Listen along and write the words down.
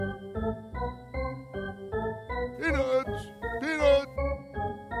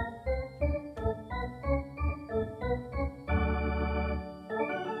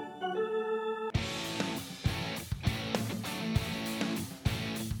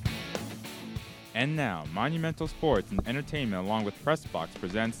And now, Monumental Sports and Entertainment along with Pressbox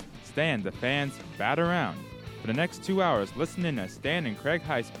presents Stan the Fan's Bat Around. For the next 2 hours, listen in as Stan and Craig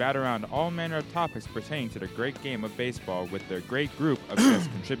Heist bat around all manner of topics pertaining to the great game of baseball with their great group of guest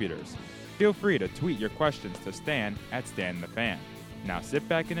contributors. Feel free to tweet your questions to Stan at Stan the Fan. Now sit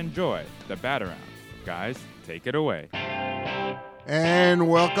back and enjoy the Bat Around. Guys, take it away. And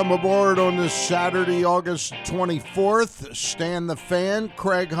welcome aboard on this Saturday, August 24th. Stan the Fan,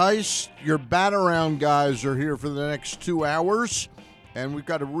 Craig Heist, your Bat Around guys are here for the next 2 hours. And we've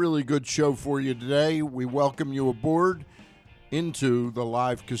got a really good show for you today. We welcome you aboard into the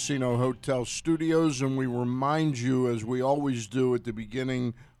Live Casino Hotel studios. And we remind you, as we always do at the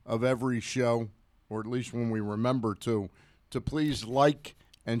beginning of every show, or at least when we remember to please like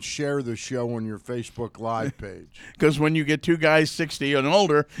and share the show on your Facebook Live page. Because when you get two guys 60 and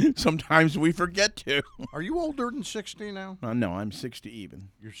older, sometimes we forget to. Are you older than 60 now? No, I'm 60 even.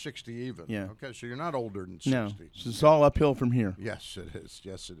 You're 60 even? Yeah. Okay, so you're not older than 60. No, it's all uphill from here. Yes, it is.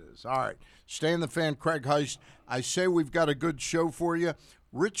 Yes, it is. All right. Stan the Fan, Craig Heist. I say we've got a good show for you.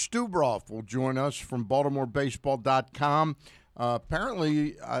 Rich Dubroff will join us from BaltimoreBaseball.com.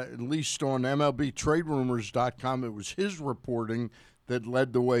 Apparently, at least on MLBTradeRumors.com, it was his reporting that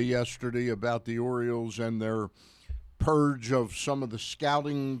led the way yesterday about the Orioles and their purge of some of the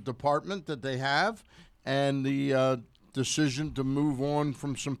scouting department that they have and the decision to move on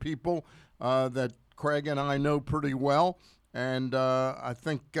from some people that Craig and I know pretty well. And I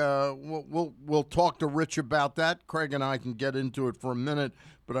think we'll talk to Rich about that. Craig and I can get into it for a minute,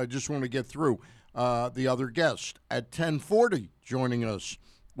 but I just want to get through the other guest. At 10:40, joining us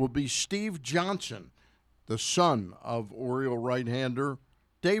will be Steve Johnson, the son of Oriole right-hander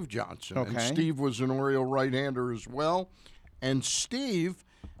Dave Johnson. Okay. And Steve was an Oriole right-hander as well. And Steve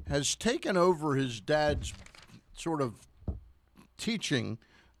has taken over his dad's sort of teaching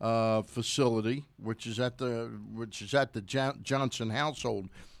facility, which is at the Johnson household,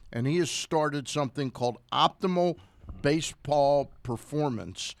 and he has started something called Optimal Baseball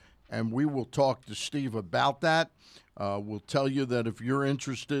Performance, and we will talk to Steve about that. We'll tell you that if you're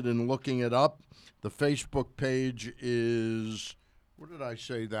interested in looking it up, the Facebook page is, what did I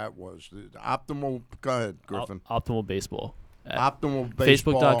say that was? The Optimal, go ahead, Griffin. Optimal Baseball. Optimal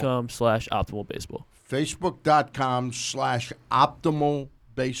Baseball. Facebook.com/OptimalBaseball. Facebook.com/Optimal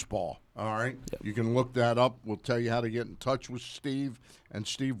Baseball. All right. Yep. You can look that up. We'll tell you how to get in touch with Steve, and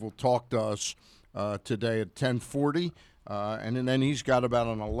Steve will talk to us today at 10:40. And then he's got about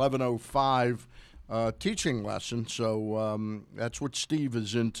an 11:05 teaching lesson. So that's what Steve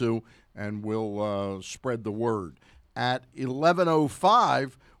is into, and we'll spread the word. At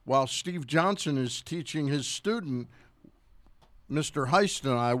 11:05, while Steve Johnson is teaching his student, Mr. Heist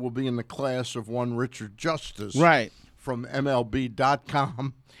and I will be in the class of one Richard Justice, Right, from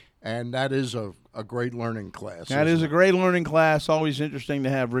MLB.com, and that is a great learning class. that is a great learning class. Always interesting to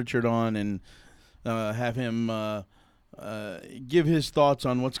have Richard on and have him give his thoughts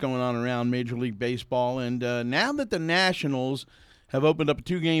on what's going on around Major League Baseball. And now that the Nationals have opened up a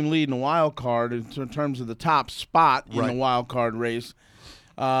 2-game lead in the wild card in terms of the top spot in the wild card race,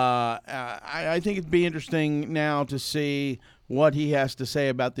 I think it'd be interesting now to see what he has to say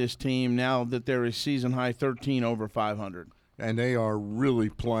about this team now that they're a season-high 13 over 500. And they are really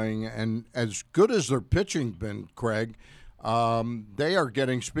playing, and as good as their pitching been, Craig, they are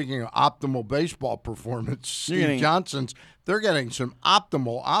getting, speaking of optimal baseball performance, Steve Johnson's, they're getting some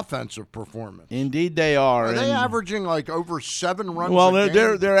optimal offensive performance. Indeed they are. Are they averaging like over 7 runs well, a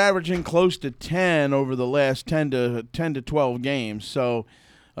game? they're averaging close to 10 over the last 10 to 12 games. So,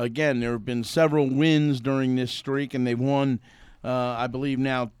 again, there have been several wins during this streak, and they've won, I believe,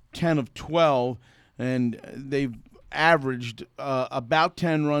 now 10 of 12, and they've averaged about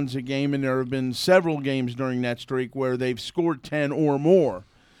 10 runs a game, and there have been several games during that streak where they've scored 10 or more.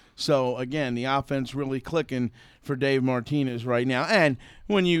 So, again, the offense really clicking for Dave Martinez right now. And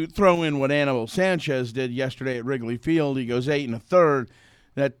when you throw in what Anibal Sanchez did yesterday at Wrigley Field, he goes 8 1/3.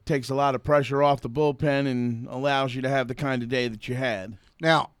 That takes a lot of pressure off the bullpen and allows you to have the kind of day that you had.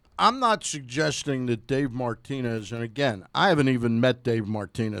 Now, I'm not suggesting that Dave Martinez, and again, I haven't even met Dave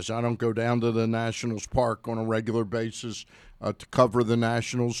Martinez. I don't go down to the Nationals Park on a regular basis to cover the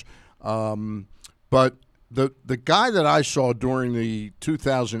Nationals. But the guy that I saw during the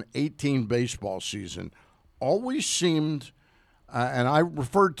 2018 baseball season always seemed, and I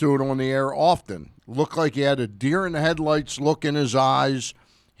referred to it on the air often, looked like he had a deer in the headlights look in his eyes.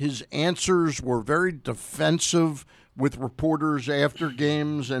 His answers were very defensive with reporters after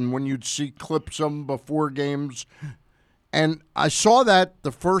games and when you'd see clips of them before games. And I saw that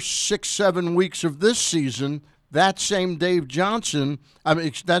the first 6-7 weeks of this season that same Dave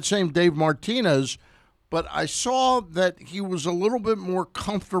Martinez, but I saw that he was a little bit more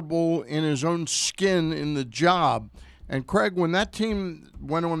comfortable in his own skin in the job. And Craig, when that team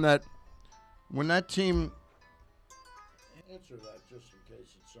went on that, answer that just in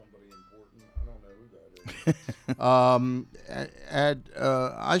case it's somebody important. I don't know who that is.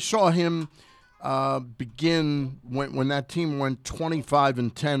 I saw him begin when that team went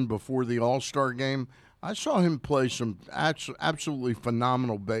 25-10 before the All-Star game. I saw him play some absolutely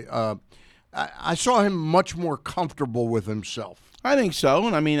phenomenal. I saw him much more comfortable with himself. I think so,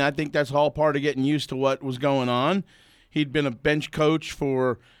 and I think that's all part of getting used to what was going on. He'd been a bench coach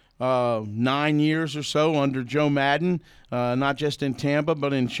for 9 years or so under Joe Madden, not just in Tampa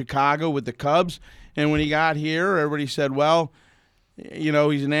but in Chicago with the Cubs. And when he got here, everybody said, well,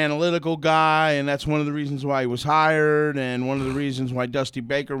 he's an analytical guy, and that's one of the reasons why he was hired and one of the reasons why Dusty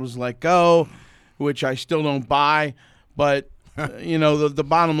Baker was let go, which I still don't buy. But, the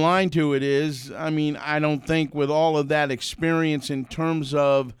bottom line to it is, I don't think with all of that experience in terms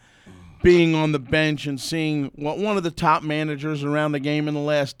of being on the bench and seeing what one of the top managers around the game in the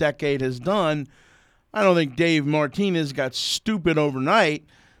last decade has done, I don't think Dave Martinez got stupid overnight.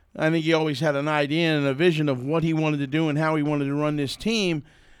 I think he always had an idea and a vision of what he wanted to do and how he wanted to run this team.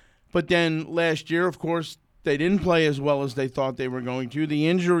 But then last year, of course, they didn't play as well as they thought they were going to. The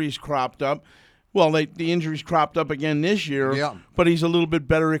injuries cropped up. Well, the injuries cropped up again this year, yeah. But he's a little bit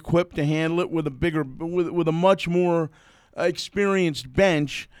better equipped to handle it with a much more experienced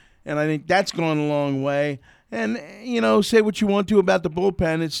bench, and I think that's gone a long way. And, say what you want to about the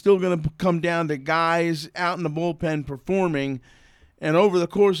bullpen, it's still going to come down to guys out in the bullpen performing. And over the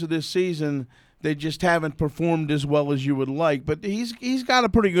course of this season, they just haven't performed as well as you would like. But he's got a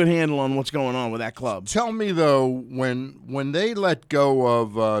pretty good handle on what's going on with that club. Tell me, though, when they let go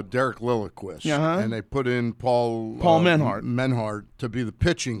of Derek Lilliquist and they put in Paul Menhart to be the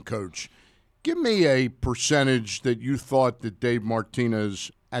pitching coach, give me a percentage that you thought that Dave Martinez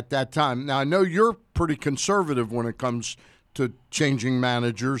at that time. Now, I know you're pretty conservative when it comes to changing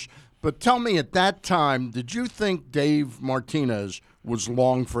managers, but tell me at that time, did you think Dave Martinez was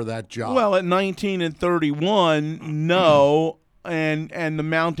long for that job? Well, at 19-31, no, and the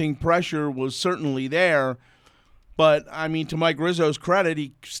mounting pressure was certainly there. But, to Mike Rizzo's credit,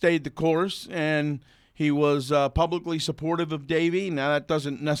 he stayed the course, and he was publicly supportive of Davey. Now, that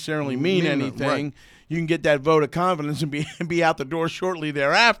doesn't necessarily mean anything. Right. You can get that vote of confidence and be out the door shortly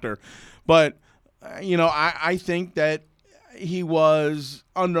thereafter. But, I think that he was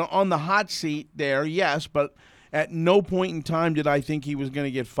on the hot seat there, yes, but at no point in time did I think he was going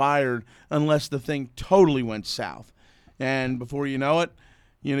to get fired unless the thing totally went south. And before you know it,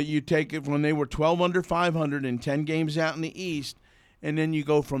 you take it when they were 12 under 500 and 10 games out in the East, and then you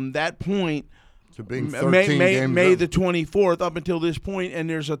go from that point to being 13 games May the 24th up until this point, and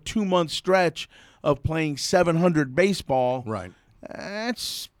there's a 2-month stretch of playing 700 baseball. Right.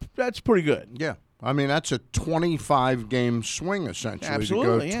 That's pretty good. Yeah. That's a 25-game swing, essentially,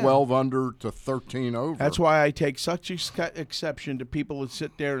 Absolutely, to go 12 under to 13 over. That's why I take such exception to people that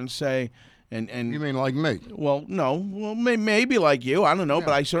sit there and say, and you mean like me? Well, no. Well, maybe like you. I don't know, but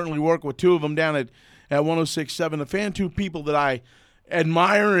I certainly work with two of them down at 106.7 The Fan, two people that I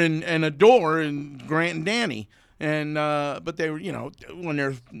admire and adore, and Grant and Danny. And but they were, when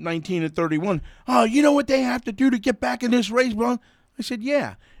they're 19-31, oh, you know what they have to do to get back in this race, bro? I said,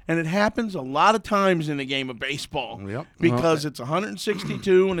 yeah. And it happens a lot of times in the game of baseball because it's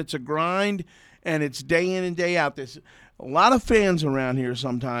 162 and it's a grind and it's day in and day out. There's a lot of fans around here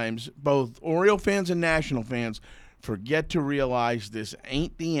sometimes, both Oriole fans and national fans, forget to realize this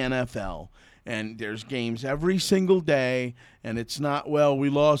ain't the NFL. And there's games every single day, and it's not, well, we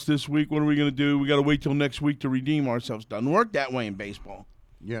lost this week. What are we going to do? We got to wait till next week to redeem ourselves. Doesn't work that way in baseball.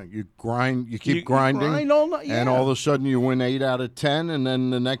 Yeah, you grind. You keep grinding, grind all night, and all of a sudden you win 8 out of 10, and then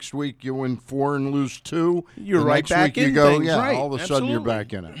the next week you win 4 and lose 2. You're the right next back week in you go, things, right. all of a Absolutely. sudden you're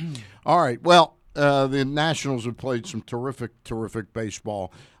back in it. All right. Well, the Nationals have played some terrific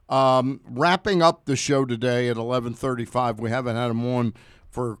baseball. Wrapping up the show today at 11:35. We haven't had him on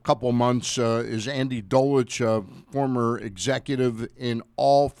for a couple months. Is Andy Dolich, former executive in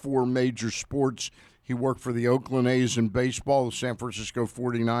all 4 major sports. He worked for the Oakland A's in baseball, the San Francisco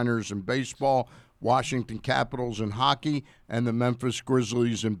 49ers in baseball, Washington Capitals in hockey, and the Memphis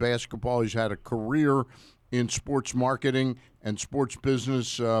Grizzlies in basketball. He's had a career in sports marketing and sports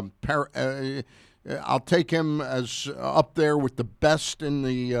business. I'll take him as up there with the best in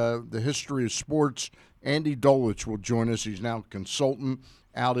the history of sports. Andy Dolich will join us. He's now a consultant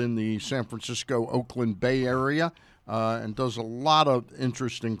out in the San Francisco, Oakland Bay Area, and does a lot of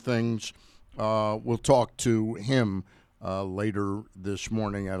interesting things We'll talk to him later this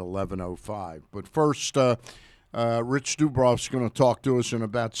morning at 11:05. But first, Rich Dubroff's going to talk to us in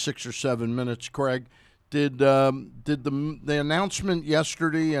about 6 or 7 minutes. Craig, did the announcement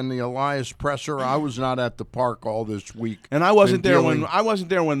yesterday and the Elias presser? I was not at the park all this week, and I wasn't there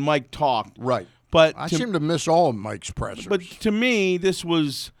when Mike talked. Right, but I seem to miss all of Mike's pressers. But to me, this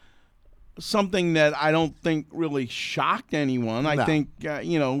was something that I don't think really shocked anyone. I think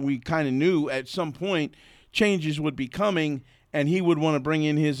we kind of knew at some point changes would be coming, and he would want to bring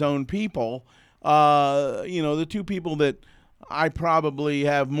in his own people. The two people that I probably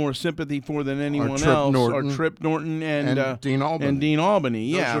have more sympathy for than anyone else are Trip Norton and Dean Albany.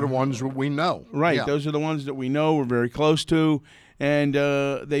 Yeah, those are the ones that we know. Right, yeah. Those are the ones that we know. We're very close to, and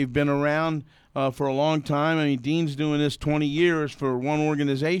they've been around for a long time. I mean, Dean's doing this 20 years for one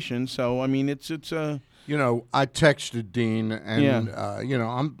organization, so I mean, it's I texted Dean, and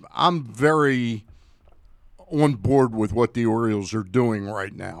I'm very on board with what the Orioles are doing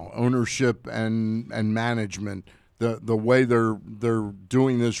right now, ownership and management. The way they're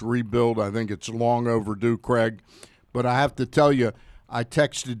doing this rebuild, I think it's long overdue, Craig. But I have to tell you, I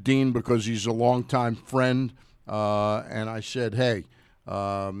texted Dean because he's a longtime friend, and I said, hey,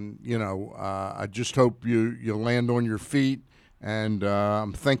 I just hope you land on your feet, and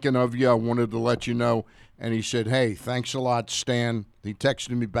I'm thinking of you. I wanted to let you know. And he said, hey, thanks a lot, Stan. He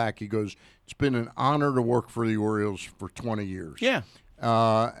texted me back. He goes, it's been an honor to work for the Orioles for 20 years. Yeah.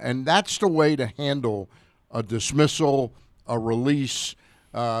 And that's the way to handle a dismissal, a release.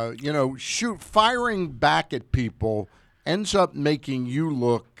 Firing back at people ends up making you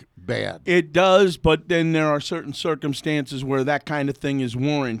look bad. It does, but then there are certain circumstances where that kind of thing is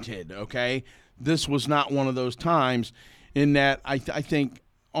warranted, okay? This was not one of those times in that I think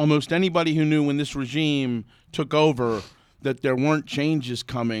almost anybody who knew when this regime took over that there weren't changes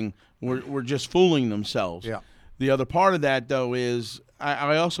coming were just fooling themselves. Yeah. The other part of that, though, is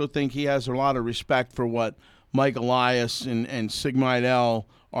I also think he has a lot of respect for what Mike Elias and Sig Mejdal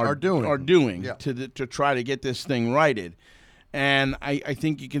are doing yeah. to try to get this thing righted. And I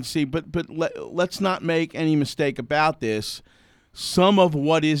think you can see, but let's not make any mistake about this. Some of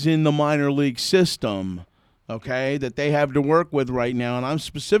what is in the minor league system, okay, that they have to work with right now, and I'm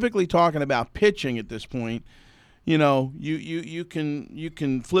specifically talking about pitching at this point. You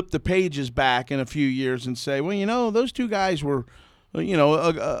can flip the pages back in a few years and say, well, those two guys were,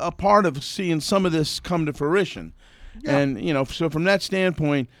 a part of seeing some of this come to fruition. Yeah. And, so from that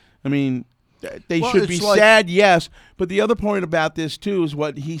standpoint, I mean, they should be sad, yes. But the other point about this, too, is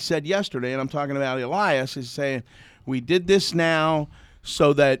what he said yesterday, and I'm talking about Elias, is saying we did this now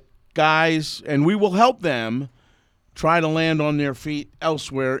so that guys, and we will help them try to land on their feet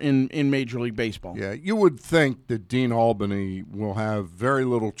elsewhere in Major League Baseball. Yeah, you would think that Dean Albany will have very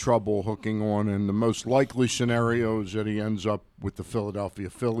little trouble hooking on, and the most likely scenario is that he ends up with the Philadelphia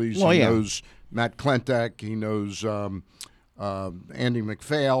Phillies. Well, he knows Matt Klentak. He knows Andy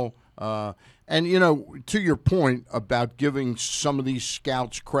McPhail. And, to your point about giving some of these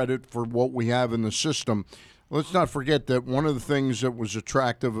scouts credit for what we have in the system, let's not forget that one of the things that was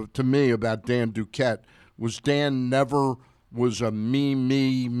attractive to me about Dan Duquette was Dan never was a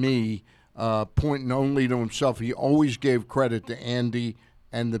me, pointing only to himself. He always gave credit to Andy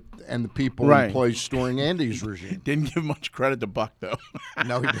and the people in place during Andy's regime. Didn't give much credit to Buck, though.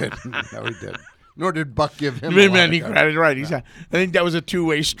 No, he didn't. Nor did Buck give him any credit. Right. I think that was a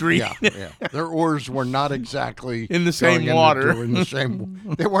two-way street. Yeah. Their oars were not exactly in the same water.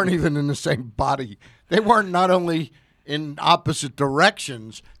 They weren't even in the same body. They weren't not only in opposite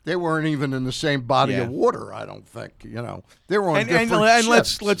directions, they weren't even in the same body of water, I don't think. They were on different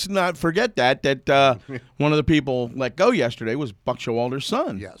ships. And let's not forget that one of the people let go yesterday was Buck Showalter's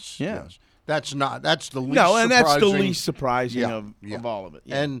son. Yes. Yeah. Yes. That's the least surprising. No, and that's the least surprising of all of it.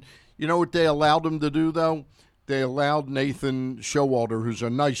 Yeah. And you know what they allowed him to do, though? They allowed Nathan Showalter, who's a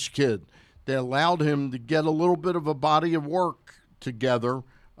nice kid, they allowed him to get a little bit of a body of work together.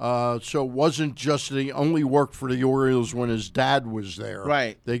 So it wasn't just that he only worked for the Orioles when his dad was there.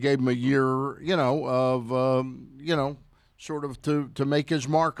 Right. They gave him a year, of, sort of to make his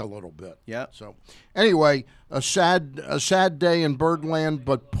mark a little bit. Yeah. So anyway, a sad day in Birdland,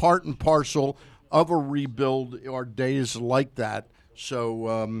 but part and parcel of a rebuild are days like that.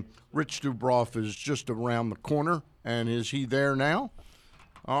 So Rich Dubroff is just around the corner, and is he there now?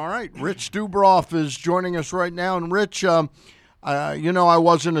 All right, Rich Dubroff is joining us right now, and Rich. I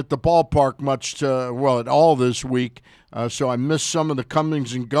wasn't at the ballpark much at all this week, so I missed some of the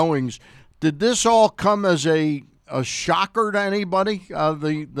comings and goings. Did this all come as a shocker to anybody,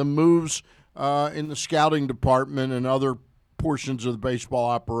 the moves in the scouting department and other portions of the baseball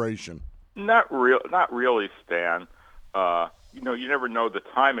operation? Not really, Stan. You never know the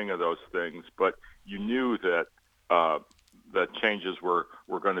timing of those things, but you knew that that changes were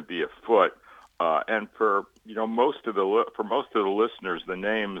going to be afoot. And for most of the listeners, the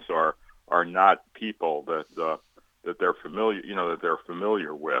names are not people that they're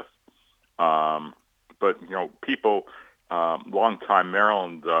familiar with. But people, longtime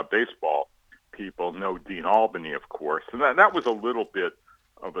Maryland baseball people know Dean Albany, of course, and that was a little bit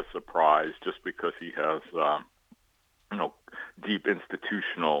of a surprise, just because he has deep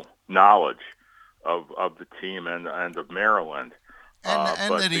institutional knowledge of the team and of Maryland. And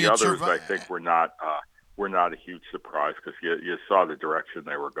but that he the had others, I think, were not a huge surprise, because you saw the direction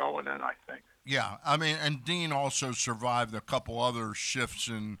they were going in, I think. Yeah, I mean, and Dean also survived a couple other shifts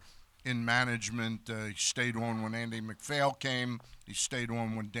in management. He stayed on when Andy McPhail came. He stayed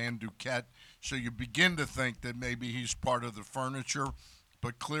on when Dan Duquette. So you begin to think that maybe he's part of the furniture,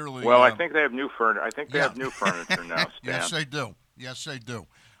 but clearly. Well, I think they have new furniture. I think they have new furniture now, Stan. Yes, they do. Yes, they do.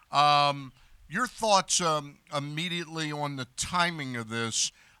 Your thoughts immediately on the timing of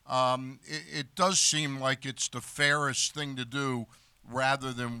this? It does seem like it's the fairest thing to do,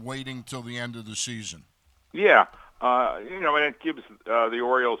 rather than waiting till the end of the season. Yeah, and it gives the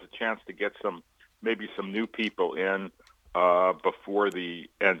Orioles a chance to get maybe some new people in before the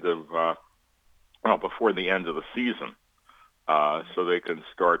end of the season, so they can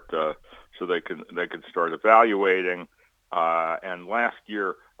start start evaluating. And last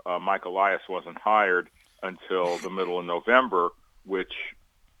year, Mike Elias wasn't hired until the middle of November, which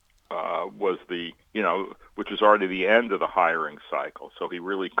was already the end of the hiring cycle. So he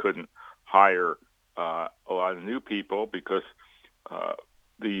really couldn't hire a lot of new people, because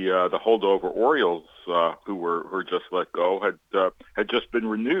the holdover Orioles who were just let go had just been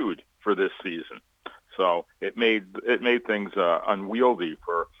renewed for this season. So it made things unwieldy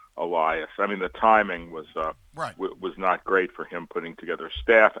for Elias. I mean, the timing was was not great for him putting together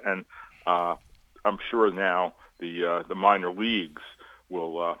staff, and I'm sure now the minor leagues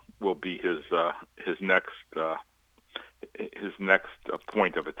will be his next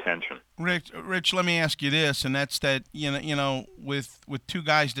point of attention. Rich, let me ask you this, and that's that with two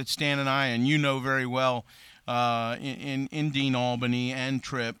guys that Stan and I and very well in Dean Albany and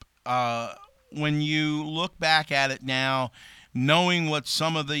Tripp. When you look back at it now, knowing what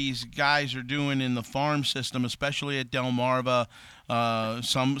some of these guys are doing in the farm system, especially at Delmarva,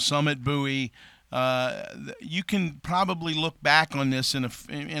 some at Bowie, you can probably look back on this in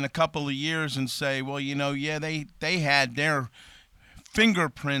a couple of years and say, well, they had their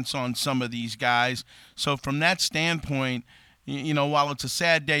fingerprints on some of these guys. So from that standpoint, while it's a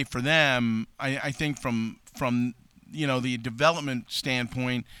sad day for them, I think from the development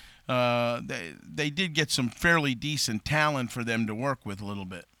standpoint, they did get some fairly decent talent for them to work with a little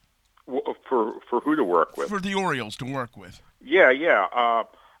bit. For who to work with? For the Orioles to work with. Yeah.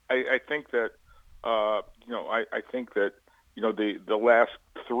 I think that I think that the last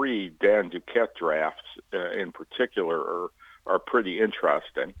three Dan Duquette drafts in particular are pretty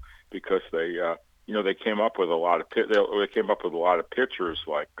interesting, because they came up with a lot of pitchers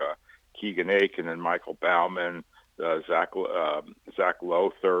like Keegan Aiken and Michael Bauman, Zach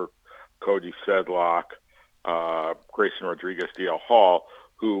Lothar, Cody Sedlock, Grayson Rodriguez, D.L. Hall,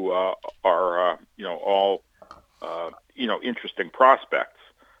 who are all interesting prospects.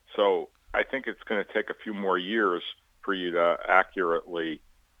 So I think it's going to take a few more years for you to accurately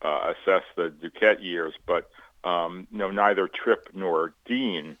assess the Duquette years, but neither Tripp nor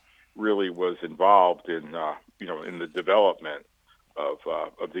Dean really was involved in the development of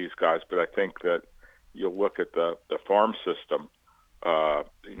these guys. But I think that you'll look at the farm system,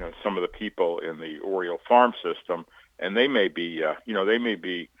 some of the people in the Oriole farm system, and they may be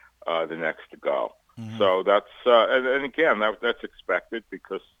the next to go. Mm-hmm. So that's and again that's expected,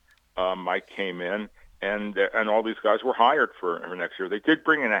 because Mike came in and all these guys were hired for next year. They did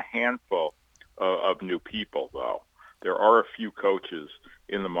bring in a handful of new people, though. There are a few coaches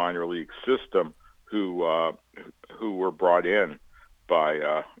in the minor league system who were brought in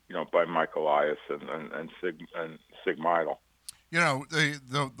by Mike Elias and Sig Meidel.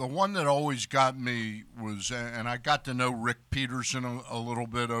 The one that always got me was, and I got to know Rick Peterson a little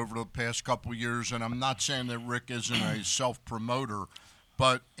bit over the past couple of years, and I'm not saying that Rick isn't a self-promoter,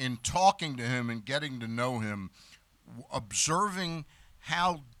 but in talking to him and getting to know him, observing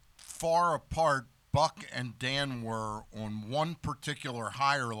how far apart Buck and Dan were on one particular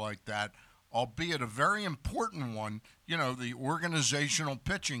hire like that, albeit a very important one, the organizational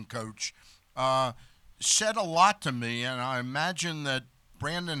pitching coach, said a lot to me, and I imagine that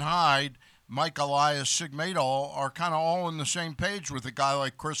Brandon Hyde, Mike Elias, Sig Meidel are kind of all on the same page with a guy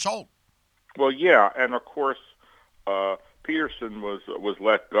like Chris Holt. Well, yeah, and of course, Peterson was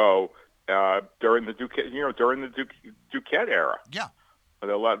let go during the Duquette era, Yeah.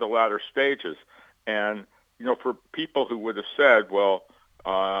 the latter stages, and for people who would have said, well,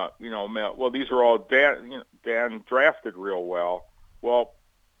 these are all Dan drafted real well. Well,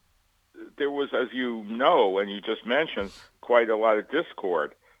 there was, as you know, and you just mentioned, quite a lot of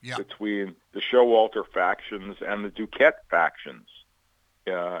discord Yeah. between the Showalter factions and the Duquette factions.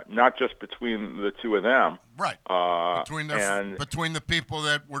 Not just between the two of them, Right. Between the people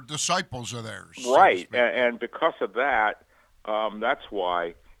that were disciples of theirs, right? So and because of that, that's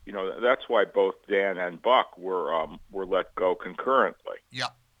why both Dan and Buck were let go concurrently. Yeah,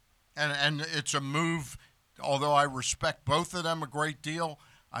 and it's a move. Although I respect both of them a great deal,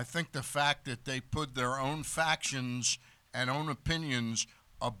 I think the fact that they put their own factions and own opinions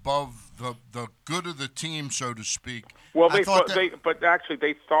above the good of the team, so to speak. Well, they thought that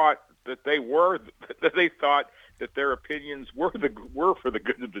they thought that their opinions were for the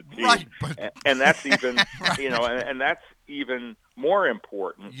good of the team, right? But, and that's even right. and that's even more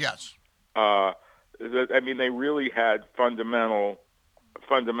important. Yes. They really had fundamental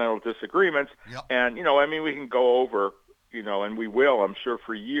disagreements, Yep. and we can go over, and we will, I'm sure,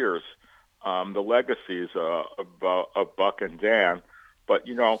 for years, the legacies of Buck and Dan. But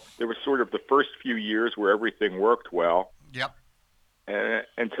there was sort of the first few years where everything worked well. Yep.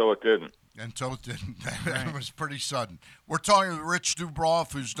 Until it didn't. Until it didn't. It was pretty sudden. We're talking with Rich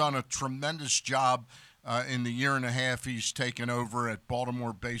Dubroff, who's done a tremendous job in the year and a half he's taken over at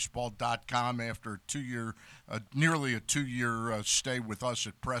BaltimoreBaseball.com after nearly a two-year stay with us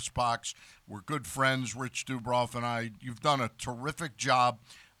at Pressbox. We're good friends, Rich Dubroff and I. You've done a terrific job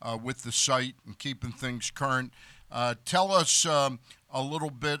with the site and keeping things current. Tell us a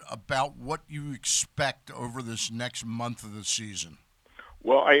little bit about what you expect over this next month of the season.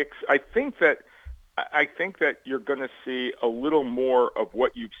 Well, I think that you're going to see a little more of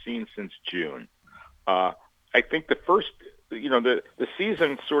what you've seen since June. I think the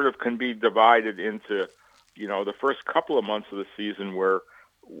season sort of can be divided into, the first couple of months of the season where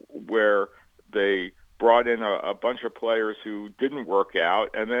they brought in a bunch of players who didn't work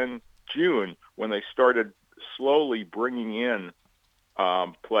out, and then June when they started slowly bringing in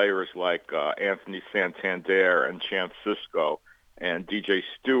players like Anthony Santander and Chance Sisco and DJ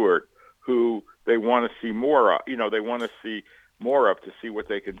Stewart, who they want to see more of. They want to see more of to see what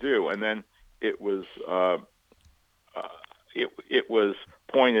they can do. And then it was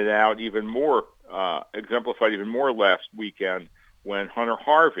pointed out even more, exemplified even more last weekend when Hunter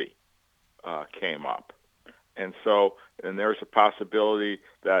Harvey came up. And there's a possibility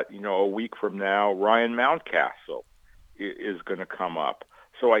that, a week from now, Ryan Mountcastle is going to come up.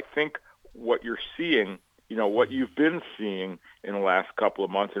 So I think what you're seeing, what you've been seeing in the last couple of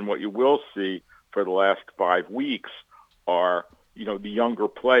months and what you will see for the last 5 weeks are, the younger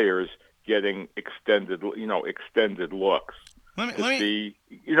players getting extended looks see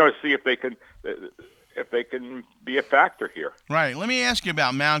if they can be a factor here. Right. Let me ask you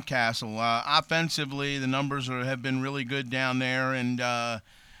about Mountcastle. Offensively, the numbers have been really good down there, and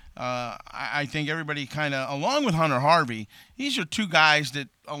I think everybody kind of, along with Hunter Harvey, these are two guys that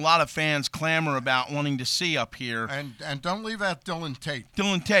a lot of fans clamor about wanting to see up here. And don't leave out Dylan Tate.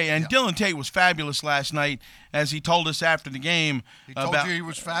 Dylan Tate was fabulous last night, as he told us after the game. He told you he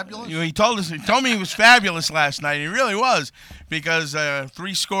was fabulous? He told me he was fabulous last night. He really was, because 3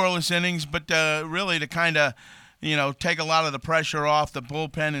 scoreless innings, but really to kind of, take a lot of the pressure off the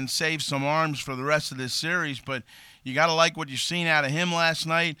bullpen and save some arms for the rest of this series. But you got to like what you've seen out of him last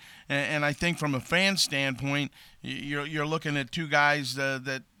night, and I think from a fan standpoint, you're looking at two guys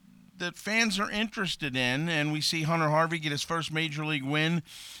that fans are interested in, and we see Hunter Harvey get his first major league win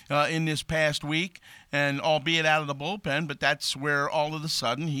in this past week, and albeit out of the bullpen, but that's where all of a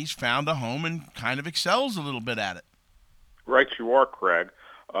sudden he's found a home and kind of excels a little bit at it. Right, you are, Craig.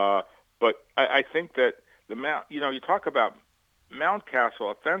 But I think that you talk about Mountcastle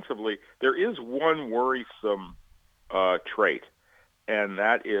offensively, there is one worrisome trait, and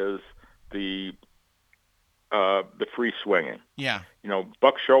that is the free swinging. Yeah.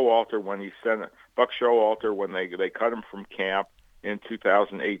 Buck Showalter when they cut him from camp in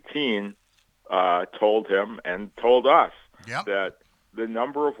 2018 told him and told us that the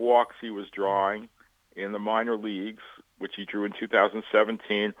number of walks he was drawing in the minor leagues, which he drew in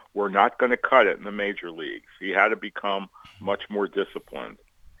 2017, were not going to cut it in the major leagues. He had to become much more disciplined.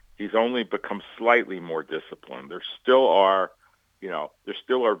 He's only become slightly more disciplined. There still are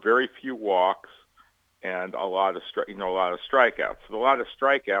very few walks and a lot of strikeouts. So a lot of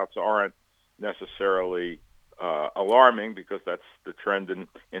strikeouts aren't necessarily alarming, because that's the trend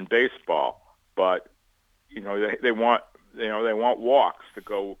in baseball. but they want walks to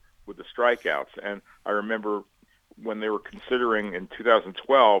go with the strikeouts. And I remember when they were considering in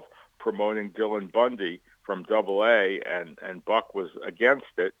 2012 promoting Dylan Bundy from Double-A, and Buck was against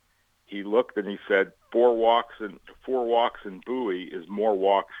it. He looked and he said, four walks in Bowie is more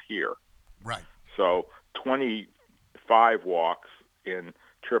walks here. Right. So 25 walks in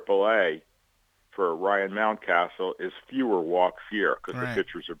Triple-A for Ryan Mountcastle is fewer walks here because the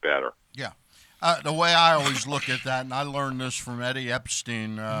pitchers are better. Yeah. The way I always look at that, and I learned this from Eddie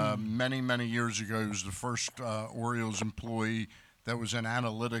Epstein many, many years ago. He was the first Orioles employee that was an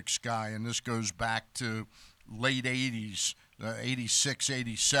analytics guy, and this goes back to late 80s, 86,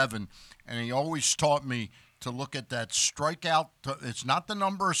 87, and he always taught me to look at that strikeout. It's not the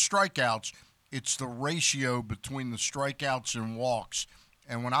number of strikeouts, it's the ratio between the strikeouts and walks.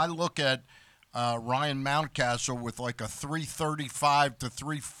 And when I look at Ryan Mountcastle with like a 335 to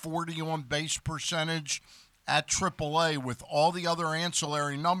 340 on base percentage at AAA with all the other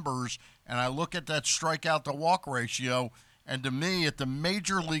ancillary numbers, and I look at that strikeout to walk ratio, and to me, at the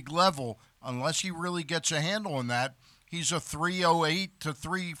major league level, unless he really gets a handle on that, he's a 308 to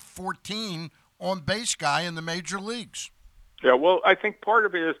 314 on base guy in the major leagues. Yeah, well, I think part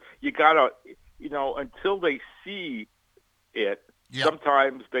of it is you got to, until they see it,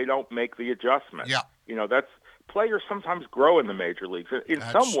 sometimes they don't make the adjustment. Yeah. That's players sometimes grow in the major leagues. In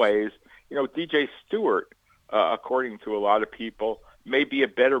some ways, DJ Stewart, according to a lot of people, may be a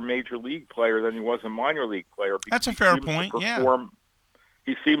better major league player than he was a minor league player. That's a fair point,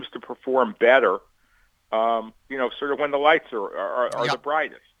 He seems to perform better, sort of when the lights are the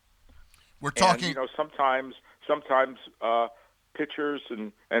brightest. We're talking. And, sometimes pitchers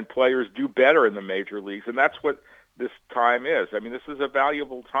and players do better in the major leagues, and that's what this time is. I mean, this is a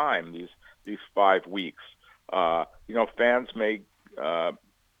valuable time, these 5 weeks. Fans may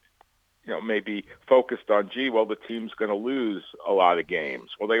be focused on, the team's going to lose a lot of games.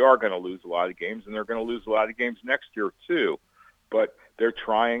 Well, they are going to lose a lot of games, and they're going to lose a lot of games next year too. But they're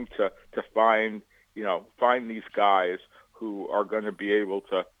trying to find these guys who are going to be able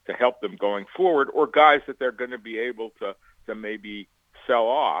to help them going forward, or guys that they're going to be able to maybe sell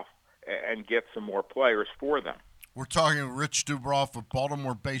off and get some more players for them. We're talking to Rich Dubroff of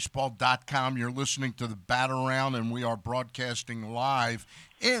BaltimoreBaseball.com. You're listening to the Bat Around, and we are broadcasting live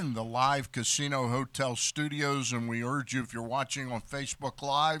in the Live Casino Hotel studios. And we urge you, if you're watching on Facebook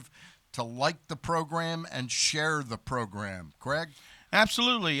Live, to like the program and share the program. Craig?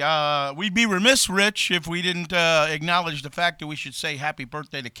 Absolutely. We'd be remiss, Rich, if we didn't acknowledge the fact that we should say happy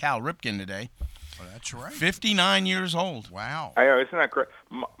birthday to Cal Ripken today. Oh, that's right. 59 years old. Wow. I know, isn't that great?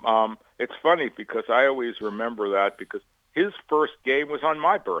 It's funny because I always remember that because his first game was on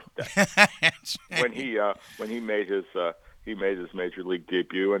my birthday when he made his major league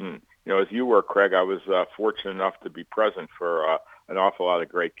debut. And as you were, Craig, I was fortunate enough to be present for an awful lot of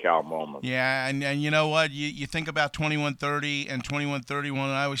great Cal moments. Yeah, and you know what? You think about 2130 and 2131,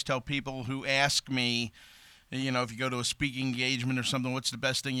 and I always tell people who ask me, if you go to a speaking engagement or something, what's the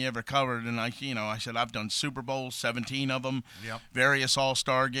best thing you ever covered? And I said, I've done Super Bowls, 17 of them, various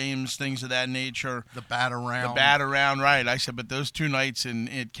all-star games, things of that nature. The bat around, right. I said, but those 2 nights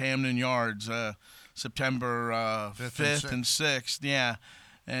at Camden Yards, September 5th and 6th,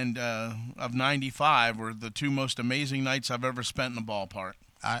 and of 95 were the 2 most amazing nights I've ever spent in the ballpark.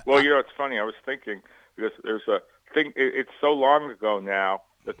 It's funny. I was thinking, because there's a thing, it's so long ago now,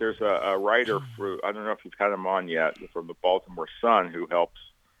 that there's a writer, I don't know if you've had him on yet, from the Baltimore Sun, who helps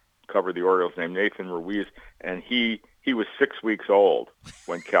cover the Orioles, named Nathan Ruiz, and he was 6 weeks old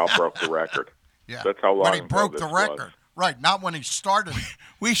when Cal broke the record. Yeah, that's how long when he broke the record. Was. Right, not when he started.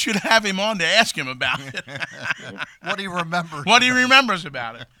 We should have him on to ask him about it. What he remembers. What he remembers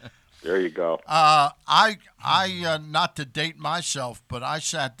about it. There you go. I not to date myself, but I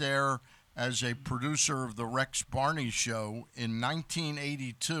sat there as a producer of the Rex Barney Show in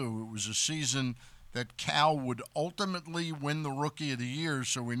 1982. It was a season that Cal would ultimately win the Rookie of the Year,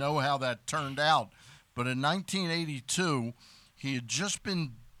 so we know how that turned out. But in 1982, he had just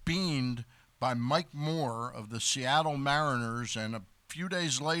been beamed by Mike Moore of the Seattle Mariners, and a few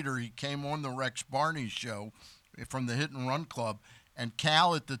days later he came on the Rex Barney Show from the Hit and Run Club. And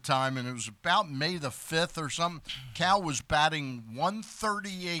Cal at the time, and it was about May the 5th or something, Cal was batting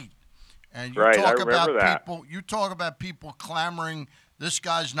 138. And you talk about people clamoring, this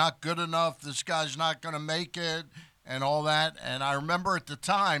guy's not good enough, this guy's not going to make it, and all that. And I remember at the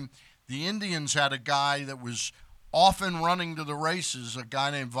time, the Indians had a guy that was often running to the races, a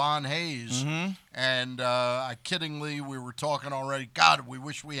guy named Von Hayes. Mm-hmm. And I kiddingly, we were talking already, God, we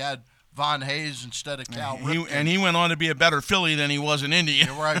wish we had Von Hayes instead of Cal Ripken. And he went on to be a better Philly than he was in India.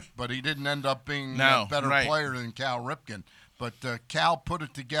 You're right, but he didn't end up being a better player than Cal Ripken. But Cal put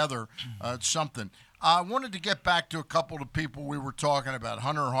it together. It's something. I wanted to get back to a couple of people we were talking about,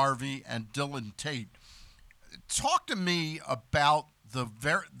 Hunter Harvey and Dylan Tate. Talk to me about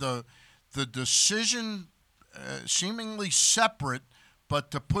the decision, seemingly separate,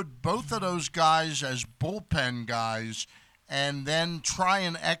 but to put both of those guys as bullpen guys and then try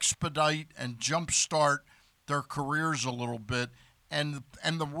and expedite and jumpstart their careers a little bit, and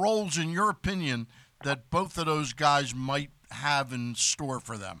the roles, in your opinion, that both of those guys might have in store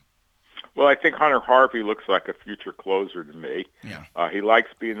for them. Well, I think Hunter Harvey looks like a future closer to me. Yeah. He likes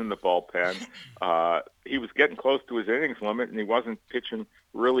being in the bullpen. He was getting close to his innings limit, and he wasn't pitching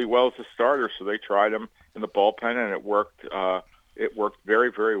really well as a starter, so they tried him in the bullpen, and it worked. It worked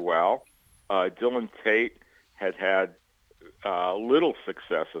very, very well. Dylan Tate had little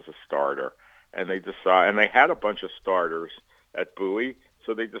success as a starter, and they had a bunch of starters at Bowie,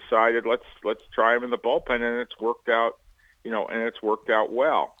 so they decided let's try him in the bullpen, and it's worked out. And it's worked out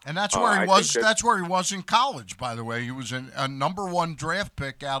well. And that's where he was. That's where he was in college, by the way. He was a number 1 draft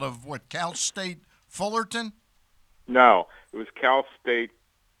pick out of Cal State Fullerton. No, it was Cal State.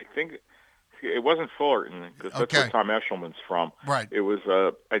 I think it wasn't Fullerton because that's where Tom Eshelman's from. Right. It was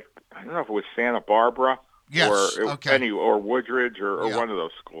I don't know if it was Santa Barbara. Yes. Or Woodridge or one of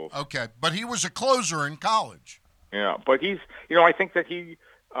those schools. Okay, but he was a closer in college. Yeah, but he's. I think that he's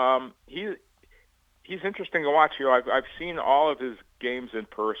interesting to watch. I've seen all of his games in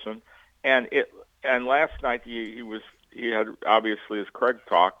person, and last night he had, obviously, as Craig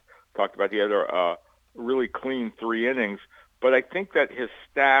talked about, he had a really clean 3 innings. But I think that his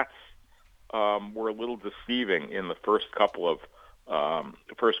stats were a little deceiving in the first couple of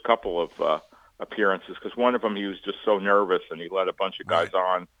appearances, because one of them he was just so nervous and he let a bunch of guys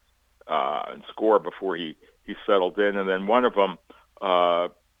on and score before he settled in, and then one of them.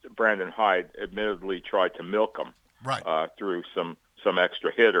 Brandon Hyde admittedly tried to milk him through some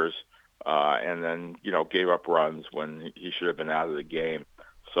extra hitters, and then gave up runs when he should have been out of the game.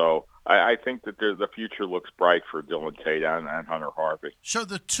 So I think that the future looks bright for Dylan Tate and Hunter Harvey. So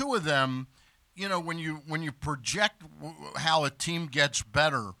the two of them, when you project how a team gets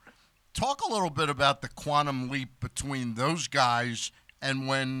better, talk a little bit about the quantum leap between those guys. And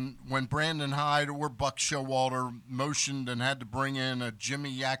when Brandon Hyde or Buck Showalter motioned and had to bring in a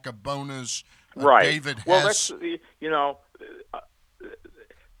Jimmy Yacobonis, David Hess. Well, that's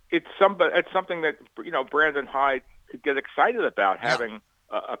it's something that Brandon Hyde could get excited about, having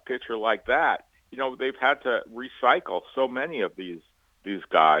a pitcher like that. They've had to recycle so many of these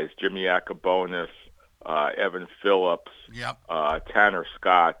guys: Jimmy Yacobonis, Evan Phillips, Tanner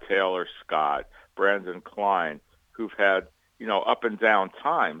Scott, Taylor Scott, Brandon Klein, who've had up and down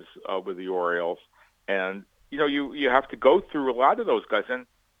times with the Orioles, and you have to go through a lot of those guys,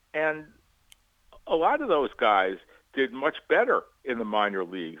 and a lot of those guys did much better in the minor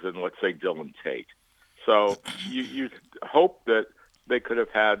leagues than, let's say, Dylan Tate. So you hope that they could have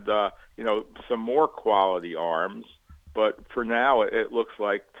had some more quality arms, but for now it looks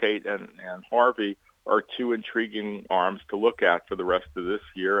like Tate and Harvey are 2 intriguing arms to look at for the rest of this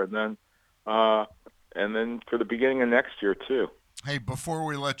year, and then for the beginning of next year, too. Hey, before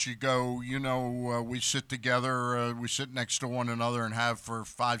we let you go, we sit together, we sit next to one another and have for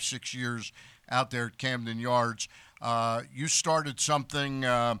 5-6 years out there at Camden Yards. You started something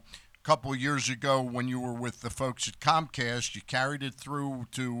a couple of years ago when you were with the folks at Comcast. You carried it through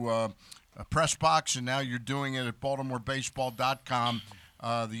to a press box, and now you're doing it at BaltimoreBaseball.com,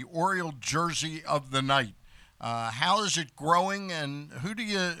 the Oriole Jersey of the Night. How is it growing, and who do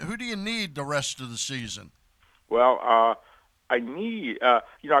you need the rest of the season? Well, I need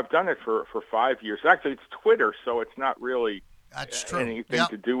I've done it for 5 years. Actually, it's Twitter, so it's not really anything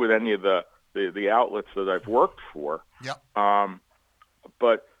to do with any of the outlets that I've worked for. Yep.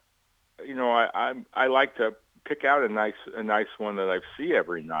 But I like to pick out a nice one that I see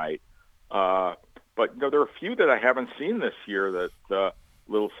every night. But there are a few that I haven't seen this year that.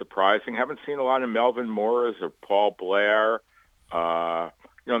 Little surprising. Haven't seen a lot of Melvin Morris or Paul Blair.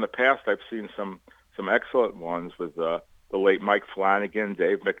 In the past I've seen some excellent ones with the late Mike Flanagan,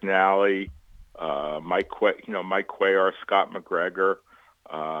 Dave McNally, Mike Cuellar, Scott McGregor.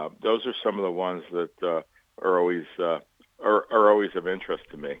 Those are some of the ones that are always of interest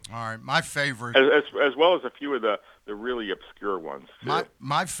to me. All right, my favorite, as well as a few of the really obscure ones too.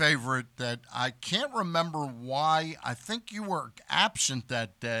 My favorite that I can't remember why. I think you were absent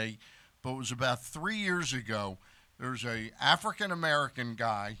that day, but it was about 3 years ago. There's a African American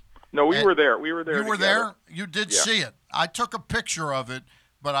guy. No, we were there. We were there. You together. were there. You did see it. I took a picture of it,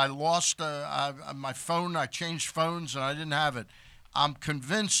 but I lost my phone. I changed phones, and I didn't have it. I'm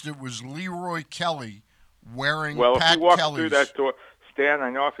convinced it was Leroy Kelly wearing Well, Pat if he walks Kelly's. through that door, Stan,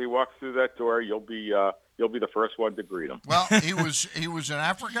 I know if he walks through that door, you'll be the first one to greet him. Well, he was an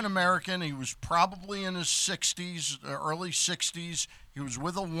African American. He was probably in his 60s, early 60s. He was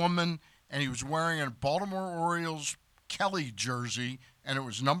with a woman, and he was wearing a Baltimore Orioles Kelly jersey, and it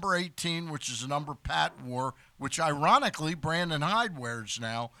was number 18, which is the number Pat wore, which ironically Brandon Hyde wears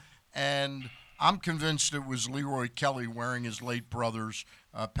now. And I'm convinced it was Leroy Kelly wearing his late brother's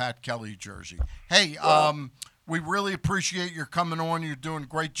Pat Kelly jersey. Hey, we really appreciate your coming on. You're doing a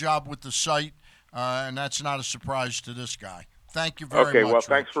great job with the site, and that's not a surprise to this guy. Thank you very much. Okay, well, Rich.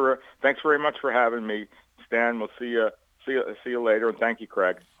 thanks very much for having me, Stan. We'll see you later, and thank you,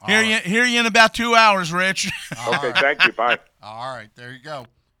 Craig. Hear you in about 2 hours, Rich. Okay, thank you. Bye. All right, there you go.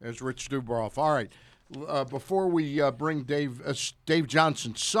 There's Rich Dubroff. All right, before we bring Dave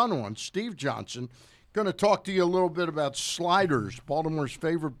Johnson's son on, Steve Johnson, going to talk to you a little bit about Sliders, Baltimore's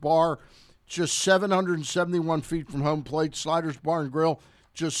favorite bar, just 771 feet from home plate. Sliders Bar and Grill,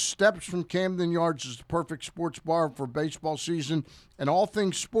 just steps from Camden Yards, is the perfect sports bar for baseball season and all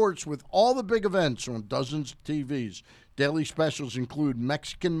things sports with all the big events on dozens of TVs. Daily specials include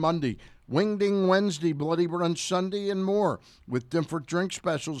Mexican Monday, Wingding Wednesday, Bloody Brunch Sunday, and more, with different drink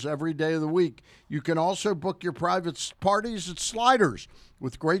specials every day of the week. You can also book your private parties at Sliders,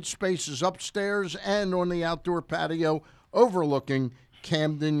 with great spaces upstairs and on the outdoor patio overlooking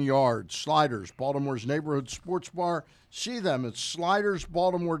Camden Yards. Sliders, Baltimore's neighborhood sports bar. See them at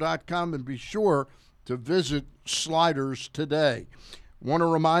slidersbaltimore.com, and be sure to visit Sliders today. Want to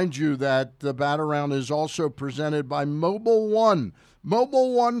remind you that the Bat-A-Round is also presented by Mobile One.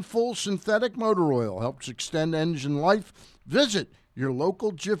 Mobile One full synthetic motor oil helps extend engine life. Visit your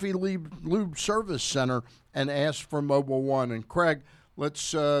local Jiffy Lube service center and ask for Mobile One. And Craig,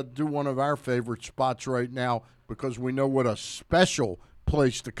 let's do one of our favorite spots right now, because we know what a special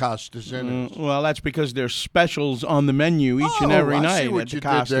place the Costas Inn is. Well, that's because there's specials on the menu each and every night at the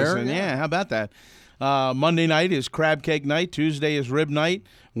Costas Inn. Yeah, how about that? Monday night is crab cake night. Tuesday is rib night.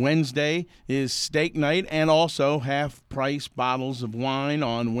 Wednesday is steak night, and also half-price bottles of wine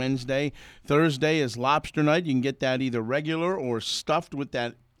on Wednesday. Thursday is lobster night. You can get that either regular or stuffed with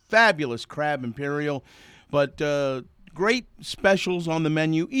that fabulous crab imperial. But great specials on the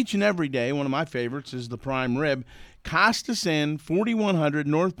menu each and every day. One of my favorites is the prime rib. Costas Inn, 4100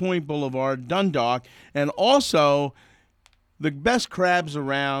 North Point Boulevard, Dundalk, and also the best crabs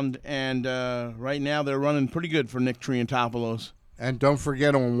around, and right now they're running pretty good for Nick Triantopoulos. And don't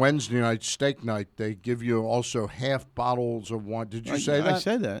forget, on Wednesday night, steak night, they give you also half bottles of wine. Did you say that? I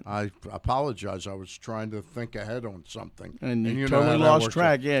said that. I apologize. I was trying to think ahead on something. And you totally lost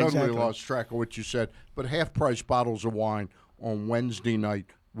track. Yeah, totally exactly. Lost track of what you said. But half-price bottles of wine on Wednesday night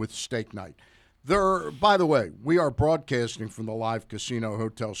with steak night. By the way, we are broadcasting from the Live Casino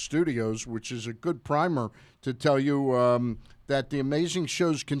Hotel Studios, which is a good primer to tell you that the amazing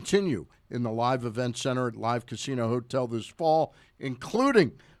shows continue in the Live Event Center at Live Casino Hotel this fall,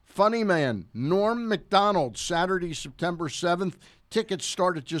 including Funny Man, Norm Macdonald, Saturday, September 7th. Tickets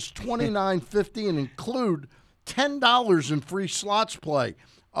start at just $29.50 and include $10 in free slots play.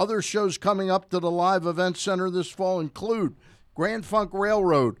 Other shows coming up to the Live Event Center this fall include Grand Funk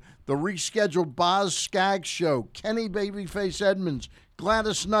Railroad, the rescheduled Boz Skaggs Show, Kenny Babyface Edmonds,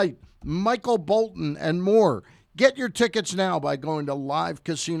 Gladys Knight, Michael Bolton, and more. Get your tickets now by going to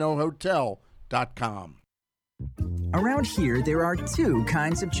livecasinohotel.com. Around here, there are two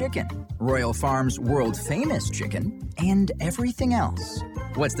kinds of chicken. Royal Farms world-famous chicken and everything else.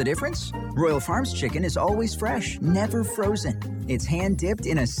 What's the difference? Royal Farms chicken is always fresh, never frozen. It's hand-dipped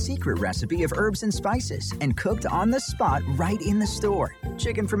in a secret recipe of herbs and spices and cooked on the spot right in the store.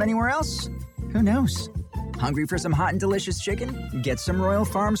 Chicken from anywhere else? Who knows? Hungry for some hot and delicious chicken? Get some Royal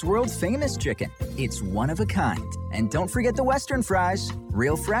Farms world-famous chicken. It's one of a kind. And don't forget the Western fries.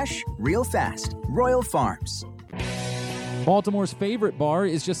 Real fresh, real fast. Royal Farms. Baltimore's favorite bar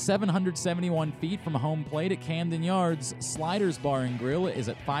is just 771 feet from home plate at Camden Yards. Sliders Bar and Grill is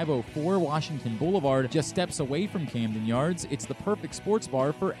at 504 Washington Boulevard, just steps away from Camden Yards. It's the perfect sports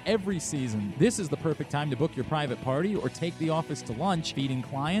bar for every season. This is the perfect time to book your private party or take the office to lunch. Feeding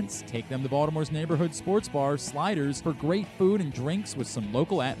clients? Take them to Baltimore's neighborhood sports bar, Sliders, for great food and drinks with some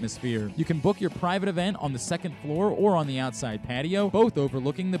local atmosphere. You can book your private event on the second floor or on the outside patio, both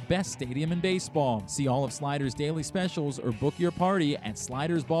overlooking the best stadium in baseball. See all of Sliders' daily specials or book your party at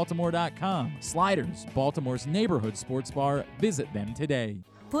slidersbaltimore.com. Sliders, Baltimore's neighborhood sports bar. Visit them today.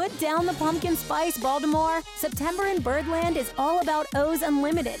 Put down the pumpkin spice, Baltimore. September in Birdland is all about O's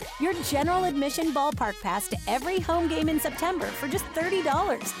Unlimited, your general admission ballpark pass to every home game in September for just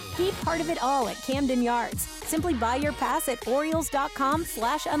 $30. Be part of it all at Camden Yards. Simply buy your pass at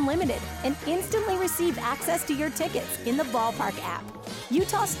Orioles.com/unlimited and instantly receive access to your tickets in the ballpark app.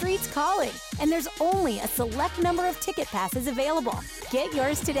 Utah Street's calling, and there's only a select number of ticket passes available. Get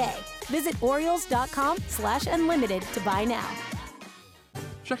yours today. Visit Orioles.com/unlimited to buy now.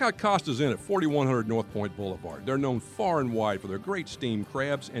 Check out Costa's Inn at 4100 North Point Boulevard. They're known far and wide for their great steamed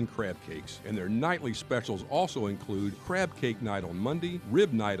crabs and crab cakes. And their nightly specials also include crab cake night on Monday,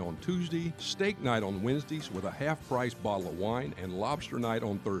 rib night on Tuesday, steak night on Wednesdays with a half-price bottle of wine, and lobster night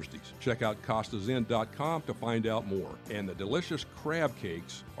on Thursdays. Check out costasinn.com to find out more. And the delicious crab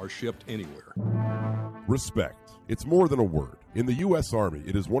cakes are shipped anywhere. Respect. It's more than a word. In the U.S. Army,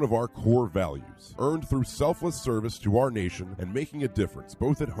 it is one of our core values, earned through selfless service to our nation and making a difference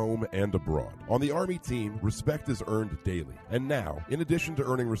both at home and abroad. On the Army team, respect is earned daily. And now, in addition to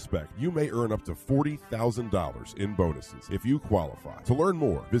earning respect, you may earn up to $40,000 in bonuses if you qualify. To learn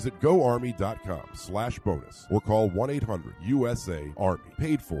more, visit goarmy.com/bonus or call 1-800-USA-ARMY,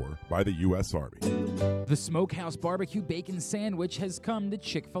 paid for by the U.S. Army. The Smokehouse Barbecue Bacon Sandwich has come to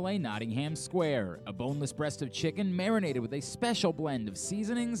Chick-fil-A Nottingham Square. A boneless breast of chicken marinated with a special blend of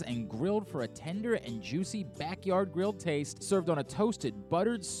seasonings and grilled for a tender and juicy backyard grilled taste, served on a toasted,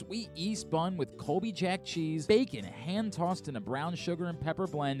 buttered, sweet yeast bun with Colby Jack cheese, bacon hand-tossed in a brown sugar and pepper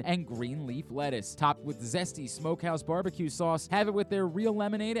blend, and green leaf lettuce. Topped with zesty Smokehouse barbecue sauce, have it with their real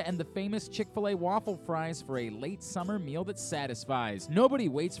lemonade and the famous Chick-fil-A waffle fries for a late summer meal that satisfies. Nobody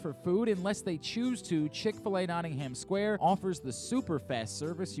waits for food unless they choose to. Chick-fil-A Nottingham Square offers the super fast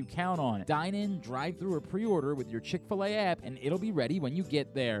service you count on. Dine in, drive through, or pre-order with your Chick-fil-A app, and it'll be ready when you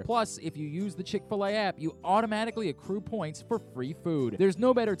get there. Plus, if you use the Chick-fil-A app, you automatically accrue points for free food. There's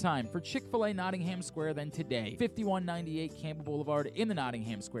no better time for Chick-fil-A Nottingham Square than today. 5198 Campbell Boulevard in the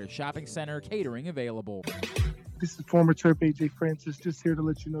Nottingham Square Shopping Center. Catering available. This is former Terp AJ Francis, just here to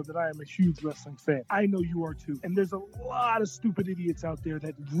let you know that I am a huge wrestling fan. I know you are too. And there's a lot of stupid idiots out there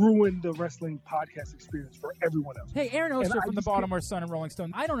that ruin the wrestling podcast experience for everyone else. Hey, Aaron Oster from the Baltimore Sun and Rolling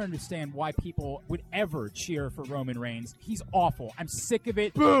Stone. I don't understand why people would ever cheer for Roman Reigns. He's awful. I'm sick of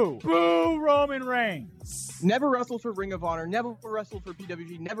it. Boo! Boo Roman Reigns! Never wrestled for Ring of Honor. Never wrestled for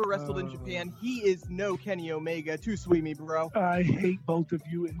PWG. Never wrestled in Japan. He is no Kenny Omega. Too sweet me, bro. I hate both of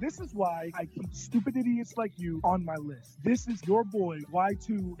you. And this is why I keep stupid idiots like you on my list. This is your boy,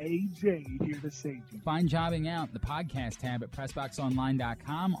 Y2AJ, here to save you. Find Jobbing Out, the podcast tab at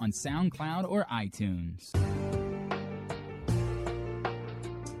PressBoxOnline.com, on SoundCloud or iTunes.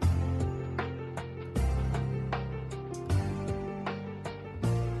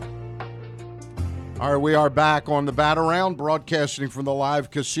 All right, we are back on the Bat Around, broadcasting from the Live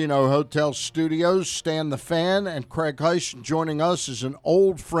Casino Hotel Studios. Stan the Fan and Craig Heist. Joining us is an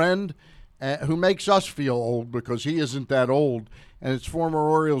old friend who makes us feel old because he isn't that old, and it's former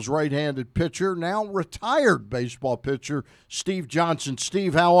Orioles right-handed pitcher, now retired baseball pitcher, Steve Johnson.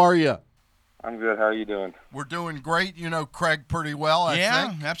 Steve, how are you? I'm good. How are you doing? We're doing great. You know Craig pretty well, I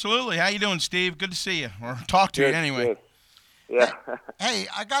think. Yeah, absolutely. How you doing, Steve? Good to see you, or talk to you anyway. Good. Yeah. Hey,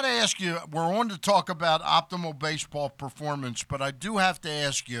 I got to ask you, we're on to talk about optimal baseball performance, but I do have to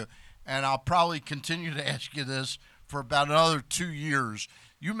ask you, and I'll probably continue to ask you this for about another 2 years.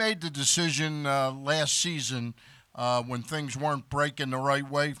 You made the decision last season when things weren't breaking the right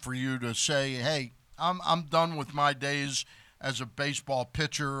way for you to say, hey, I'm done with my days as a baseball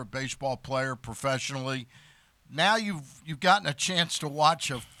pitcher, a baseball player professionally. Now you've gotten a chance to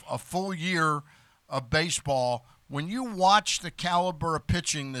watch a full year of baseball. When you watch the caliber of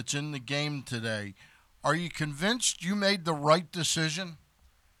pitching that's in the game today, are you convinced you made the right decision?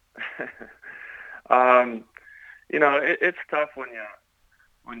 It's tough when you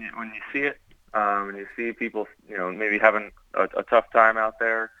see it, when you see people, maybe having a tough time out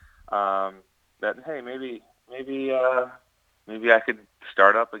there. That hey, maybe I could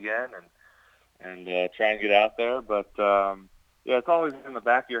start up again and try and get out there. But it's always in the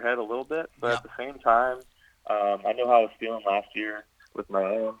back of your head a little bit. But at the same time, I knew how I was feeling last year with my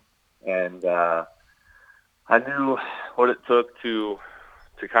own, and I knew what it took to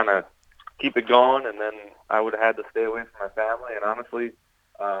kind of keep it going, and then I would have had to stay away from my family. And honestly,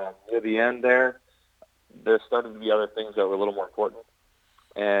 near the end there started to be other things that were a little more important.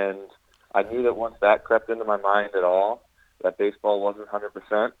 And I knew that once that crept into my mind at all, that baseball wasn't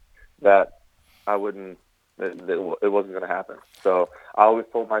 100%, that I wouldn't, it wasn't going to happen. So I always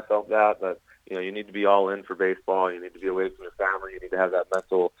told myself that you need to be all in for baseball. You need to be away from your family. You need to have that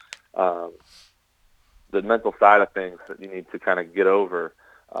mental, the mental side of things that you need to kind of get over.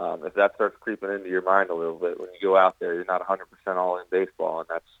 if that starts creeping into your mind a little bit, when you go out there, you're not 100% all in baseball, and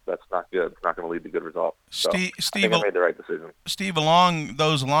that's not good. It's not going to lead to good results. So I think I made the right decision. Steve, along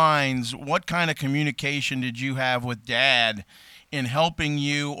those lines, what kind of communication did you have with Dad in helping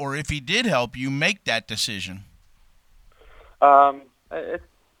you, or if he did help you, make that decision? It's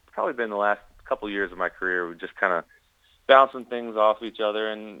probably been the last couple of years of my career. We just kind of bouncing things off each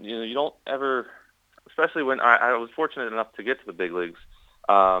other, and you don't ever, especially when I was fortunate enough to get to the big leagues.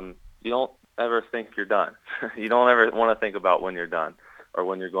 You don't ever think you're done. You don't ever want to think about when you're done or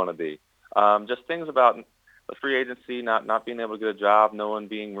when you're going to be. Just things about the free agency, not being able to get a job, no one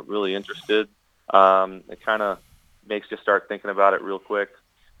being really interested. It kind of makes you start thinking about it real quick.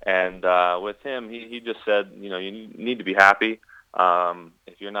 And with him, he just said, you need to be happy.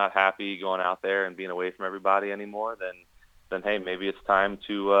 If you're not happy going out there and being away from everybody anymore, then hey, maybe it's time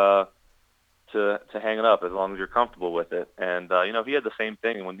to hang it up as long as you're comfortable with it. And he had the same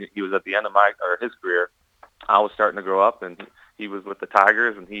thing when he was at the end of his career. I was starting to grow up, and he was with the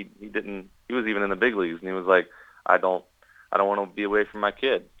Tigers, and he was even in the big leagues, and he was like, I don't want to be away from my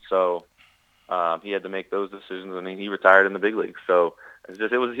kid. So he had to make those decisions, and he retired in the big leagues. So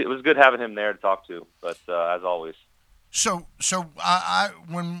it was good having him there to talk to, but as always. So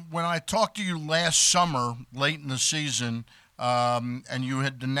when I talked to you last summer, late in the season, and you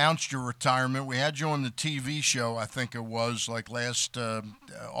had announced your retirement, we had you on the TV show, I think it was like last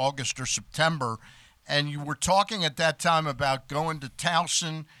August or September, and you were talking at that time about going to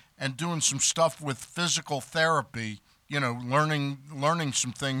Towson and doing some stuff with physical therapy, learning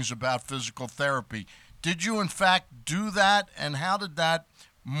some things about physical therapy. Did you in fact do that, and how did that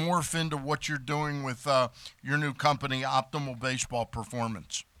morph into what you're doing with your new company, Optimal Baseball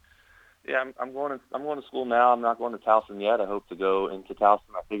Performance? Yeah, I'm going to school now. I'm not going to Towson yet. I hope to go into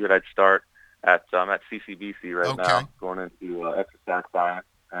Towson. I figured I'd start at CCBC right now, going into exercise science,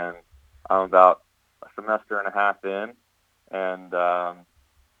 and I'm about a semester and a half in, and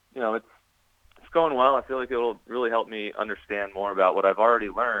it's going well. I feel like it'll really help me understand more about what I've already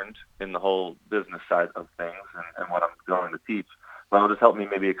learned in the whole business side of things and what I'm going to teach. But it'll just help me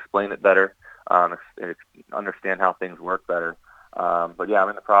maybe explain it better, understand how things work better. But yeah, I'm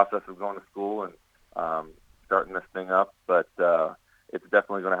in the process of going to school and starting this thing up. But it's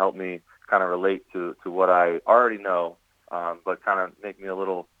definitely going to help me kind of relate to what I already know, but kind of make me a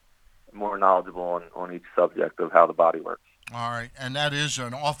little more knowledgeable on each subject of how the body works. All right, and that is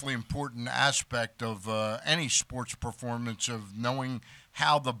an awfully important aspect of any sports performance, of knowing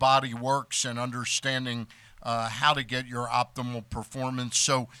how the body works and understanding how to get your optimal performance.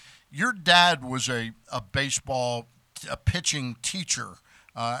 So your dad was a pitching teacher,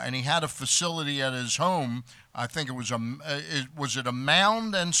 and he had a facility at his home. I think it was a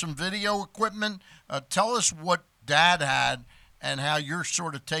mound and some video equipment? Tell us what Dad had and how you're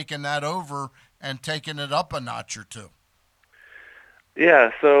sort of taking that over and taking it up a notch or two.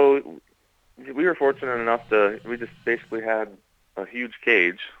 Yeah, so we were fortunate enough we just basically had a huge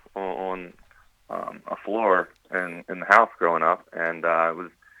cage on a floor in the house growing up, and it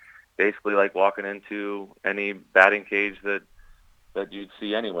was basically like walking into any batting cage that you'd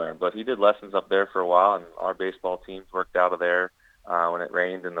see anywhere. But he did lessons up there for a while, and our baseball teams worked out of there when it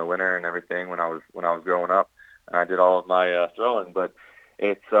rained in the winter and everything when I was growing up. And I did all of my throwing, but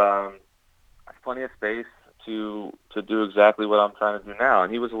it's plenty of space to do exactly what I'm trying to do now.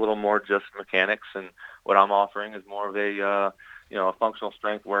 And he was a little more just mechanics, and what I'm offering is more of a functional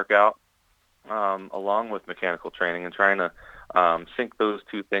strength workout along with mechanical training, and trying to sync those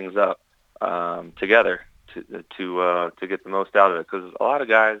two things up together to get the most out of it. Because a lot of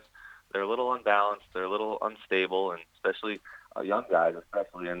guys, they're a little unbalanced, they're a little unstable, and especially young guys,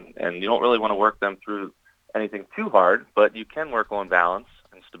 and you don't really want to work them through anything too hard, but you can work on balance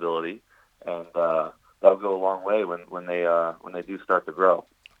and stability, and that'll go a long way when they do start to grow.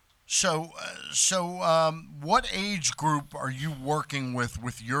 So, what age group are you working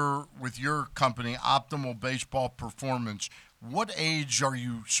with your company, Optimal Baseball Performance? What age are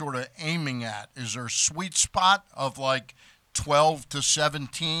you sort of aiming at? Is there a sweet spot of like 12 to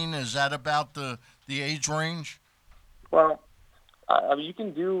 17? Is that about the age range? Well, you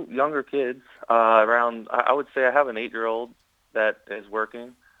can do younger kids around. I would say I have an 8-year-old that is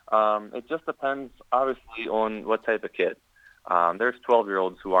working. It just depends, obviously, on what type of kid. There's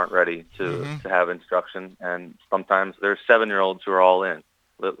 12-year-olds who aren't ready to have instruction, and sometimes there's 7-year-olds who are all in.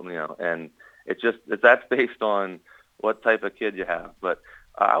 And that's based on what type of kid you have. But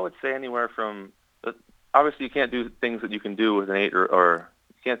I would say anywhere from, obviously, you can't do things that you can do with an 8 or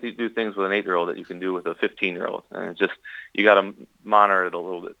you can't do things with an 8-year-old that you can do with a 15-year-old, and you got to monitor it a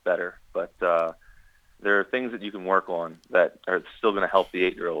little bit better. But there are things that you can work on that are still going to help the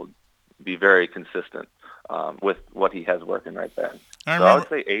 8-year-old be very consistent with what he has working right then. I would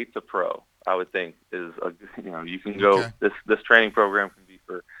say 8 to pro, I would think, is you can go. This training program can be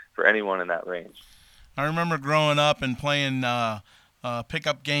for anyone in that range. I remember growing up and playing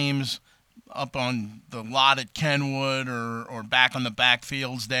pickup games up on the lot at Kenwood or back on the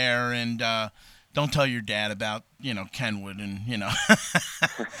backfields there, and don't tell your dad about Kenwood and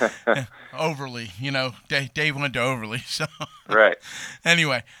Overly. Dave went to Overly, so right.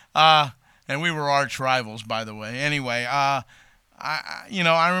 Anyway, and we were arch rivals, by the way. Anyway, I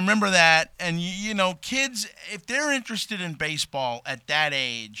remember that, and kids, if they're interested in baseball at that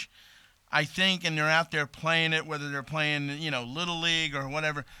age, I think, and they're out there playing it, whether they're playing, Little League or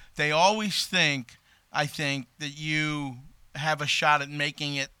whatever, they always think, I think, that you have a shot at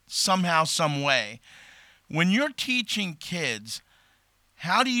making it somehow, some way. When you're teaching kids,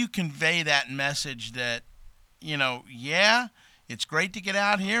 how do you convey that message that, it's great to get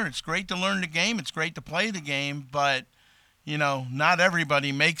out here, it's great to learn the game, it's great to play the game, but, not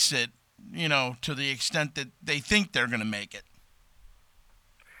everybody makes it, to the extent that they think they're going to make it.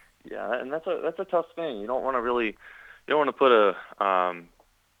 Yeah, and that's a tough thing. You don't want to put a,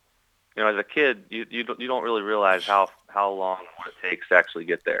 as a kid, you don't really realize how long and what it takes to actually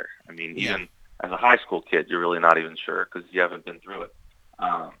get there. I mean, even as a high school kid, you're really not even sure because you haven't been through it.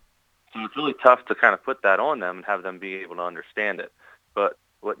 So it's really tough to kind of put that on them and have them be able to understand it. But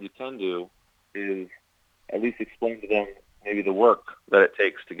what you can do is at least explain to them maybe the work that it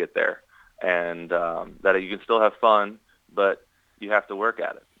takes to get there, and that you can still have fun, but you have to work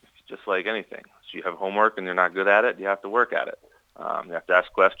at it. Just like anything. So you have homework and you're not good at it, you have to work at it. You have to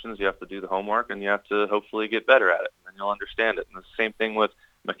ask questions, you have to do the homework, and you have to hopefully get better at it, and then you'll understand it. And it's the same thing with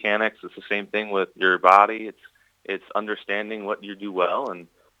mechanics. It's the same thing with your body. It's understanding what you do well and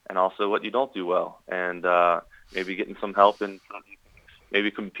also what you don't do well, and maybe getting some help and maybe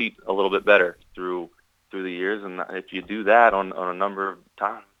compete a little bit better through the years. And if you do that on a number of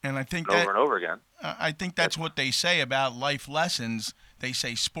times, and I think over and over again, I think that's what they say about life lessons. They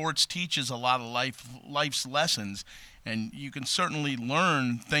say sports teaches a lot of life's lessons, and you can certainly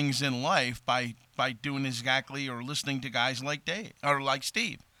learn things in life by doing exactly or listening to guys like Dave or like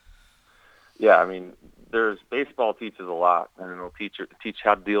Steve. Yeah, I mean, baseball teaches a lot, and it'll teach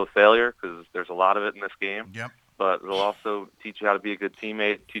how to deal with failure because there's a lot of it in this game. Yep. But it'll also teach you how to be a good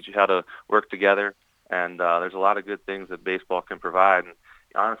teammate, teach you how to work together, and there's a lot of good things that baseball can provide. And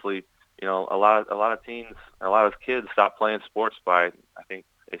honestly, a lot of teens, a lot of kids stop playing sports by, I think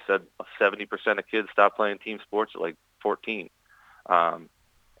they said 70% of kids stop playing team sports at like 14. And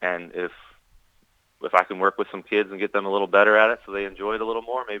if I can work with some kids and get them a little better at it so they enjoy it a little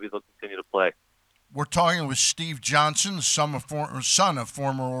more, maybe they'll continue to play. We're talking with Steve Johnson, the son of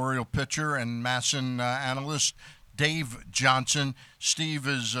former Oriole pitcher and Masson analyst Dave Johnson. Steve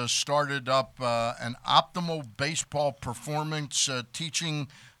has started up an optimal baseball performance teaching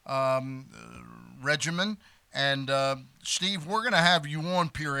regimen. And Steve, we're going to have you on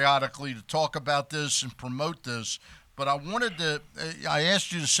periodically to talk about this and promote this. But I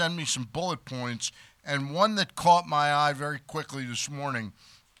asked you to send me some bullet points, and one that caught my eye very quickly this morning,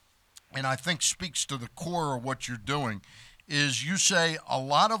 and I think speaks to the core of what you're doing, is you say a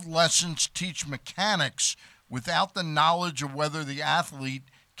lot of lessons teach mechanics without the knowledge of whether the athlete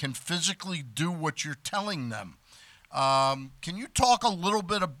can physically do what you're telling them. Can you talk a little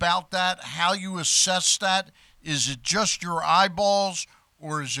bit about that, how you assess that? Is it just your eyeballs,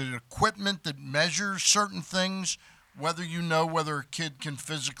 or is it equipment that measures certain things, whether a kid can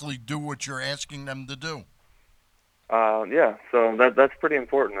physically do what you're asking them to do? Yeah, so that's pretty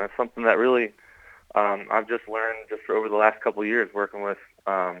important. That's something that really I've just learned just over the last couple of years working with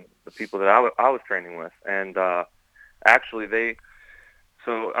the people that I was training with. And actually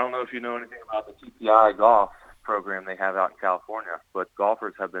so I don't know if you know anything about the TPI golf program they have out in California, but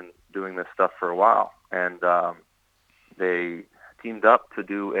golfers have been doing this stuff for a while. And they teamed up to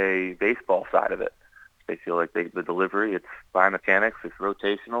do a baseball side of it. They feel like the delivery, it's biomechanics, it's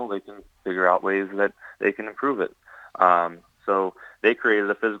rotational. They can figure out ways that they can improve it. So they created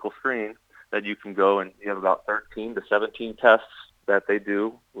a physical screen that you can go and you have about 13 to 17 tests that they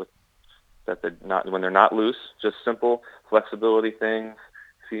do when they're not loose, just simple flexibility things,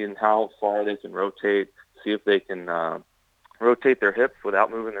 seeing how far they can rotate, see if they can rotate their hips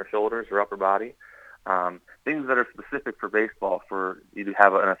without moving their shoulders or upper body. Things that are specific for baseball for you to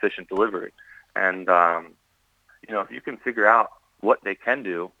have an efficient delivery. And, if you can figure out what they can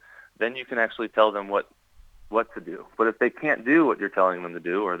do, then you can actually tell them what to do. But if they can't do what you're telling them to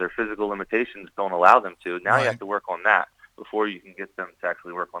do, or their physical limitations don't allow them to, now you have to work on that before you can get them to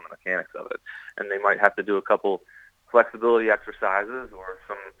actually work on the mechanics of it. And they might have to do a couple flexibility exercises or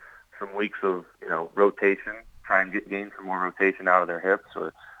some weeks of rotation, try and gain some more rotation out of their hips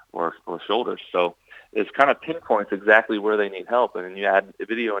or shoulders. So it's kind of pinpoints exactly where they need help, and then you add a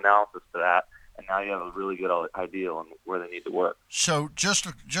video analysis to that, and now you have a really good idea on where they need to work. So just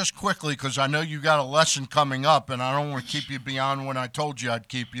quickly, because I know you got a lesson coming up, and I don't want to keep you beyond when I told you I'd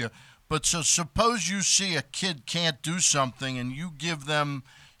keep you. But so suppose you see a kid can't do something, and you give them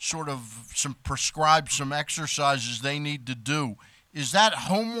sort of prescribe some exercises they need to do. Is that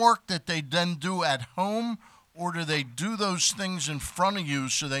homework that they then do at home, or do they do those things in front of you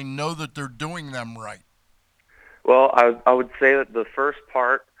so they know that they're doing them right? Well, I would say that the first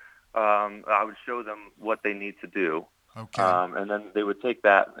part, I would show them what they need to do. Okay. And then they would take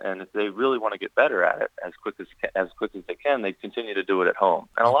that, and if they really want to get better at it as quick as they can, they continue to do it at home.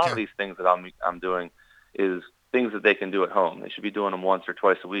 And a lot of these things that I'm doing is things that they can do at home. They should be doing them once or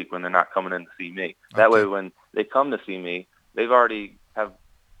twice a week when they're not coming in to see me. That way, when they come to see me, they've already have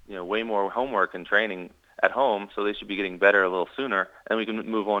way more homework and training at home, so they should be getting better a little sooner, and we can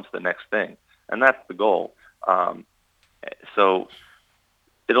move on to the next thing. And that's the goal. So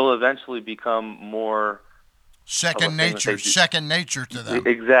it'll eventually become more second nature to them.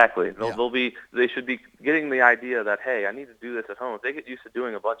 Exactly. They should be getting the idea that, hey, I need to do this at home. If they get used to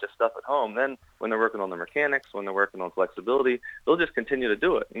doing a bunch of stuff at home, then when they're working on their mechanics, when they're working on flexibility, they'll just continue to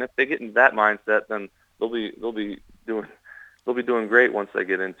do it. And if they get into that mindset, then they'll be doing great once they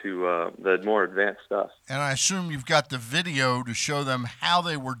get into the more advanced stuff. And I assume you've got the video to show them how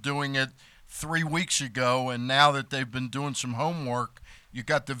they were doing it 3 weeks ago, and now that they've been doing some homework, you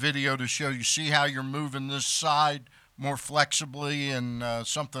got the video to show you see how you're moving this side more flexibly and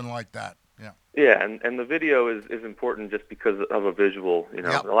something like that. Yeah. Yeah, and the video is important just because of a visual.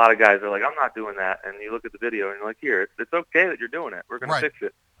 Yep. A lot of guys are like, I'm not doing that, and you look at the video and you're like, here, it's okay that you're doing it. We're going to fix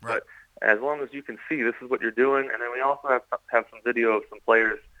it. Right. But as long as you can see this is what you're doing, and then we also have some video of some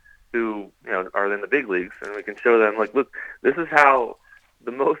players who are in the big leagues, and we can show them, like, look, this is how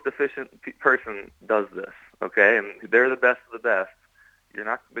the most efficient person does this, okay? And they're the best of the best. You're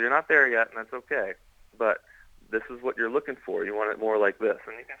not there yet, and that's okay. But this is what you're looking for. You want it more like this,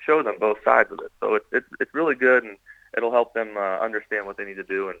 and you can show them both sides of it. So it's really good, and it'll help them understand what they need to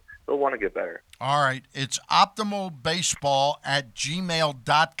do, and they'll want to get better. All right. It's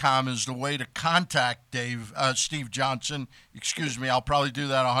optimalbaseball@gmail.com is the way to contact Steve Johnson. Excuse me. I'll probably do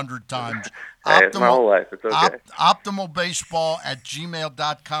that 100 times. Hey, it's my whole life. It's okay.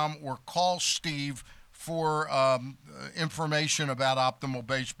 Optimalbaseball@gmail.com, or call Steve for information about Optimal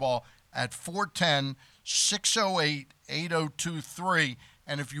Baseball at 410-608-8023.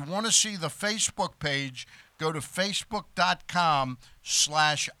 And if you want to see the Facebook page, go to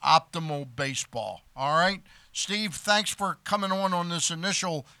facebook.com/optimalbaseball. All right? Steve, thanks for coming on this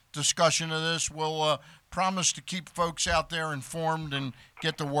initial discussion of this. We'll promise to keep folks out there informed and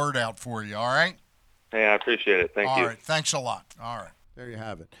get the word out for you. All right? Hey, I appreciate it. Thank you. All right. Thanks a lot. All right. There you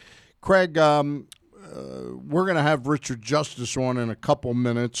have it. Craig, we're going to have Richard Justice on in a couple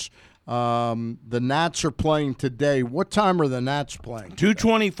minutes. The Nats are playing today. What time are the Nats playing?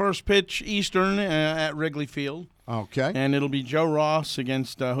 2:20 first pitch Eastern at Wrigley Field. Okay. And it'll be Joe Ross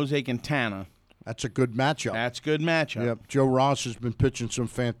against Jose Quintana. That's a good matchup. That's a good matchup. Yep. Joe Ross has been pitching some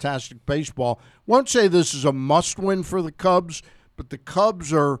fantastic baseball. Won't say this is a must-win for the Cubs, but the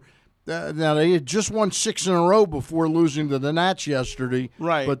Cubs are now they had just won 6 in a row before losing to the Nats yesterday.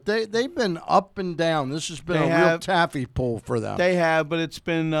 Right. But they've been up and down. This has been real taffy pull for them. They have, but it's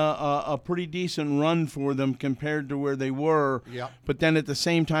been a pretty decent run for them compared to where they were. Yep. But then at the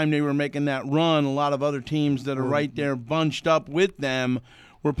same time they were making that run, a lot of other teams that are right there bunched up with them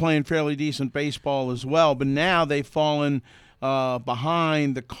were playing fairly decent baseball as well. But now they've fallen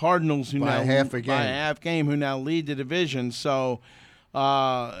behind the Cardinals, who by now half a game, who now lead the division. So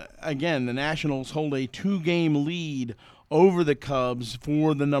again, the Nationals hold a 2-game lead over the Cubs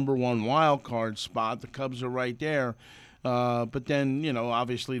for the number 1 wild card spot. The Cubs are right there. But then,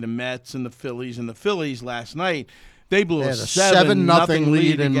 obviously the Mets and the Phillies last night, they blew a 7-0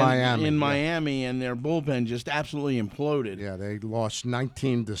 lead in Miami. And their bullpen just absolutely imploded. Yeah, they lost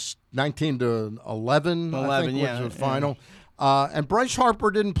 19 to 11. I think was the final. And Bryce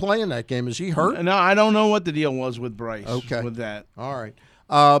Harper didn't play in that game. Is he hurt? No, I don't know what the deal was with Bryce. Okay. With that. All right.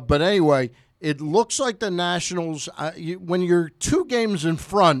 But anyway, it looks like the Nationals, when you're 2 games in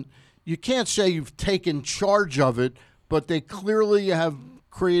front, you can't say you've taken charge of it, but they clearly have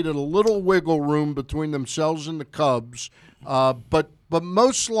created a little wiggle room between themselves and the Cubs. But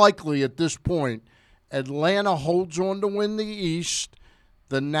most likely at this point, Atlanta holds on to win the East.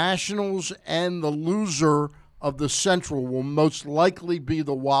 The Nationals and the loser of the Central will most likely be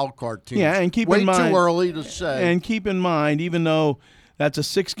the wild card team. Yeah, and keep Way in mind, too early to say. And keep in mind, even though that's a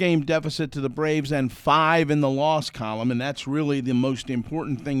 6-game deficit to the Braves and 5 in the loss column, and that's really the most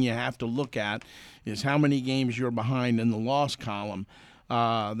important thing you have to look at is how many games you're behind in the loss column.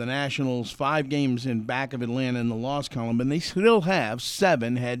 The Nationals 5 games in back of Atlanta in the loss column, and they still have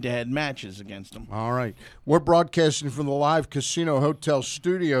 7 head-to-head matches against them. All right. We're broadcasting from the Live Casino Hotel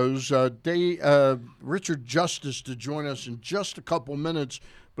Studios. Richard Justice to join us in just a couple minutes.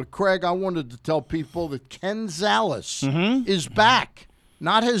 But, Craig, I wanted to tell people that Ken Zales is back.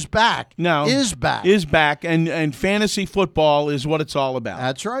 Not his back. No. Is back. Is back, and fantasy football is what it's all about.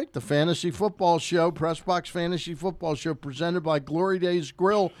 That's right. The Fantasy Football Show, Pressbox Fantasy Football Show, presented by Glory Days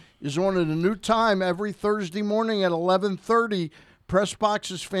Grill, is on at a new time every Thursday morning at 11:30.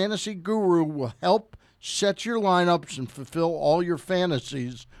 Pressbox's fantasy guru will help set your lineups and fulfill all your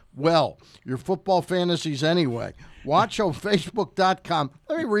fantasies. Well, your football fantasies anyway. Watch on Facebook.com.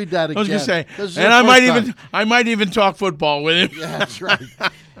 Let me read that again. I was going to say, and I might even talk football with him. Yeah, that's right.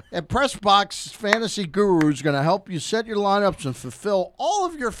 And Pressbox Fantasy Guru is going to help you set your lineups and fulfill all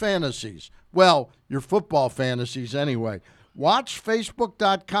of your fantasies. Well, your football fantasies anyway. Watch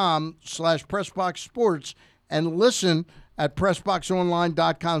Facebook.com/PressboxSports and listen at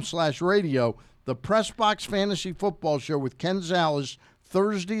PressBoxOnline.com/radio. The Pressbox Fantasy Football Show with Ken Zales,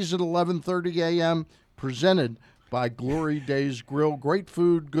 Thursdays at 11:30 a.m., presented by Glory Days Grill. Great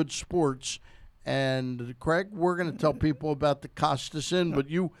food, good sports. And, Craig, we're going to tell people about the Costas Inn, but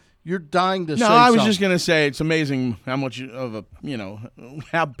you're dying to say something. No, I was just going to say it's amazing how much of a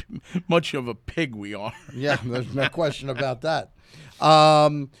pig we are. Yeah, there's no question about that.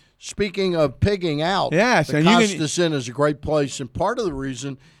 Speaking of pigging out, yes, the Costas Inn is a great place, and part of the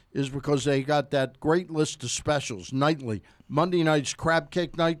reason is because they got that great list of specials nightly. Monday night's crab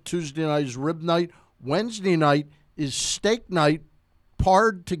cake night, Tuesday night is rib night, Wednesday night is steak night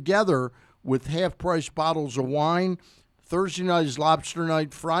paired together with half-price bottles of wine. Thursday night is lobster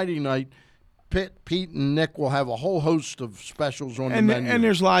night. Friday night, Pete and Nick will have a whole host of specials on the menu. And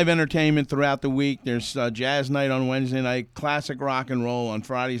there's live entertainment throughout the week. There's jazz night on Wednesday night, classic rock and roll on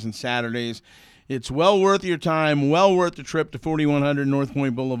Fridays and Saturdays. It's well worth your time, well worth the trip to 4100 North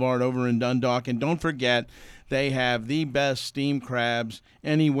Point Boulevard over in Dundalk. And don't forget, they have the best steamed crabs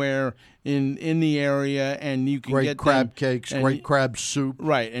anywhere in the area, and you can get crab cakes, great crab soup.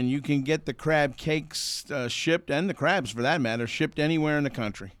 Right, and you can get the crab cakes shipped, and the crabs, for that matter, shipped anywhere in the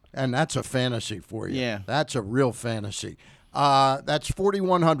country. And that's a fantasy for you. Yeah. That's a real fantasy. That's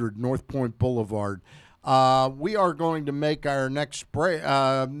 4100 North Point Boulevard. We are going to make our next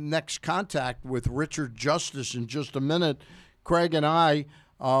contact with Richard Justice in just a minute. Craig and I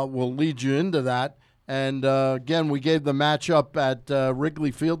will lead you into that. And, again, we gave the matchup at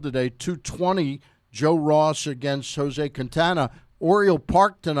Wrigley Field today, 2:20, Joe Ross against Jose Quintana. Oriole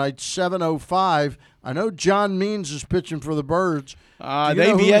Park tonight, 7:05. I know John Means is pitching for the Birds.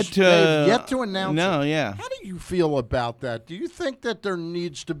 They've yet to announce No, it. yeah. How do you feel about that? Do you think that there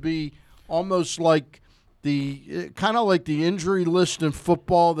needs to be almost like the injury list in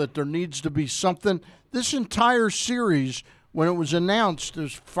football, that there needs to be something? This entire series, when it was announced, it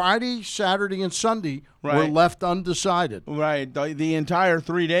was Friday, Saturday, and Sunday were left undecided. Right. The entire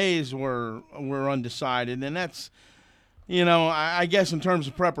 3 days were undecided, and that's, I guess in terms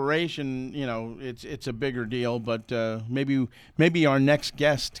of preparation, it's a bigger deal. But maybe our next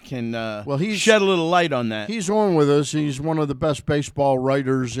guest can shed a little light on that. He's on with us. He's one of the best baseball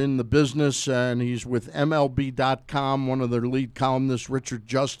writers in the business, and he's with MLB.com, one of their lead columnists, Richard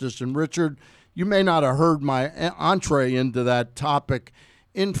Justice. And Richard, you may not have heard my entree into that topic.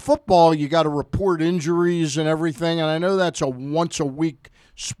 In football, you got to report injuries and everything, and I know that's a once-a-week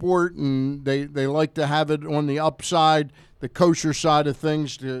sport, and they like to have it on the upside, the kosher side of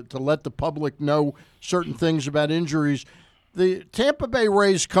things, to let the public know certain things about injuries. The Tampa Bay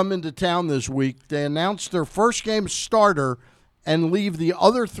Rays come into town this week. They announce their first game starter and leave the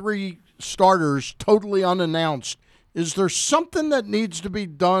other 3 starters totally unannounced. Is there something that needs to be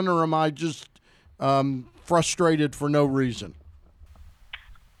done, or am I just frustrated for no reason?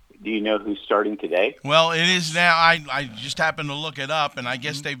 Do you know who's starting today? Well, it is now. I just happened to look it up, and I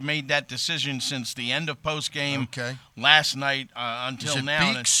guess they've made that decision since the end of postgame last night until is it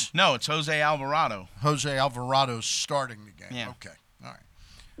now. Beeks? No, it's Jose Alvarado. Jose Alvarado's starting the game. Yeah. Okay. All right.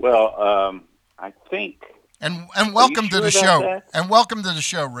 Well, I think. And welcome to the show. That? And welcome to the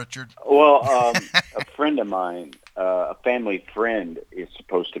show, Richard. Well, a friend of mine, a family friend, is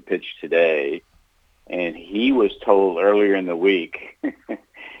supposed to pitch today, and he was told earlier in the week.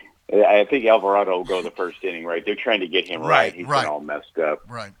 I think Alvarado will go the first inning, right? They're trying to get him right. He's been all messed up.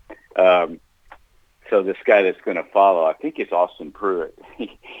 Right. So this guy that's going to follow, I think it's Austin Pruitt.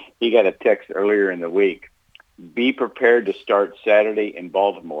 He got a text earlier in the week. Be prepared to start Saturday in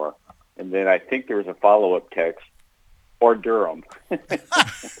Baltimore. And then I think there was a follow-up text, or Durham. Okay.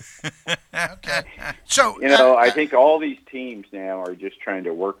 So, I think all these teams now are just trying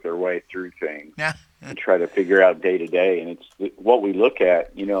to work their way through things and try to figure out day to day. And it's what we look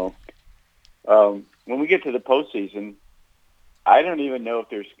at, when we get to the postseason, I don't even know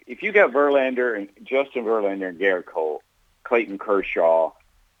if you got Verlander and Justin Verlander and Garrett Cole, Clayton Kershaw,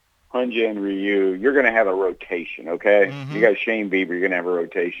 Hyun-Jin Ryu, you're going to have a rotation, okay? Mm-hmm. You got Shane Bieber, you're going to have a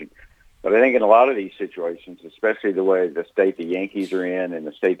rotation. But I think in a lot of these situations, especially the way the state the Yankees are in and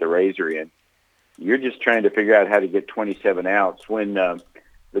the state the Rays are in, you're just trying to figure out how to get 27 outs. When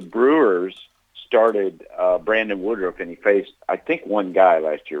the Brewers started Brandon Woodruff, and he faced, I think, one guy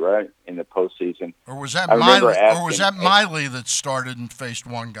last year, right, in the postseason. Or was that Miley that started and faced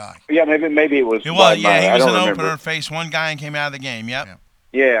one guy? Yeah, maybe it was. He was an opener and faced one guy and came out of the game. Yep.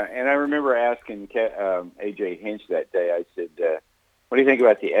 Yeah, and I remember asking A.J. Hinch that day. I said, what do you think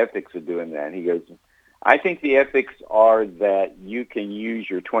about the ethics of doing that? And he goes, I think the ethics are that you can use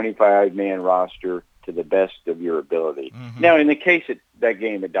your 25-man roster to the best of your ability. Mm-hmm. Now, in the case of that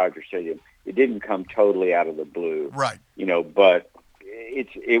game at Dodger Stadium, it didn't come totally out of the blue. Right. But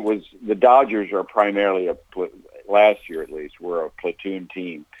it was the Dodgers are primarily last year at least, were a platoon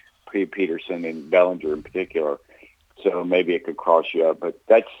team, Peterson and Bellinger in particular. So maybe it could cross you up. But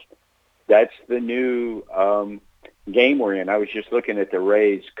that's the new game we're in. I was just looking at the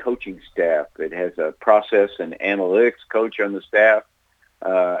Rays coaching staff. It has a process and analytics coach on the staff.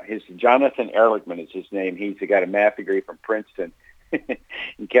 His Jonathan Ehrlichman is his name. He's got a math degree from Princeton.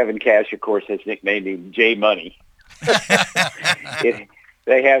 And Kevin Cash, of course, has nicknamed him J Money.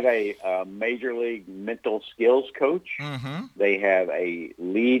 They have a major league mental skills coach. Mm-hmm. They have a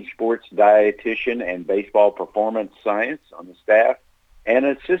lead sports dietitian and baseball performance science on the staff, and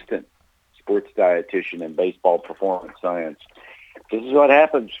an assistant sports dietitian and baseball performance science. This is what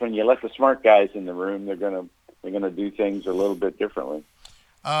happens when you let the smart guys in the room. They're gonna do things a little bit differently.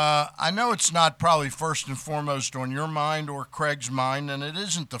 I know it's not probably first and foremost on your mind or Craig's mind, and it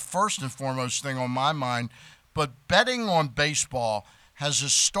isn't the first and foremost thing on my mind, but betting on baseball has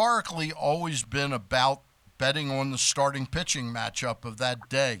historically always been about betting on the starting pitching matchup of that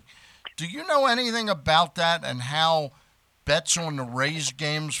day. Do you know anything about that and how bets on the Rays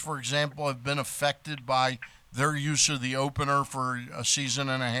games, for example, have been affected by their use of the opener for a season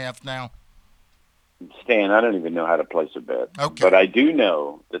and a half now? Stan, I don't even know how to place a bet. Okay. But I do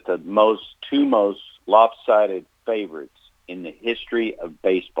know that the two most lopsided favorites in the history of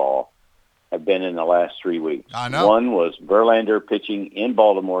baseball have been in the last 3 weeks. I know. One was Verlander pitching in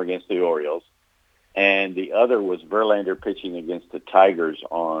Baltimore against the Orioles, and the other was Verlander pitching against the Tigers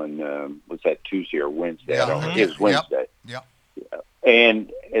on, was that Tuesday or Wednesday? Yeah. I don't know. It was Wednesday. Yep.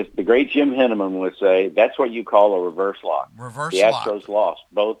 And as the great Jim Henneman would say, that's what you call a reverse lock. Reverse the lock. The Astros lost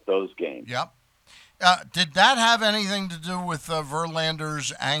both those games. Yep. Did that have anything to do with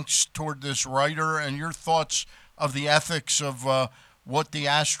Verlander's angst toward this writer and your thoughts of the ethics of what the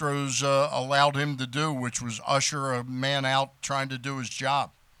Astros allowed him to do, which was usher a man out trying to do his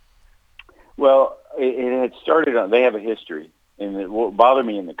job? Well, it had started on – they have a history. And what bothered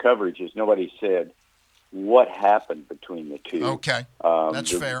me in the coverage is nobody said what happened between the two. Okay,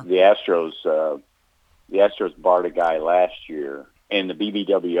 that's fair. The Astros barred a guy last year, and the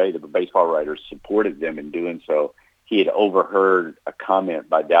BBWA, the baseball writers, supported them in doing so. He had overheard a comment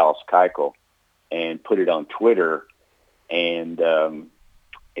by Dallas Keuchel and put it on Twitter, and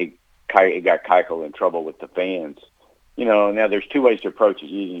it got Keuchel in trouble with the fans. Now there's two ways to approach it.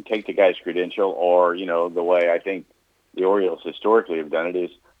 You can take the guy's credential, or, the way I think the Orioles historically have done it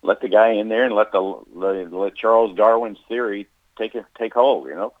is let the guy in there and let Charles Darwin's theory take hold.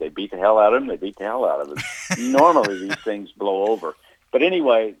 If they beat the hell out of him, they beat the hell out of him. Normally these things blow over. But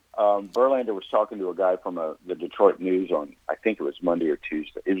anyway, Verlander was talking to a guy from the Detroit News on, I think it was Monday or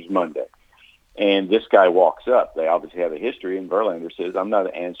Tuesday. It was Monday. And this guy walks up. They obviously have a history, and Verlander says, I'm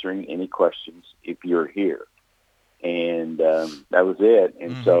not answering any questions if you're here. And that was it.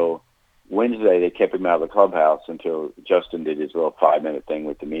 And so Wednesday they kept him out of the clubhouse until Justin did his little 5-minute thing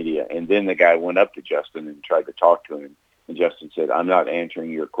with the media. And then the guy went up to Justin and tried to talk to him. And Justin said, I'm not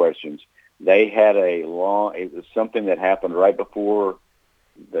answering your questions. They had it was something that happened right before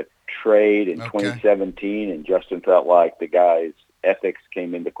the trade in 2017, and Justin felt like the guy's ethics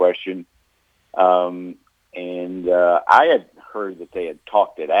came into question. I had heard that they had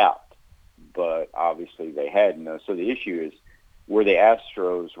talked it out, but obviously they hadn't. So the issue is, were the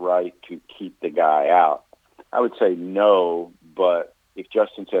Astros right to keep the guy out? I would say no, but if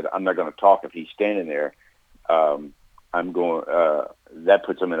Justin said, I'm not going to talk if he's standing there, that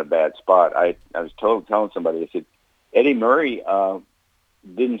puts him in a bad spot. I was telling somebody, I said, Eddie Murray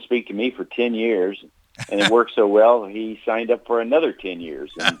didn't speak to me for 10 years, and it worked so well, he signed up for another 10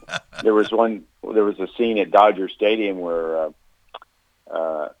 years. And there was a scene at Dodger Stadium where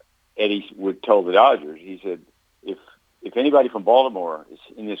Eddie would tell the Dodgers, he said, if anybody from Baltimore is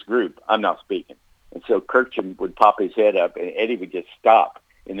in this group, I'm not speaking. And so Kirchhoff would pop his head up, and Eddie would just stop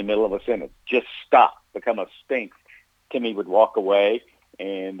in the middle of a sentence. Just stop, become a stink. Timmy would walk away,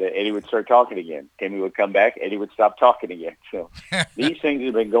 and Eddie would start talking again. Timmy would come back. Eddie would stop talking again. So these things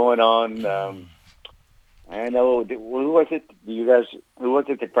have been going on. I know. Who was it? Who was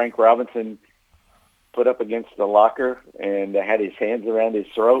it that Frank Robinson put up against the locker and had his hands around his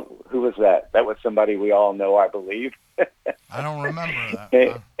throat? Who was that? That was somebody we all know, I believe. I don't remember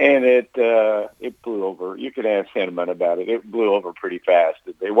that. And it blew over. You could ask Henneman about it. It blew over pretty fast.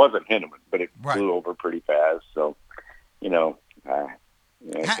 It wasn't Henneman, but it blew over pretty fast. So,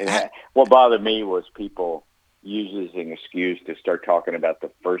 what bothered me was people use as an excuse to start talking about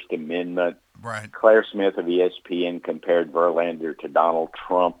the First Amendment. Right. Claire Smith of ESPN compared Verlander to Donald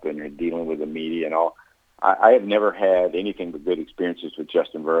Trump and dealing with the media and all. I have never had anything but good experiences with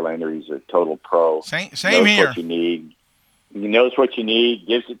Justin Verlander. He's a total pro. Same knows here. What you need. He knows what you need,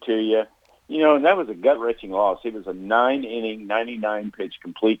 gives it to you. And that was a gut-wrenching loss. It was a 9-inning, 99-pitch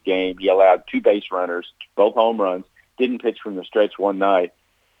complete game. He allowed 2 base runners, both home runs, didn't pitch from the stretch one night.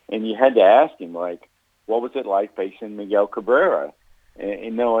 And you had to ask him, what was it like facing Miguel Cabrera?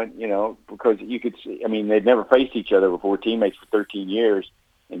 And knowing, because you could see, they'd never faced each other before, teammates for 13 years.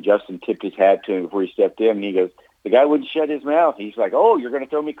 And Justin tipped his hat to him before he stepped in. And he goes, the guy wouldn't shut his mouth. He's like, oh, you're going to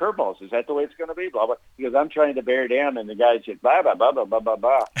throw me curveballs. Is that the way it's going to be? Blah, blah. He goes, I'm trying to bear down. And the guy said, blah, blah, blah, blah, blah, blah,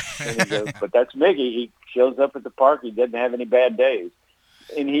 blah. And he goes, but that's Miggy. He shows up at the park. He doesn't have any bad days.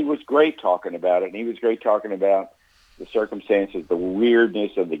 And he was great talking about it. And he was great talking about the circumstances, the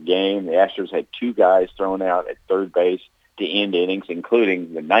weirdness of the game. The Astros had 2 guys thrown out at third base to end innings,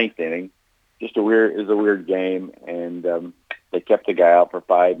 including the 9th inning. It was a weird game. And, they kept the guy out for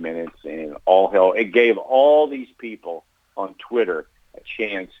 5 minutes, and all hell. It gave all these people on Twitter a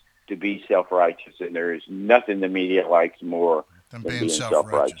chance to be self-righteous, and there is nothing the media likes more than being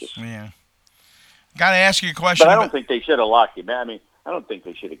self-righteous. Yeah. Got to ask you a question. But I don't think they should have locked him out. I don't think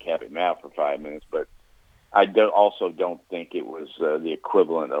they should have kept him out for 5 minutes, but I also don't think it was the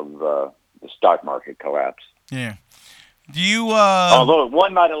equivalent of the stock market collapse. Yeah. Do you? Although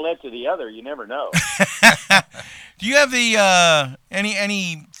one might have led to the other, you never know. Do you have the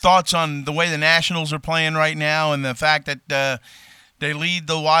any thoughts on the way the Nationals are playing right now and the fact that they lead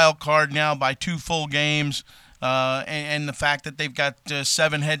the wild card now by 2 full games, and the fact that they've got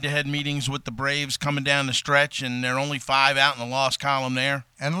 7 head-to-head meetings with the Braves coming down the stretch, and they're only 5 out in the loss column there?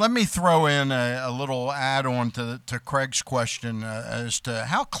 And let me throw in a little add-on to Craig's question as to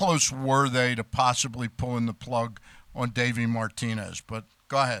how close were they to possibly pulling the plug on Davey Martinez. But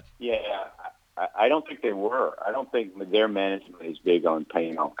go ahead. Yeah, I don't think they were. I don't think their management is big on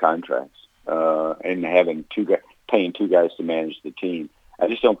paying off contracts and paying 2 guys to manage the team. I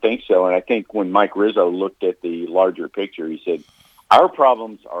just don't think so. And I think when Mike Rizzo looked at the larger picture, he said, our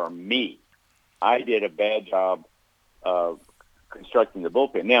problems are me. I did a bad job of constructing the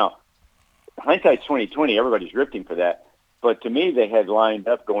bullpen. Now, hindsight's 20/20. Everybody's ripping for that. But to me, they had lined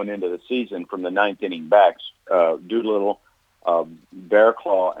up going into the season from the 9th inning backs, Doolittle,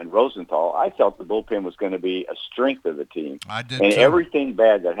 Bearclaw, and Rosenthal. I felt the bullpen was going to be a strength of the team. I did and too. Everything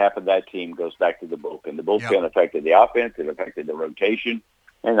bad that happened to that team goes back to the bullpen. The bullpen affected the offense. It affected the rotation.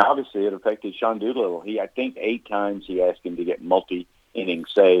 And obviously it affected Sean Doolittle. I think 8 times he asked him to get multi-inning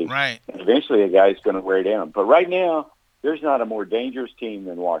saves. Right. And eventually a guy's going to wear down. But right now, there's not a more dangerous team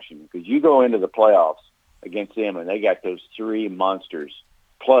than Washington, because you go into the playoffs against them, and they got those 3 monsters,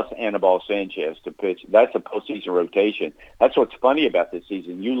 plus Anibal Sanchez to pitch. That's a postseason rotation. That's what's funny about this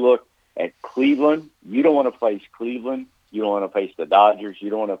season. You look at Cleveland. You don't want to face Cleveland. You don't want to face the Dodgers. You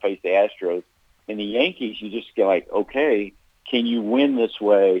don't want to face the Astros. And the Yankees, you just get like, okay, can you win this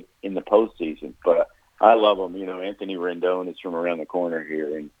way in the postseason? But I love them. Anthony Rendon is from around the corner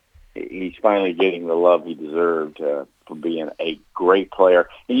here, and he's finally getting the love he deserved for being a great player.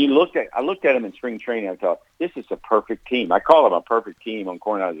 And I looked at him in spring training. I thought, this is a perfect team. I call him a perfect team on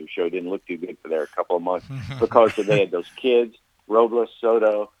Kornheiser's show. It didn't look too good for there a couple of months because they had those kids, Robles,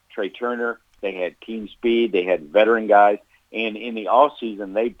 Soto, Trey Turner. They had team speed. They had veteran guys. And in the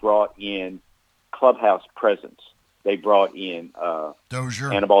offseason, they brought in clubhouse presence. They brought in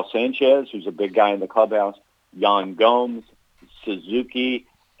Dozier, Anibal Sanchez, who's a big guy in the clubhouse, Yan Gomes, Suzuki,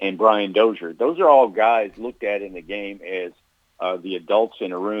 and Brian Dozier. Those are all guys looked at in the game as the adults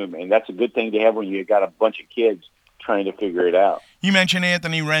in a room, and that's a good thing to have when you got a bunch of kids trying to figure it out. You mentioned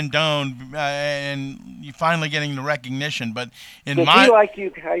Anthony Rendon, and you finally getting the recognition, but Does he like you,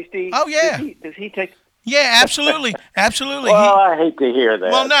 Heisty? Oh, yeah. Does he take? Yeah, absolutely, absolutely. Well, I hate to hear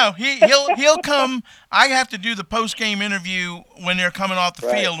that. Well, no, he'll come. I have to do the post game interview when they're coming off the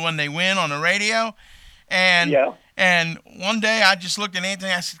field when they win on the radio, and one day I just looked at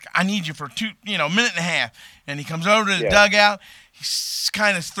Anthony. I said, "I need you for a minute and a half," and he comes over to the dugout. He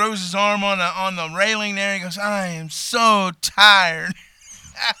kind of throws his arm on the railing there. He goes, "I am so tired,"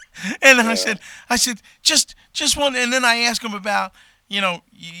 and I said, just one. And then I asked him about.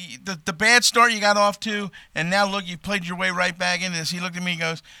 The bad start you got off to, and now look, you played your way right back into this. He looked at me and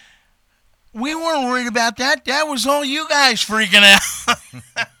goes, "We weren't worried about that. That was all you guys freaking out."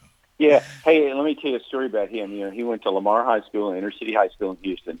 Yeah. Hey, let me tell you a story about him. He went to Lamar High School, Inner City High School in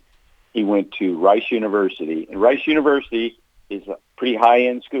Houston. He went to Rice University, and Rice University is a pretty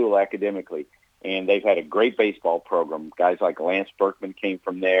high-end school academically, and they've had a great baseball program. Guys like Lance Berkman came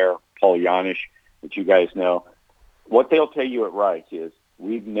from there, Paul Janisch, that you guys know. What they'll tell you at Rice is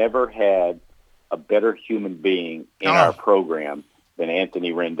we've never had a better human being in our program than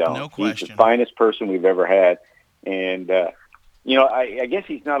Anthony Rendon. No question. He's the finest person we've ever had. And, I guess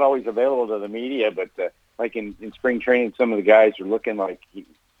he's not always available to the media, but like in spring training, some of the guys are looking like he's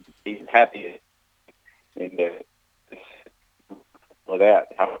happy. And with that,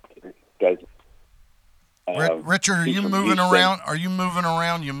 guys. Richard, are you moving around? Are you moving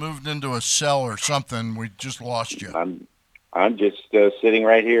around? You moved into a cell or something. We just lost you. I'm just sitting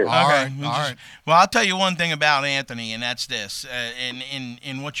right here. All right. Well, I'll tell you one thing about Anthony, and that's this.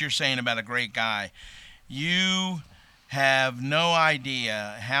 In what you're saying about a great guy, you have no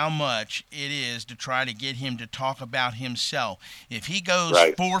idea how much it is to try to get him to talk about himself. If he goes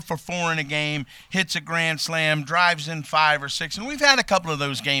 4 for 4 in a game, hits a grand slam, drives in 5 or 6, and we've had a couple of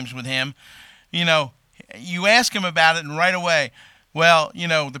those games with him, you ask him about it, and right away, well,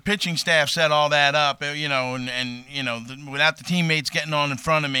 the pitching staff set all that up, and without the teammates getting on in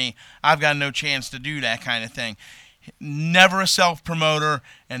front of me, I've got no chance to do that kind of thing. Never a self-promoter,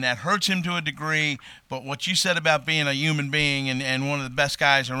 and that hurts him to a degree, but what you said about being a human being and one of the best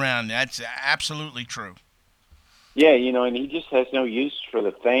guys around, that's absolutely true. Yeah, and he just has no use for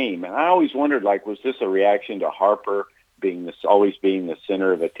the fame. And I always wondered, was this a reaction to Harper always being the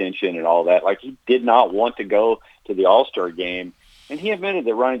center of attention and all that? He did not want to go to the All-Star game. And he admitted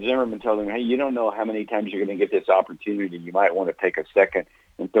that Ryan Zimmerman told him, hey, you don't know how many times you're going to get this opportunity. You might want to take a second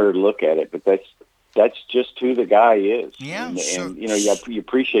and third look at it. But that's just who the guy is. Yeah. And you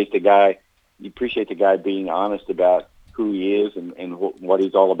appreciate the guy. You appreciate the guy being honest about who he is and what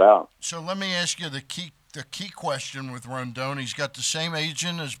he's all about. So let me ask you the key question with Rendon. He's got the same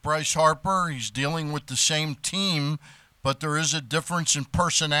agent as Bryce Harper. He's dealing with the same team, but there is a difference in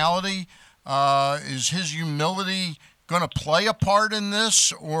personality. Is his humility going to play a part in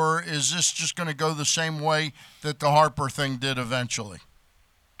this, or is this just going to go the same way that the Harper thing did eventually?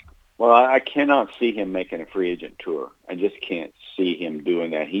 Well, I cannot see him making a free agent tour. I just can't see him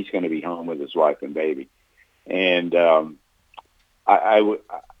doing that. He's going to be home with his wife and baby. And if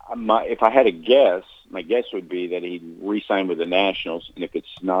I had a guess, my guess would be that he'd re-sign with the Nationals. And if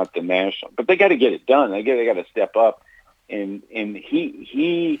it's not the Nationals, but they got to get it done. They got to step up. And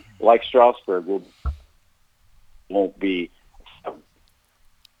he like Strasburg won't be.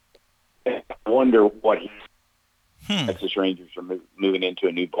 I wonder what Texas Rangers are moving into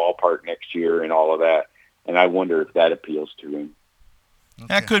a new ballpark next year and all of that, and I wonder if that appeals to him. Okay.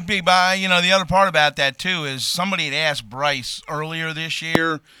 That could be. The other part about that too is somebody had asked Bryce earlier this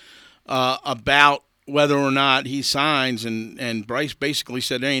year about whether or not he signs, and Bryce basically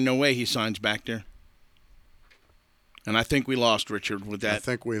said there ain't no way he signs back there. And I think we lost Richard with that. I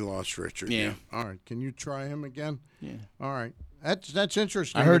think we lost Richard. Yeah. All right. Can you try him again? Yeah. All right. That's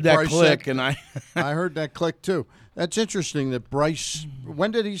interesting. I heard that click, and I heard that click too. That's interesting that Bryce. When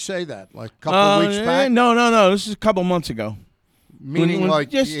did he say that? Like a couple of weeks back? No. This is a couple months ago. Meaning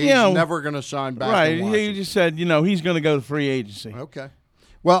he's never going to sign back. Right. He just said he's going to go to free agency. Okay.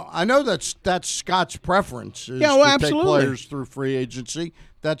 Well, I know that's Scott's preference. Is to absolutely. Take players through free agency.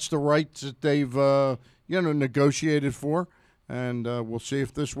 That's the right that they've negotiated for, and we'll see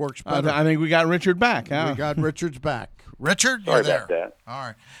if this works better. I think we got Richard back. Huh? We got Richard's back. Richard, Sorry you're there. about that.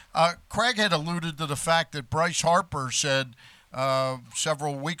 All right. Craig had alluded to the fact that Bryce Harper said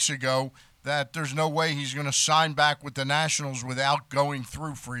several weeks ago that there's no way he's going to sign back with the Nationals without going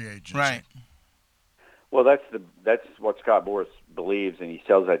through free agency. Right. Well, that's what Scott Boras believes, and he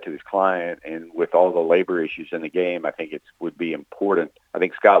sells that to his client. And with all the labor issues in the game, I think it would be important. I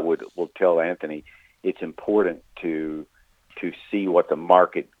think Scott will tell Anthony it's important to to see what the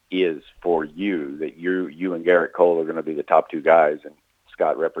market is for you, that you and Garrett Cole are going to be the top two guys, and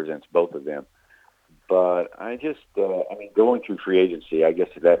Scott represents both of them. But I just, going through free agency, I guess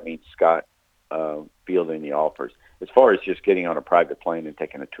that means Scott fielding the offers. As far as just getting on a private plane and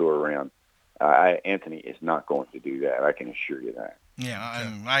taking a tour around, Anthony is not going to do that. I can assure you that. Yeah,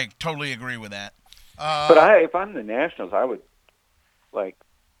 I totally agree with that. But if I'm the Nationals, I would,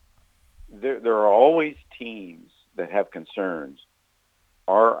 there are always teams that have concerns.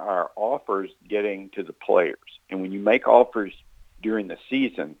 Are our offers getting to the players? And when you make offers during the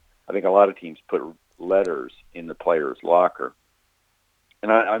season, I think a lot of teams put letters in the players' locker.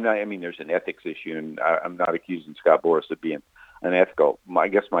 And I'm not, there's an ethics issue, and I'm not accusing Scott Boras of being unethical. I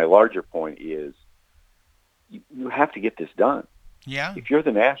guess my larger point is you have to get this done. Yeah. If you're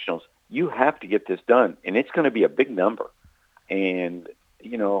the Nationals, you have to get this done, and it's going to be a big number. And,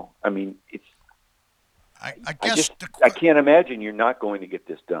 it's, I can't imagine you're not going to get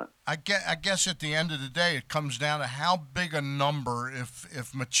this done. I guess at the end of the day, it comes down to how big a number.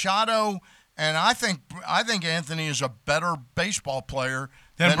 If Machado, and I think Anthony is a better baseball player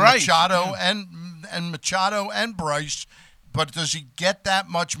than Bryce, Machado, and Machado and Bryce. But does he get that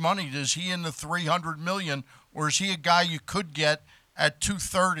much money? Is he in the $300 million, or is he a guy you could get at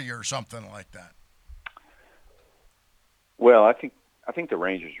 $230 or something like that? Well, I think the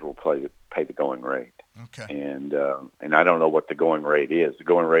Rangers will pay the going rate. Okay. And I don't know what the going rate is. The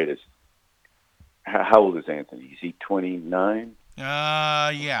going rate is, how old is Anthony? Is he 29?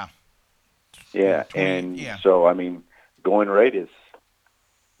 Yeah. Yeah, 20, so going rate is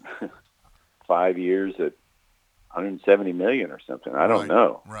 5 years at $170 million or something. I don't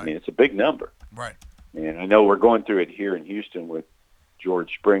know. Right. It's a big number. Right. And I know we're going through it here in Houston with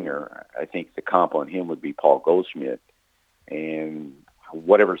George Springer. I think the comp on him would be Paul Goldschmidt. And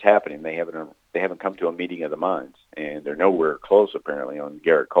whatever's happening, they haven't come to a meeting of the minds, and they're nowhere close apparently on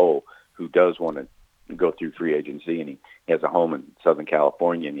Garrett Cole, who does want to go through free agency, and he has a home in Southern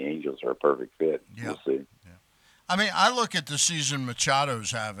California, and the Angels are a perfect fit. Yeah. We'll see. I look at the season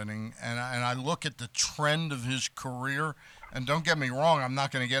Machado's having, and I look at the trend of his career. And don't get me wrong, I'm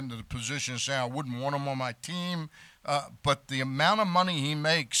not going to get into the position of saying I wouldn't want him on my team, but the amount of money he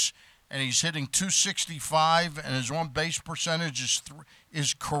makes, and he's hitting .265, and his on-base percentage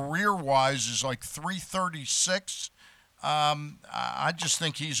is career-wise is like .336. I just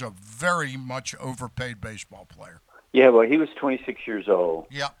think he's a very much overpaid baseball player. Yeah, well, he was 26 years old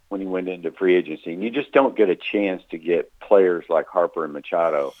Yeah. when he went into free agency, and you just don't get a chance to get players like Harper and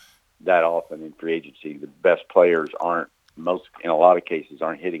Machado that often in free agency. The best players in a lot of cases,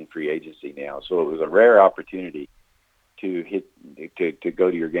 aren't hitting free agency now. So it was a rare opportunity to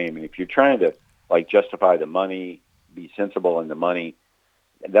go to your game. And if you're trying to justify the money, be sensible in the money,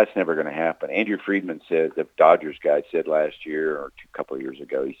 that's never going to happen. Andrew Friedman said, the Dodgers guy said last year or a couple of years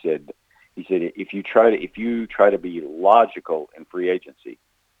ago, he said if you try to be logical in free agency,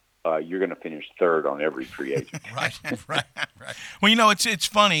 you're going to finish third on every free agent. Right. Well, it's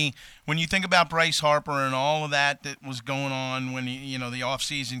funny when you think about Bryce Harper and all of that was going on when the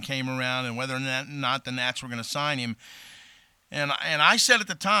offseason came around and whether or not the Nats were going to sign him. And I said at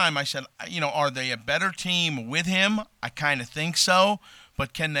the time, are they a better team with him? I kind of think so.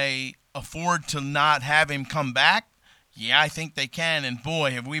 But can they afford to not have him come back? Yeah, I think they can. And,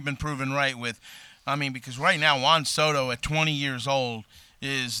 boy, have we been proven right because right now Juan Soto at 20 years old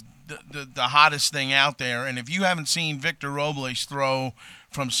is the hottest thing out there. And if you haven't seen Victor Robles throw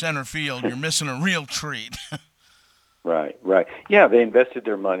from center field, you're missing a real treat. Right. Yeah, they invested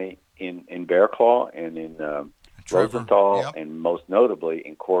their money in Bear Claw and in Rosenthal, and most notably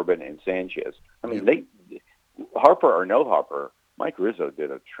in Corbin and Sanchez. Harper or no Harper, Mike Rizzo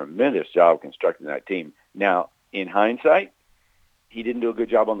did a tremendous job constructing that team. Now, in hindsight, he didn't do a good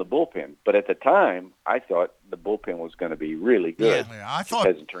job on the bullpen. But at the time, I thought the bullpen was going to be really good. Yeah, I thought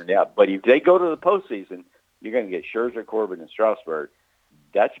it hasn't turned out. But if they go to the postseason, you're going to get Scherzer, Corbin, and Strasburg.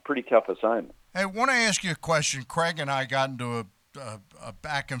 That's a pretty tough assignment. Hey, I want to ask you a question. Craig and I got into a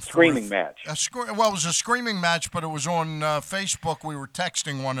back and forth. Screaming match. It was a screaming match, but it was on Facebook. We were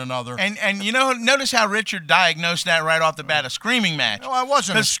texting one another. And notice how Richard diagnosed that right off the bat, a screaming match. No, I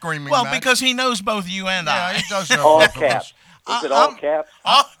wasn't a screaming match. Well, because he knows both you and I. Yeah, he does know all both caps. of us. Is it all caps?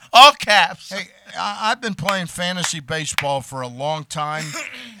 All caps. Hey, I've been playing fantasy baseball for a long time,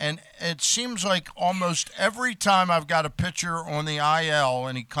 and it seems like almost every time I've got a pitcher on the IL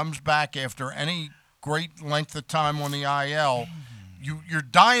and he comes back after any great length of time on the IL, you're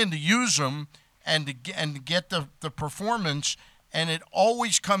dying to use him and to get the performance, and it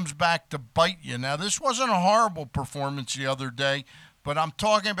always comes back to bite you. Now, this wasn't a horrible performance the other day, but I'm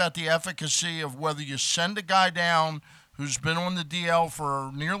talking about the efficacy of whether you send a guy down who's been on the DL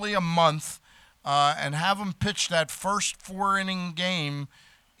for nearly a month, and have him pitch that first 4-inning game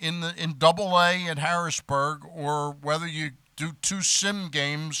in Double-A at Harrisburg, or whether you do 2 sim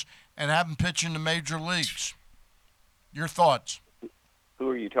games and have him pitch in the major leagues. Your thoughts? Who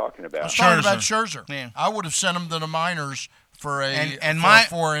are you talking about? I was talking about Scherzer. Yeah. I would have sent him to the minors for a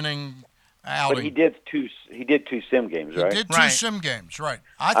 4-inning outing. But he did two sim games, right? He did 2 sim games, right?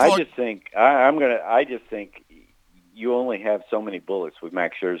 I just think you only have so many bullets with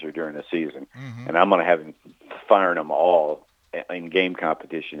Max Scherzer during the season, and I'm going to have him firing them all in game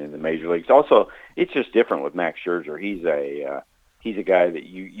competition in the major leagues. Also, it's just different with Max Scherzer. He's a guy that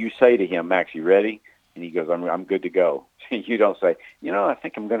you say to him, Max, you ready? And he goes, I'm good to go. You don't say, I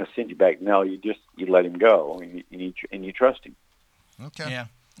think I'm going to send you back. No, you let him go, and you trust him. Okay. Yeah.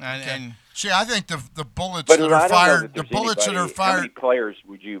 And see, I think the bullets but that are fired, the bullets that are fired. How many players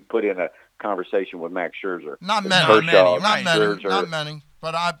would you put in a conversation with Max Scherzer? Not many.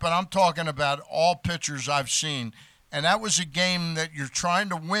 But I'm talking about all pitchers I've seen, and that was a game that you're trying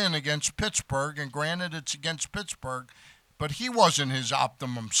to win against Pittsburgh. And granted, it's against Pittsburgh, but he wasn't his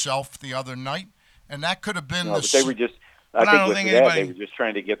optimum self the other night, and that could have been but they were just. I think they were just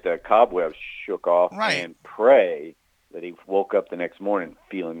trying to get the cobwebs shook off and pray that he woke up the next morning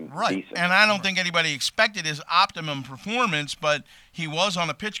feeling decent. And I don't think anybody expected his optimum performance, but he was on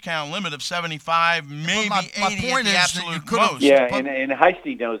a pitch count limit of 75, maybe 80 at the absolute most. Yeah, and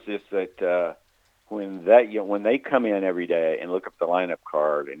Heisty knows this, that when they come in every day and look up the lineup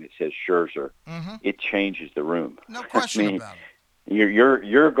card and it says Scherzer, it changes the room. No question about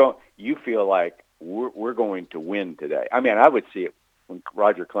it. You feel like we're going to win today. I mean, I would see it when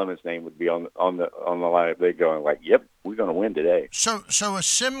Roger Clemens' name would be on the lineup. They're going like, "Yep, we're going to win today." So a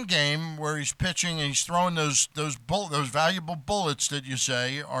sim game where he's pitching and he's throwing those valuable bullets that you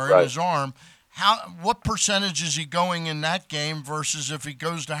say are in his arm. What percentage is he going in that game versus if he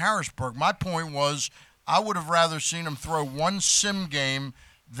goes to Harrisburg? My point was, I would have rather seen him throw 1 sim game,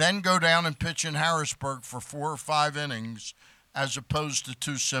 then go down and pitch in Harrisburg for 4 or 5 innings, as opposed to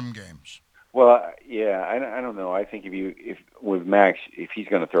 2 sim games. Well, yeah, I don't know. I think if with Max, if he's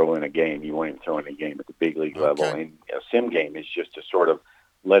going to throw in a game, you want him throwing a game at the big league level, and a sim game is just to sort of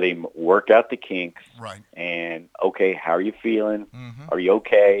let him work out the kinks. Right. And okay, how are you feeling? Are you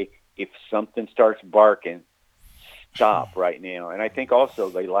okay? If something starts barking, stop right now. And I think also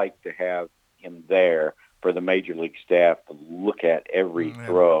they like to have him there for the major league staff to look at every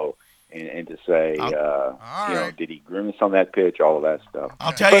throw. And to say, did he grimace on that pitch? All of that stuff.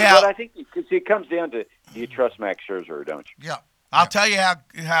 I'll tell you how. But I think it comes down to, do you trust Max Scherzer or don't you? Yeah. I'll tell you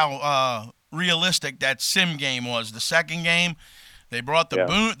how realistic that sim game was. The second game, they brought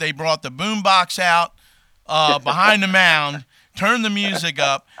the boom box out behind the mound, turned the music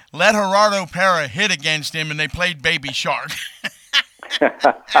up, let Gerardo Pera hit against him, and they played Baby Shark.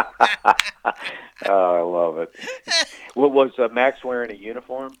 Oh, I love it. What was Max wearing a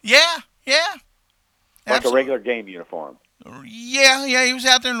uniform? Yeah. Like Absolutely. a regular game uniform. Yeah, he was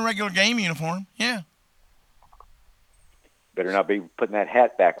out there in a regular game uniform. Yeah. Better not be putting that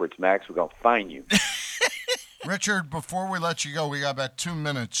hat backwards, Max. We're going to fine you. Richard, before we let you go, we got about 2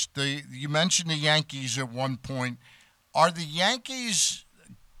 minutes. You mentioned the Yankees at one point. Are the Yankees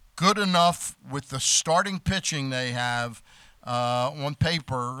good enough with the starting pitching they have on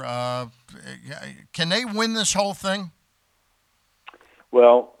paper? Can they win this whole thing?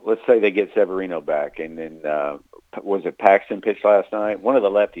 Well, let's say they get Severino back, and then was it Paxton pitched last night? One of the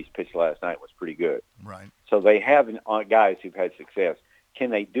lefties pitched last night was pretty good. Right. So they have guys who've had success. Can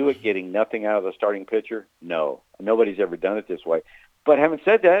they do it getting nothing out of the starting pitcher? No. Nobody's ever done it this way. But having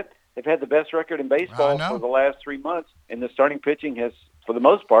said that, they've had the best record in baseball for the last 3 months, and the starting pitching has, for the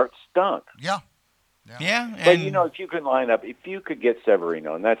most part, stunk. Yeah. But, if you can line up, if you could get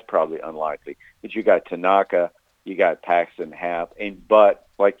Severino, and that's probably unlikely, but you got Tanaka, you got Paxton, but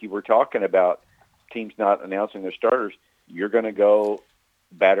like you were talking about, teams not announcing their starters, you're going to go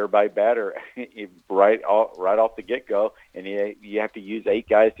batter by batter right off the get-go, and you have to use 8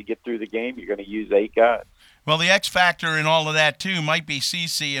 guys to get through the game. You're going to use 8 guys. Well, the X factor in all of that, too, might be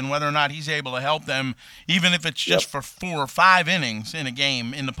CeCe and whether or not he's able to help them, even if it's just for 4 or 5 innings in a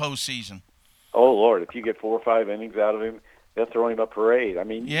game in the postseason. Oh, Lord, if you get 4 or 5 innings out of him, they'll throw him a parade. I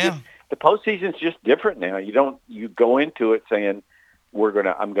mean, the postseason's just different now. You go into it saying,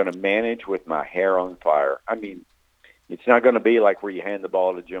 I'm going to manage with my hair on fire. I mean, it's not going to be like where you hand the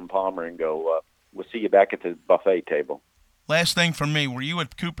ball to Jim Palmer and go, we'll see you back at the buffet table. Last thing from me, were you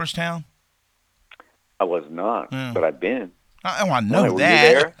at Cooperstown? I was not, but I've been. I want to know were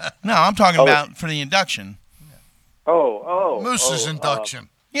that. You there? No, I'm talking about for the induction. Oh. Moose's induction.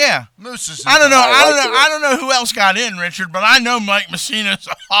 Yeah. Moose is. I don't know. I I don't know who else got in, Richard, but I know Mike Messina's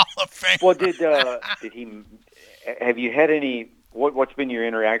a Hall of Fame. Well, did he? Have you had any? What's been your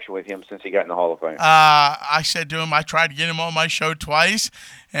interaction with him since he got in the Hall of Fame? I said to him, I tried to get him on my show twice,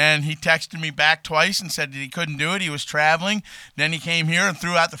 and he texted me back twice and said that he couldn't do it. He was traveling. Then he came here and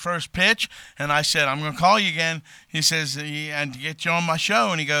threw out the first pitch, and I said, I'm going to call you again. He says, and to get you on my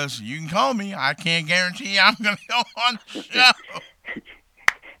show, and he goes, you can call me. I can't guarantee I'm going to go on the show.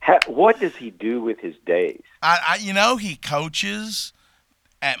 What does he do with his days? He coaches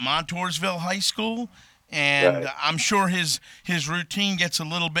at Montoursville High School. And Right. I'm sure his routine gets a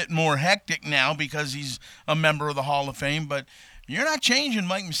little bit more hectic now because he's a member of the Hall of Fame. But you're not changing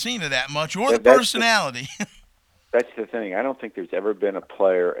Mike Messina that much, or the personality. That's the thing. I don't think there's ever been a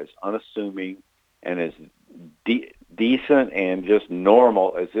player as unassuming and as decent and just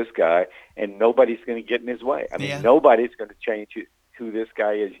normal as this guy, and nobody's going to get in his way. I mean, nobody's going to change who this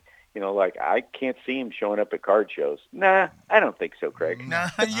guy is. Like I can't see him showing up at card shows. Nah, I don't think so, Craig. Nah,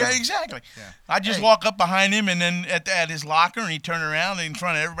 yeah, exactly. Yeah. I just walk up behind him and then at his locker, and he turn around in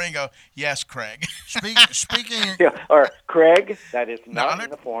front of everybody and go, "Yes, Craig." Speaking. Or Craig, that is not in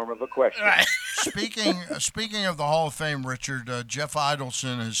the form of a question. Right. Speaking of the Hall of Fame, Richard, Jeff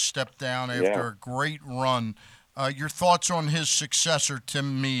Idelson has stepped down after a great run. Your thoughts on his successor,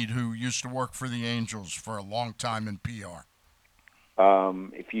 Tim Meade, who used to work for the Angels for a long time in PR?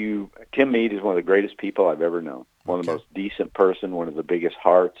 Tim Meade is one of the greatest people I've ever known. One of the most decent person, one of the biggest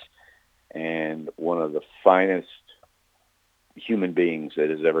hearts, and one of the finest human beings that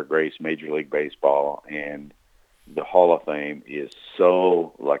has ever graced Major League Baseball. And the Hall of Fame is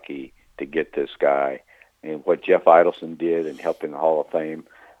so lucky to get this guy. And what Jeff Idelson did in helping the Hall of Fame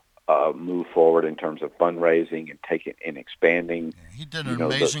move forward in terms of fundraising and taking and expanding. He did an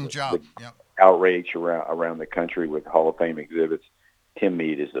amazing job. The outreach around the country with Hall of Fame exhibits. Tim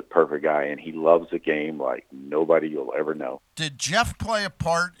Meade is the perfect guy, and he loves the game like nobody you'll ever know. Did Jeff play a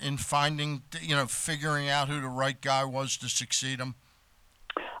part in figuring out who the right guy was to succeed him?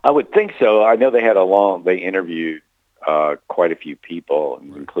 I would think so. I know they interviewed quite a few people,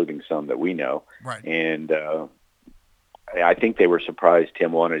 including some that we know. Right. And I think they were surprised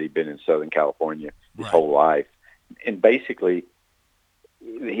Tim wanted. He'd been in Southern California his whole life. And basically,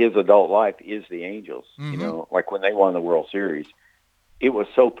 his adult life is the Angels. Mm-hmm. Like when they won the World Series, it was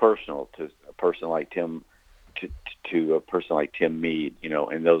so personal to a person like Tim, to a person like Tim Meade,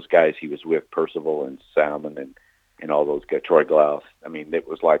 and those guys he was with, Percival and Salmon and all those guys, Troy Glaus. I mean, it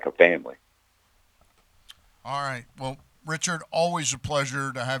was like a family. All right. Well, Richard, always a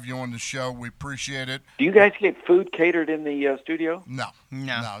pleasure to have you on the show. We appreciate it. Do you guys get food catered in the studio? No.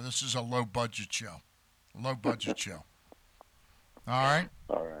 This is a low-budget show. All right.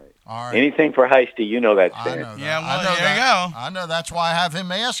 All right. Anything for Heisty, you know that. I know that. Yeah, well, there you go. I know. That's why I have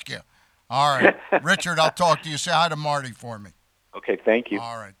him ask you. All right. Richard, I'll talk to you. Say hi to Marty for me. Okay, thank you.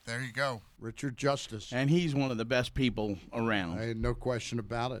 All right. There you go. Richard Justice. And he's one of the best people around. No question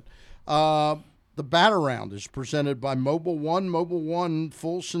about it. The Bat Around is presented by Mobil 1. Mobil 1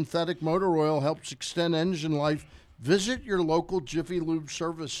 full synthetic motor oil helps extend engine life. Visit your local Jiffy Lube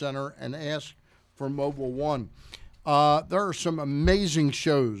service center and ask for Mobil 1. There are some amazing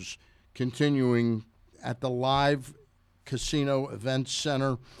shows continuing at the Live Casino Events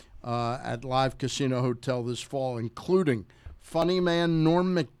Center at Live Casino Hotel this fall, including Funny Man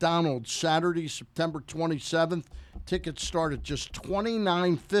Norm Macdonald, Saturday, September 27th. Tickets start at just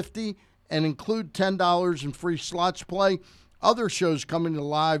 $29.50 and include $10 in free slots play. Other shows coming to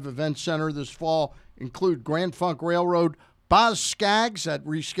Live Event Center this fall include Grand Funk Railroad, Boz Scaggs, that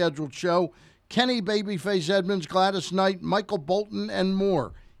rescheduled show, Kenny Babyface Edmonds, Gladys Knight, Michael Bolton, and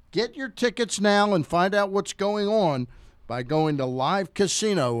more. Get your tickets now and find out what's going on by going to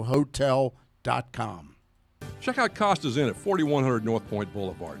livecasinohotel.com. Check out Costa's Inn at 4100 North Point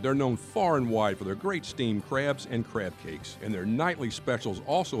Boulevard. They're known far and wide for their great steamed crabs and crab cakes. And their nightly specials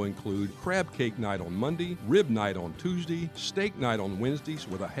also include crab cake night on Monday, rib night on Tuesday, steak night on Wednesdays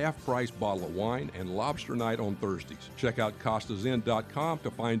with a half-price bottle of wine, and lobster night on Thursdays. Check out costasinn.com to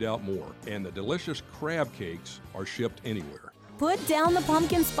find out more. And the delicious crab cakes are shipped anywhere. Put down the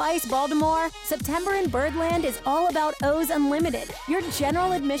pumpkin spice, Baltimore. September in Birdland is all about O's Unlimited, your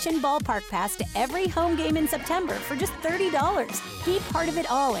general admission ballpark pass to every home game in September for just $30. Be part of it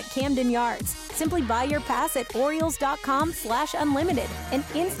all at Camden Yards. Simply buy your pass at Orioles.com/unlimited and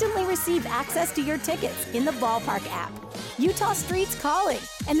instantly receive access to your tickets in the ballpark app. Utah Street's calling,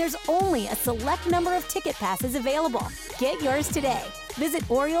 and there's only a select number of ticket passes available. Get yours today. Visit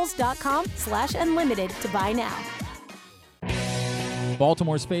Orioles.com/unlimited to buy now.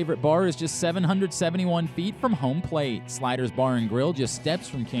 Baltimore's favorite bar is just 771 feet from home plate. Sliders Bar and Grill, just steps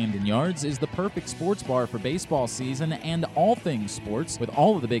from Camden Yards, is the perfect sports bar for baseball season and all things sports, with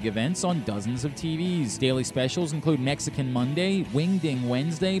all of the big events on dozens of TVs. Daily specials include Mexican Monday, Wing Ding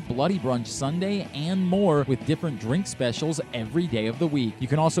Wednesday, Bloody Brunch Sunday, and more, with different drink specials every day of the week. You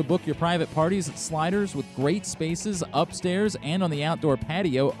can also book your private parties at Sliders with great spaces upstairs and on the outdoor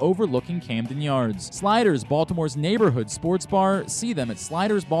patio overlooking Camden Yards. Sliders, Baltimore's neighborhood sports bar. See them at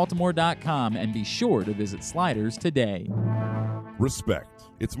slidersbaltimore.com and be sure to visit Sliders today. Respect.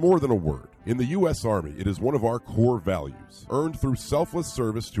 It's more than a word. In the U.S. Army, it is one of our core values, earned through selfless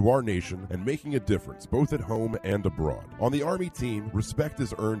service to our nation and making a difference both at home and abroad. On the Army team, respect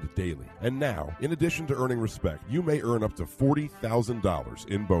is earned daily. And now, in addition to earning respect, you may earn up to $40,000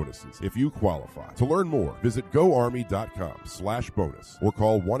 in bonuses if you qualify. To learn more, visit goarmy.com/bonus or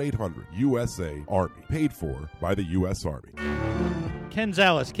call 1-800-USA-ARMY, paid for by the U.S. Army. Ken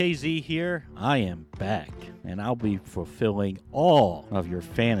Zales, KZ here. I am back, and I'll be fulfilling all of your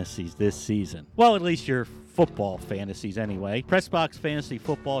fantasies this season. Well, at least your football fantasies anyway. Pressbox Fantasy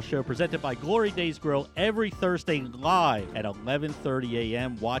Football Show presented by Glory Days Grill every Thursday live at 11:30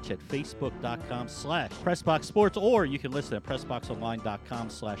 a.m. Watch at facebook.com/Pressbox Sports, or you can listen at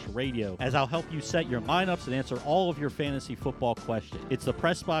pressboxonline.com/radio, as I'll help you set your lineups and answer all of your fantasy football questions. It's the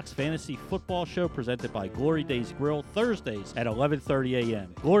Pressbox Fantasy Football Show presented by Glory Days Grill Thursdays at 11:30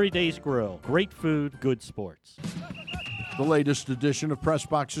 a.m. Glory Days Grill. Great food, good sports. The latest edition of Press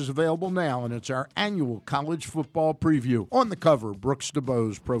Box is available now, and it's our annual college football preview. On the cover, Brooks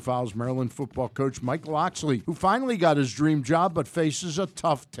DeBose profiles Maryland football coach Mike Locksley, who finally got his dream job but faces a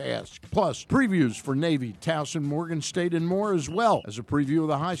tough task. Plus, previews for Navy, Towson, Morgan State, and more, as well as a preview of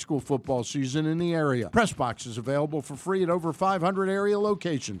the high school football season in the area. Press Box is available for free at over 500 area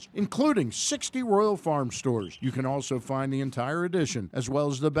locations, including 60 Royal Farm stores. You can also find the entire edition, as well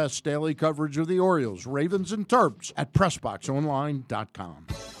as the best daily coverage of the Orioles, Ravens, and Terps at PressBoxOnline.com.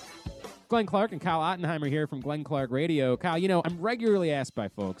 Glenn Clark and Kyle Ottenheimer here from Glenn Clark Radio. Kyle, you know, I'm regularly asked by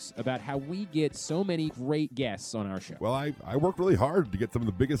folks about how we get so many great guests on our show. Well, I work really hard to get some of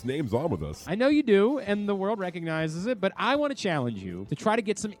the biggest names on with us. I know you do, and the world recognizes it, but I want to challenge you to try to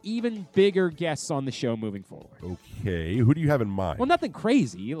get some even bigger guests on the show moving forward. Okay, who do you have in mind? Well, nothing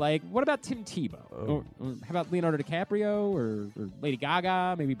crazy. Like, what about Tim Tebow? Or how about Leonardo DiCaprio or Lady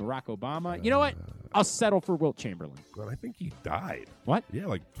Gaga, maybe Barack Obama? You know what? I'll settle for Wilt Chamberlain. But I think he died. What? Yeah,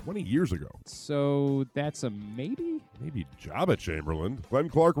 like 20 years ago. So that's a maybe? Maybe Jabba Chamberlain. Glenn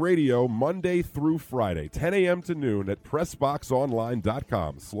Clark Radio, Monday through Friday, 10 a.m. to noon at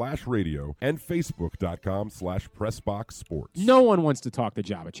PressBoxOnline.com/radio and Facebook.com/PressBoxSports. No one wants to talk to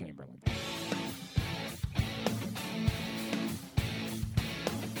Jabba Chamberlain.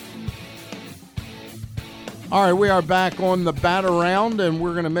 All right, we are back on the Bat Around, and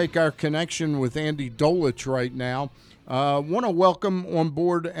we're going to make our connection with Andy Dolich right now. Want to welcome on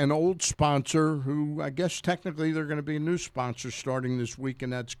board an old sponsor who I guess technically they're going to be a new sponsor starting this week,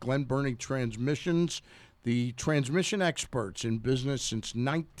 and that's Glen Burnie Transmissions, the transmission experts in business since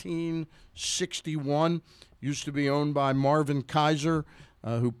 1961. Used to be owned by Marvin Kaiser,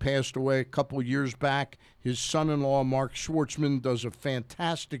 who passed away a couple years back. His son-in-law, Mark Schwartzman, does a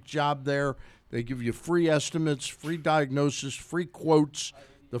fantastic job there. They give you free estimates, free diagnosis, free quotes.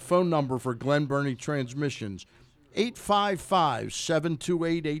 The phone number for Glen Burnie Transmissions,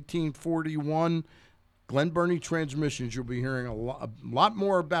 855-728-1841. Glen Burnie Transmissions. You'll be hearing a lot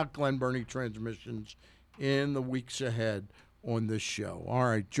more about Glen Burnie Transmissions in the weeks ahead on this show. All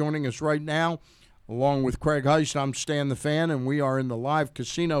right, joining us right now, along with Craig Heist, I'm Stan the Fan, and we are in the live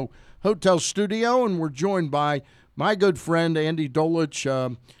casino hotel studio, and we're joined by my good friend Andy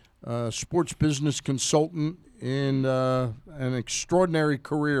Dolich, sports business consultant in an extraordinary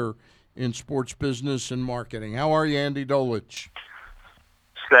career in sports business and marketing. How are you, Andy Dolich?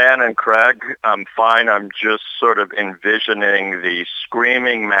 Stan and Craig, I'm fine. I'm just sort of envisioning the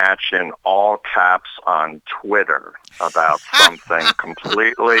screaming match in all caps on Twitter about something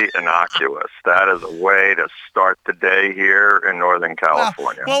completely innocuous. That is a way to start the day here in Northern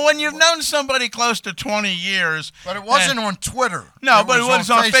California. Well, when you've known somebody close to 20 years... But it wasn't on Twitter. No, but it was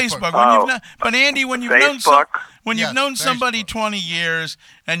on Facebook. But Andy, when you've known somebody 20 years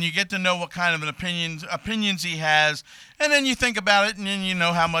and you get to know what kind of opinions he has, and then you think about it and then you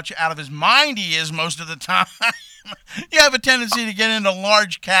know how much out of his mind he is most of the time, you have a tendency to get into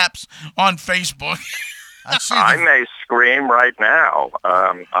large caps on Facebook. I may scream right now.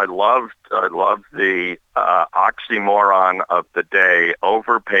 I love the oxymoron of the day,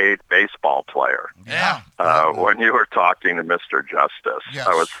 overpaid baseball player. Yeah. When you were talking to Mr. Justice, yes.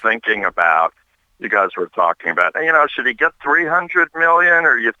 I was thinking about, you guys were talking about. Should he get $300 million,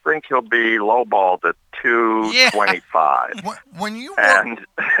 or you think he'll be lowballed at $225? When you and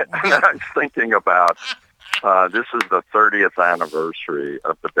I was thinking about this is the 30th anniversary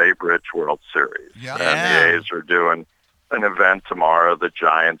of the Babe Ruth World Series, and the A's are doing an event tomorrow. The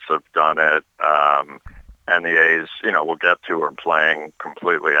Giants have done it, and the A's, we'll get to, are playing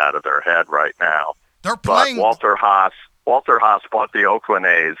completely out of their head right now. They're playing. But Walter Haas bought the Oakland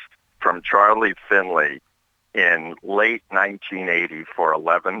A's from Charlie Finley in late 1980 for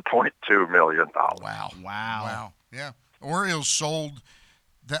 $11.2 million. Wow. Yeah. Orioles sold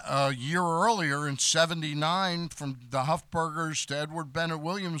a year earlier in '79 from the Huffburgers to Edward Bennett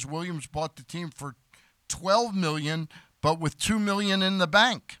Williams. Williams bought the team for $12 million, but with $2 million in the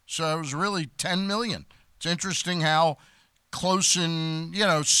bank. So it was really $10 million. It's interesting how close in,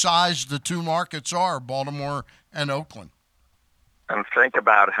 size the two markets are, Baltimore and Oakland. And think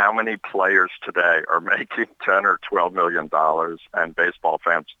about how many players today are making $10 or $12 million, and baseball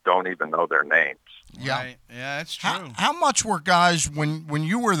fans don't even know their names. Yeah, right. Yeah, that's true. How much were guys when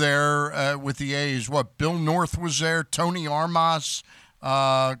you were there with the A's? What, Bill North was there, Tony Armas,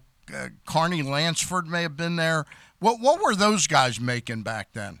 Carney Lansford may have been there. What were those guys making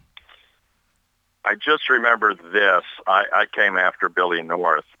back then? I just remember this. I came after Billy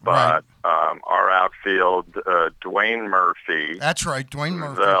North, but our outfield, Dwayne Murphy. That's right, Dwayne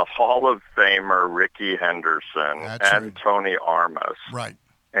Murphy. The Hall of Famer Ricky Henderson, and Tony Armas. Right.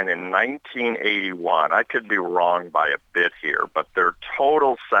 And in 1981, I could be wrong by a bit here, but their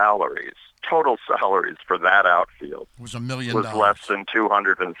total salaries for that outfield was $1 million. Was less than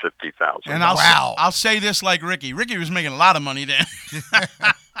 $250,000. And I'll say this like Ricky. Ricky was making a lot of money then.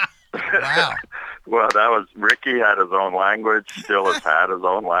 Wow. Well, Ricky had his own language, still has had his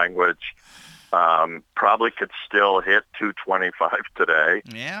own language. Probably could still hit 225 today.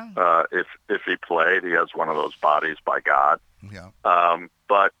 Yeah. If he played, he has one of those bodies, by God. Yeah.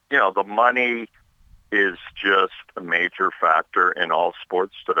 But the money is just a major factor in all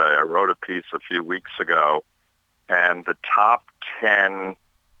sports today. I wrote a piece a few weeks ago, and the top 10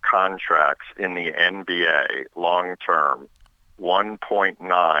 contracts in the NBA long term,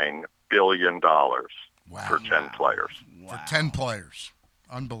 $1.9 billion for 10 players. For 10 players.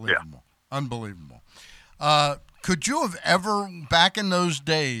 Unbelievable. Yeah. Unbelievable. Could you have ever, back in those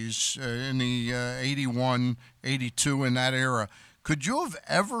days, in the 81, 82, in that era, could you have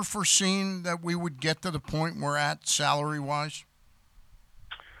ever foreseen that we would get to the point we're at salary-wise?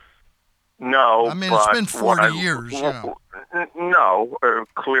 No. I mean, it's been 40 years. No,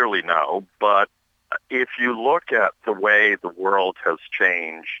 clearly no. But if you look at the way the world has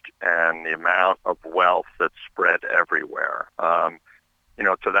changed and the amount of wealth that's spread everywhere,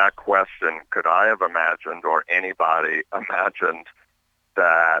 to that question, could I have imagined, or anybody imagined,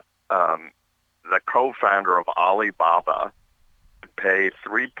 that the co-founder of Alibaba pay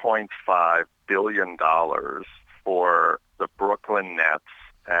 $3.5 billion for the Brooklyn Nets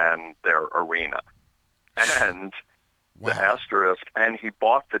and their arena? And the asterisk, and he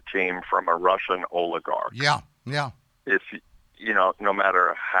bought the team from a Russian oligarch. Yeah. If no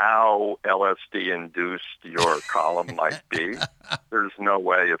matter how LSD-induced your column might be, there's no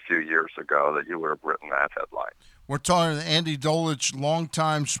way a few years ago that you would have written that headline. We're talking to Andy Dolich,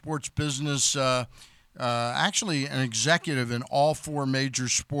 longtime sports business, actually an executive in all four major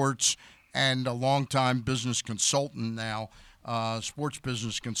sports, and a longtime business consultant now, sports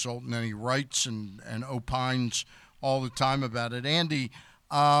business consultant, and he writes and opines all the time about it. Andy,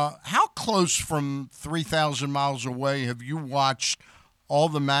 how close from 3,000 miles away have you watched all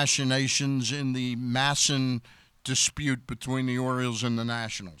the machinations in the Masson dispute between the Orioles and the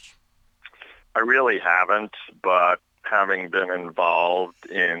Nationals? I really haven't, but having been involved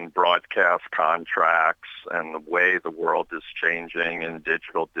in broadcast contracts and the way the world is changing in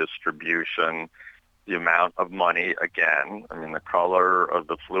digital distribution, the amount of money, again, I mean, the color of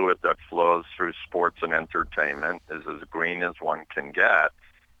the fluid that flows through sports and entertainment is as green as one can get.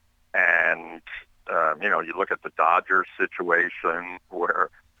 And, you look at the Dodgers situation where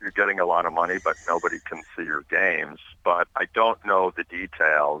you're getting a lot of money, but nobody can see your games. But I don't know the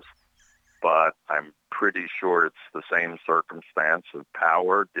details, but I'm pretty sure it's the same circumstance of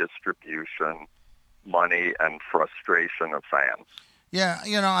power, distribution, money, and frustration of fans. Yeah,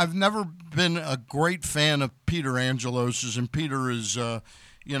 I've never been a great fan of Peter Angelos's, and Peter is,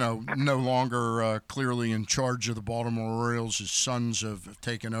 no longer clearly in charge of the Baltimore Orioles. His sons have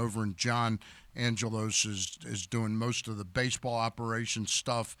taken over, and John Angelos is doing most of the baseball operations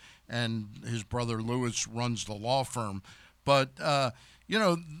stuff, and his brother Louis runs the law firm. But,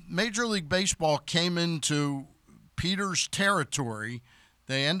 Major League Baseball came into Peter's territory.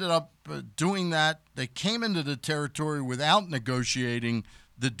 They ended up doing that. They came into the territory without negotiating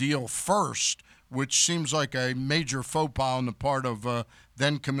the deal first, which seems like a major faux pas on the part of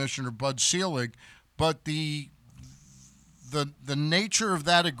then Commissioner Bud Selig. But the nature of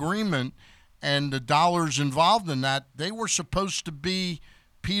that agreement and the dollars involved in that, they were supposed to be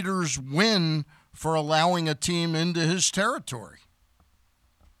Peter's win for allowing a team into his territory.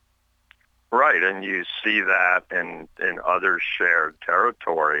 Right, and you see that in other shared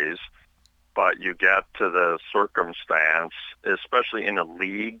territories, but you get to the circumstance, especially in a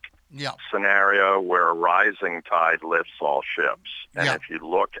league scenario where a rising tide lifts all ships. And if you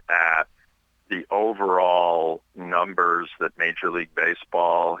look at the overall numbers that Major League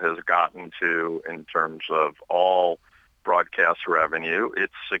Baseball has gotten to in terms of all broadcast revenue,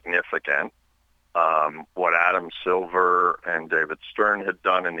 it's significant. What Adam Silver and David Stern had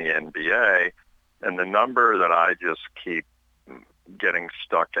done in the NBA, and the number that I just keep getting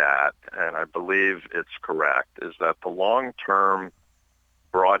stuck at, and I believe it's correct, is that the long-term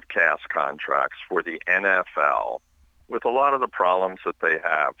broadcast contracts for the NFL, with a lot of the problems that they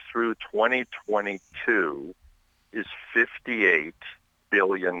have, through 2022 is $58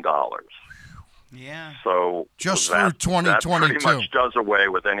 billion. Yeah. So just that, through 2022. that pretty much does away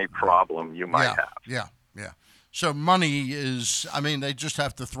with any problem you might have. Yeah. So money is, I mean, they just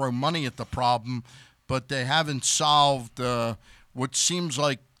have to throw money at the problem, but they haven't solved what seems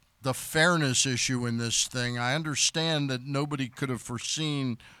like the fairness issue in this thing. I understand that nobody could have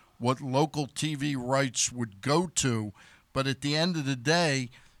foreseen what local TV rights would go to, but at the end of the day,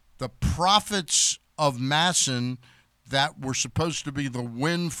 the profits of Masson that were supposed to be the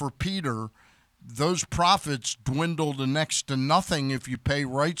win for Peter, those profits dwindle to next to nothing if you pay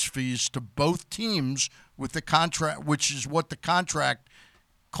rights fees to both teams with the contract, which is what the contract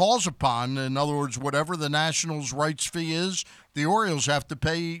calls upon. In other words, whatever the Nationals' rights fee is, the Orioles have to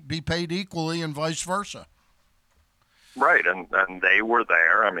be paid equally and vice versa. Right, and they were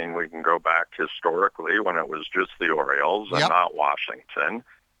there. I mean, we can go back historically when it was just the Orioles and not Washington.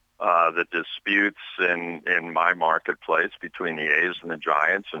 The disputes in my marketplace between the A's and the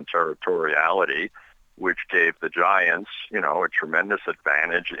Giants and territoriality, which gave the Giants, a tremendous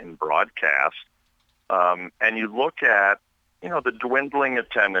advantage in broadcast. And you look at, the dwindling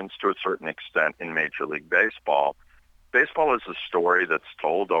attendance to a certain extent in Major League Baseball. Baseball is a story that's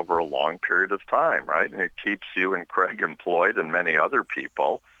told over a long period of time, right? And it keeps you and Craig employed and many other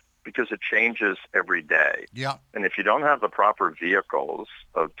people because it changes every day. Yeah. And if you don't have the proper vehicles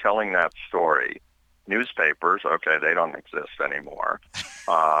of telling that story, newspapers, okay, they don't exist anymore.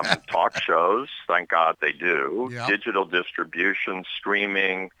 Talk shows, thank God they do. Yeah. Digital distribution,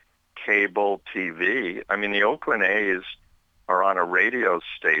 streaming, cable, TV. I mean, the Oakland A's are on a radio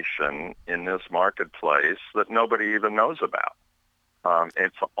station in this marketplace that nobody even knows about.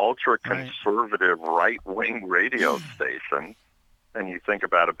 It's an ultra-conservative right-wing radio station. And you think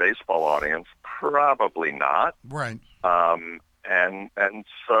about a baseball audience, probably not. Right. And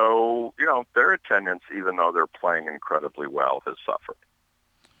so, their attendance, even though they're playing incredibly well, has suffered.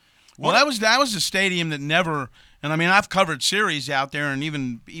 Well, that was a stadium that never, and I mean, I've covered series out there, and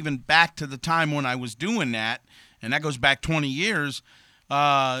even back to the time when I was doing that, and that goes back 20 years,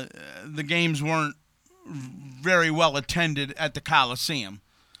 the games weren't very well attended at the Coliseum.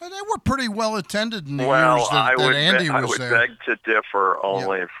 They were pretty well attended in the years that Andy was there. I would beg to differ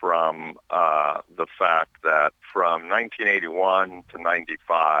only from the fact that from 1981 to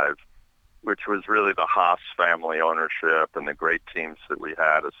 95, which was really the Haas family ownership and the great teams that we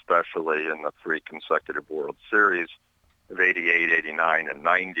had, especially in the three consecutive World Series of 88, 89, and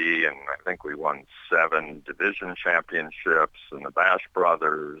 90, and I think we won 7 division championships, and the Bash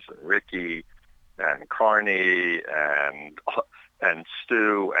brothers, and Ricky, and Carney, and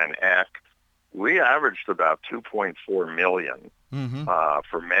Stu and Eck, we averaged about 2.4 million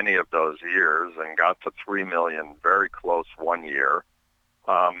for many of those years and got to 3 million very close one year.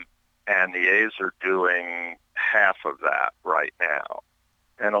 And the A's are doing half of that right now.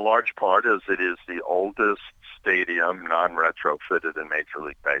 And a large part is it is the oldest stadium non-retrofitted in Major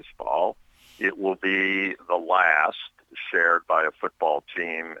League Baseball. It will be the last shared by a football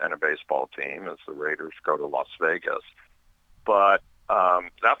team and a baseball team as the Raiders go to Las Vegas. But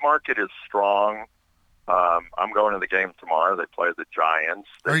that market is strong. I'm going to the game tomorrow. They play the Giants.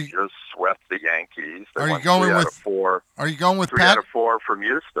 They just swept the Yankees. They won 3 out of 4. Are you going with 3 Pat? out of 4 from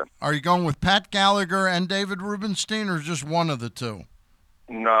Houston. Are you going with Pat Gallagher and David Rubenstein, or just one of the two?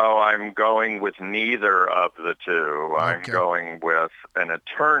 No, I'm going with neither of the two. Okay. I'm going with an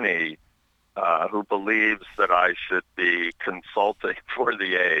attorney who believes that I should be consulting for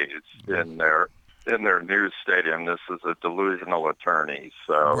the A's in their in their new stadium. This is a delusional attorney,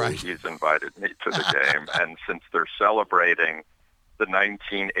 so Right. he's invited me to the game. And since they're celebrating the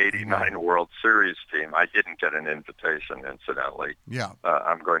 1989 World Series team, I didn't get an invitation, incidentally. Yeah.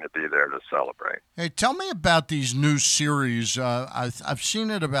 I'm going to be there to celebrate. Hey, tell me about these new series. I've seen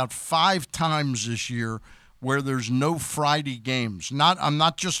it about 5 times this year where there's no Friday games. I'm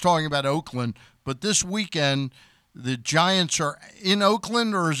not just talking about Oakland, but this weekend the Giants are in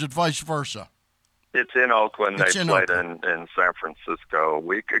Oakland, or is it vice versa? It's in Oakland. It's They in played Oakland. in San Francisco a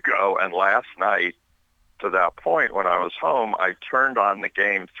week ago, and last night, to that point, when I was home, I turned on the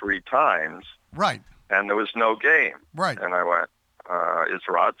game 3 times. Right. And there was no game. Right. And I went, is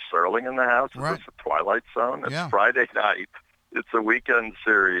Rod Serling in the house? Is Right. this a Twilight Zone? It's Yeah. Friday night. It's a weekend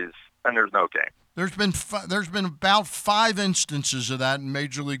series, and there's no game. There's been about 5 instances of that in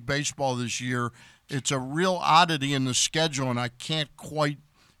Major League Baseball this year. It's a real oddity in the schedule, and I can't quite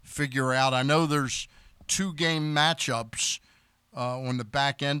figure out. I know there's 2-game matchups on the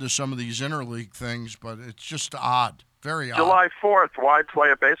back end of some of these interleague things, but it's just odd, very odd. July 4th, why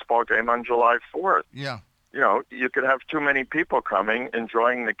play a baseball game on July 4th? Yeah. You know, you could have too many people coming,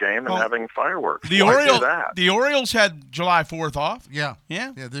 enjoying the game, and Well, having fireworks. The Why do Orioles, that? the Orioles had July 4th off. Yeah.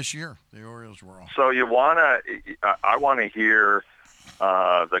 Yeah. Yeah, this year the Orioles were off. So I want to hear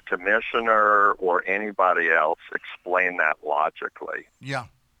the commissioner or anybody else explain that logically. Yeah.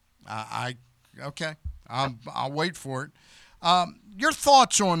 Okay. I'll wait for it. Your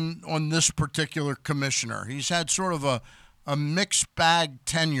thoughts on this particular commissioner? He's had sort of a mixed bag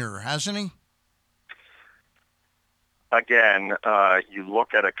tenure, hasn't he? Again, you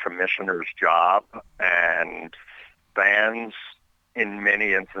look at a commissioner's job, and fans in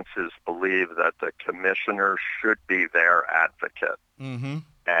many instances believe that the commissioner should be their advocate. Mm-hmm.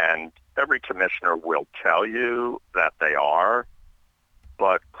 And every commissioner will tell you that they are,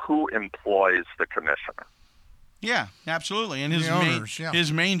 but who employs the commissioner? Yeah, absolutely. And The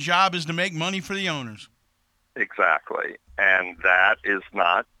his main job is to make money for the owners. Exactly. And that is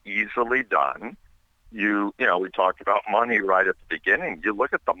not easily done. You know, we talked about money right at the beginning. You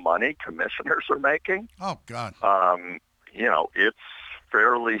look at the money commissioners are making. Oh, God. You know, it's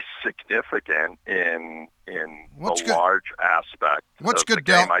fairly significant in What's the large aspect What's of the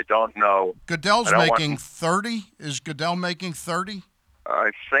Goodell? game. I don't know. Goodell's I don't making want- 30? Is Goodell making 30?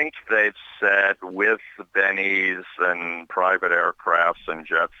 I think they've said with Bennies and private aircrafts and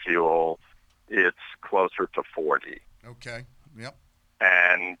jet fuel, it's closer to 40. Okay. Yep.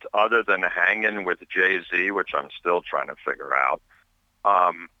 And other than hanging with Jay-Z, which I'm still trying to figure out,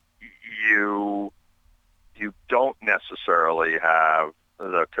 you don't necessarily have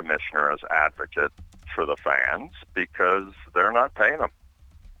the commissioner as advocate for the fans because they're not paying them.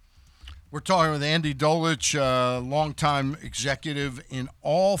 We're talking with Andy Dolich, longtime executive in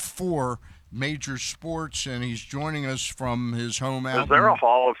all 4 major sports, and he's joining us from his home out. Is there a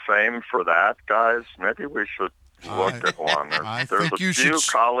Hall of Fame for that, guys? Maybe we should look at one. There's think a you few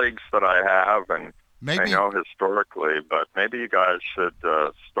should colleagues that I have, and Maybe- I know historically, but maybe you guys should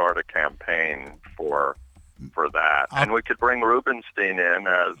start a campaign for that. And we could bring Rubenstein in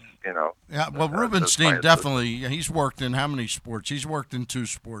as, you know. Yeah, well, as Rubenstein my definitely. He's worked in how many sports? He's worked in 2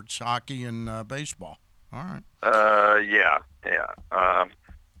 sports, hockey and baseball. All right. Yeah.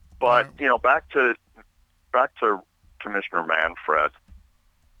 But you know, back to Commissioner Manfred.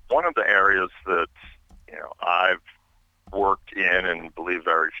 One of the areas that I've worked in and believe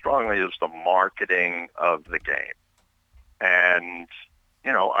very strongly is the marketing of the game. And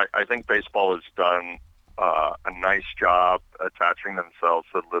I think baseball has done a nice job attaching themselves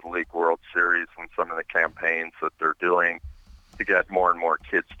to the Little League World Series and some of the campaigns that they're doing to get more and more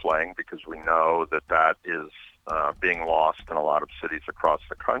kids playing, because we know that is being lost in a lot of cities across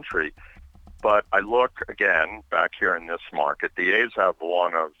the country. But I look, again, back here in this market, the A's have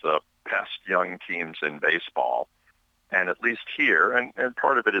one of the best young teams in baseball. And at least here, and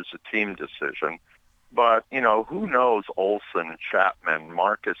part of it is a team decision, but, who knows Olsen, Chapman,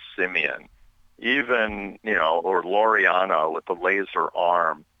 Marcus Simeon, even, or Laureano with the laser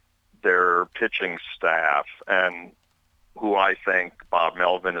arm, their pitching staff, and who I think Bob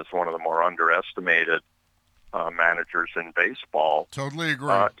Melvin is one of the more underestimated managers in baseball. Totally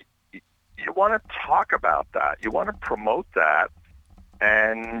agree. You want to talk about that. You want to promote that,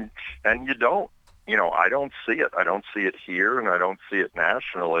 and you don't. I don't see it. I don't see it here, and I don't see it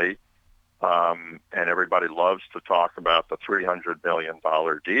nationally. And everybody loves to talk about the $300 million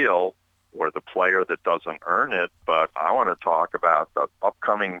deal or the player that doesn't earn it, but I want to talk about the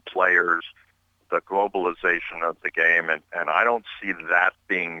upcoming players, the globalization of the game, and I don't see that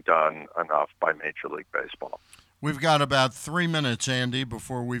being done enough by Major League Baseball. We've got about 3 minutes, Andy,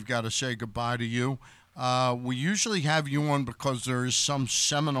 before we've got to say goodbye to you. We usually have you on because there is some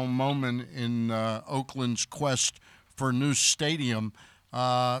seminal moment in Oakland's quest for a new stadium.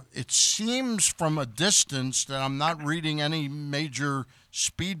 It seems from a distance that I'm not reading any major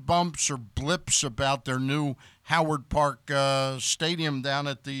speed bumps or blips about their new Howard Park stadium down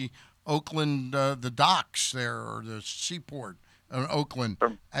at the Oakland, the docks there, or the seaport in Oakland.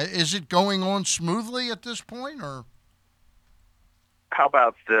 Is it going on smoothly at this point, or? How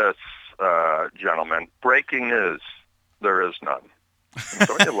about this, gentlemen? Breaking news. There is none.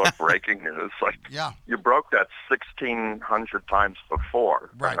 Don't you love breaking news? Like, yeah. You broke that 1,600 times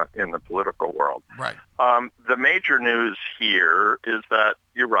before in the political world. Right. The major news here is that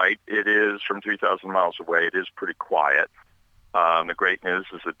you're right. It is from 3,000 miles away. It is pretty quiet. The great news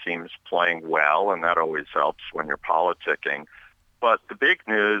is the team's playing well, and that always helps when you're politicking. But the big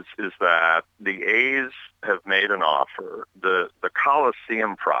news is that the A's have made an offer. The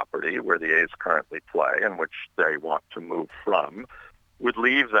Coliseum property, where the A's currently play and which they want to move from, would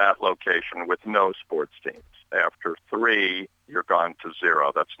leave that location with no sports teams. After 3, you're gone to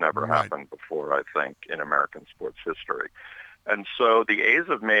 0. That's never happened before, I think, in American sports history. And so the A's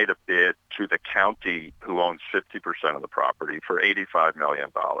have made a bid to the county, who owns 50% of the property, for $85 million.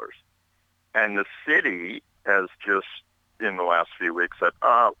 And the city has just, in the last few weeks, said,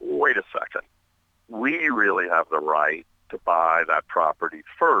 wait a second. We really have the right to buy that property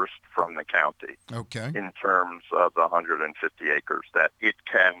first from the county. Okay. In terms of the 150 acres that it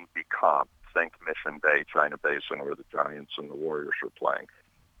can become. Think Mission Bay, China Basin, where the Giants and the Warriors are playing.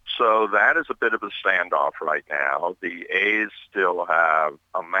 So that is a bit of a standoff right now. The A's still have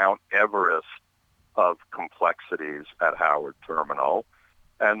a Mount Everest of complexities at Howard Terminal.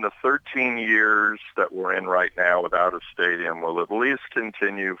 And the 13 years that we're in right now without a stadium will at least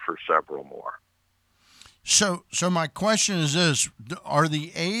continue for several more. So my question is this: are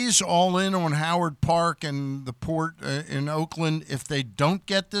the A's all in on Howard Park and the port in Oakland if they don't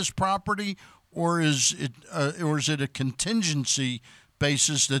get this property, or is it a contingency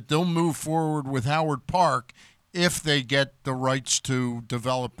basis that they'll move forward with Howard Park if they get the rights to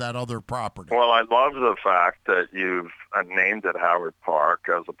develop that other property? Well, I love the fact that you've named it Howard Park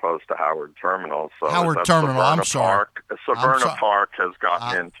as opposed to Howard Terminal. So Howard Terminal, I'm sorry. Severna Park has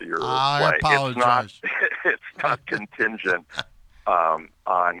gotten into your I play. apologize. It's not contingent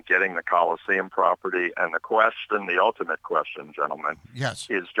on getting the Coliseum property. And the ultimate question, gentlemen, yes,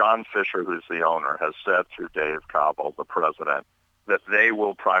 is John Fisher, who's the owner, has said through Dave Cobble, the president, that they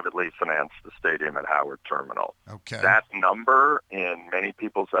will privately finance the stadium at Howard Terminal. Okay. That number, in many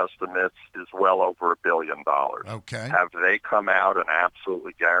people's estimates, is well over $1 billion. Okay. Have they come out and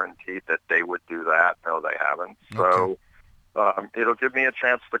absolutely guaranteed that they would do that? No, they haven't. So it'll give me a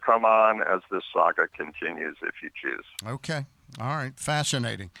chance to come on as this saga continues, if you choose. Okay. All right.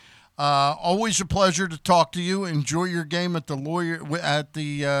 Fascinating. Always a pleasure to talk to you. Enjoy your game at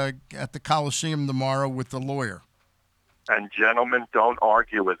the Coliseum tomorrow with the lawyer. And gentlemen, don't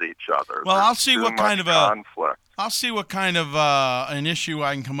argue with each other. Well, There's I'll see what kind of conflict. I'll see what kind of an issue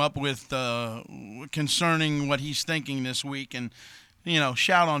I can come up with concerning what he's thinking this week, and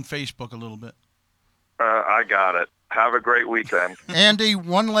shout on Facebook a little bit. I got it. Have a great weekend. Andy,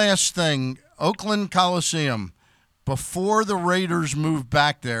 one last thing. Oakland Coliseum, before the Raiders moved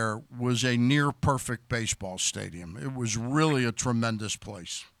back there, was a near-perfect baseball stadium. It was really a tremendous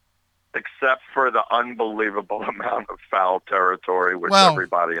place. Except for the unbelievable amount of foul territory, which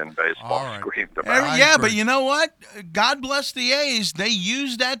everybody in baseball screamed about. Yeah, but you know what? God bless the A's. They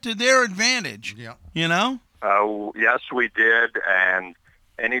used that to their advantage. Yeah. Yes, we did. And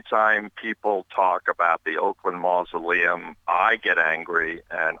anytime people talk about the Oakland Mausoleum, I get angry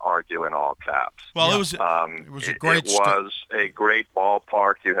and argue in all caps. Well, it was a great a great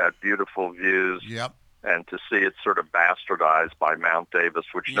ballpark. You had beautiful views. Yep. And to see it sort of bastardized by Mount Davis,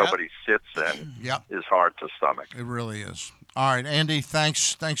 which nobody sits in, is hard to stomach. It really is. All right, Andy,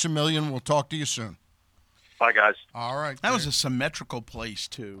 thanks a million. We'll talk to you soon. Bye, guys. All right. That was a symmetrical place,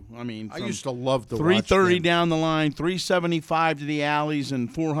 too. I mean, I used to love the 330 down the line, 375 to the alleys,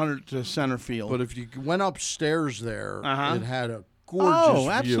 and 400 to center field. But if you went upstairs there, it had a gorgeous view.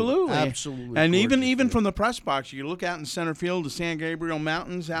 Absolutely. Absolutely. And even from the press box, you look out in center field, the San Gabriel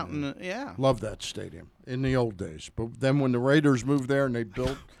Mountains out in the, Love that stadium in the old days. But then when the Raiders moved there and they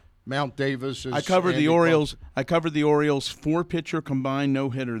built Mount Davis. I covered the Orioles. I covered the Orioles 4-pitcher combined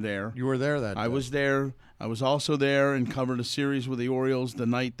no-hitter there. You were there that day. I was there. I was also there and covered a series with the Orioles the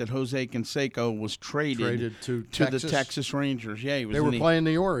night that Jose Canseco was traded to the Texas Rangers. Yeah, he was playing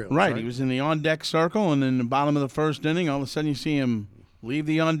the Orioles. Right, he was in the on-deck circle, and in the bottom of the first inning, all of a sudden you see him leave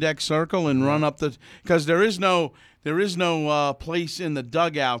the on-deck circle and run up the – because there is no place in the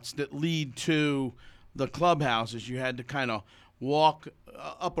dugouts that lead to the clubhouses. You had to kind of walk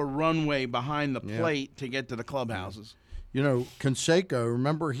up a runway behind the plate to get to the clubhouses. You know, Canseco,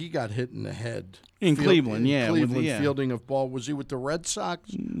 remember he got hit in the head. Cleveland, Cleveland fielding of ball. Was he with the Red Sox?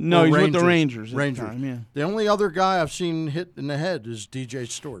 No, he's with the Rangers. Rangers. At the time, yeah. The only other guy I've seen hit in the head is DJ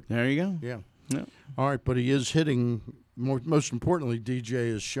Stewart. There you go. Yeah. Yep. All right, but he is hitting. Most importantly, DJ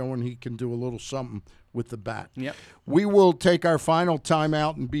is showing he can do a little something with the bat. Yep. We will take our final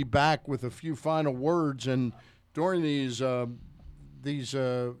timeout and be back with a few final words. And during this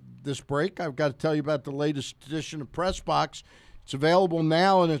break, I've got to tell you about the latest edition of Press Box. It's available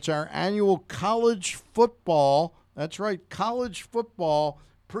now, and it's our annual college football. That's right, college football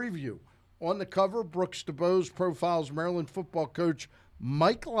preview. On the cover, Brooks DeBose profiles Maryland football coach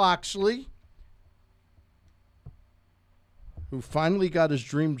Mike Locksley, who finally got his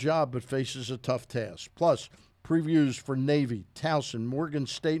dream job but faces a tough task. Plus, previews for Navy, Towson, Morgan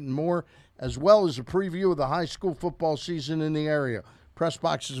State, and more, as well as a preview of the high school football season in the area.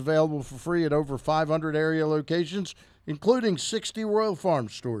 Pressbox is available for free at over 500 area locations, including 60 Royal Farm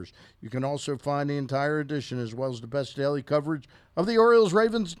stores. You can also find the entire edition as well as the best daily coverage of the Orioles,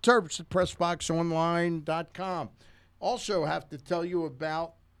 Ravens, and Terps at PressBoxOnline.com. Also have to tell you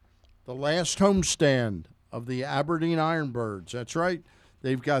about the last homestand of the Aberdeen Ironbirds. That's right.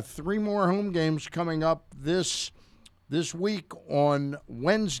 They've got 3 more home games coming up this week on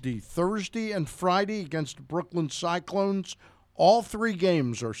Wednesday, Thursday, and Friday against the Brooklyn Cyclones. All 3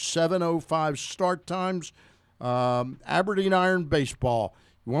 games are 7:05 start times. Aberdeen Iron baseball.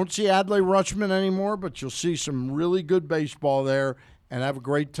 You won't see Adlai Rutschman anymore, but you'll see some really good baseball there and have a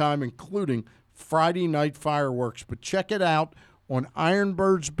great time, including Friday night fireworks. But check it out on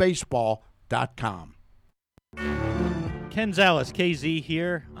ironbirdsbaseball.com. Ken Zales, KZ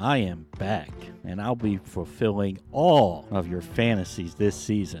here. I am back, and I'll be fulfilling all of your fantasies this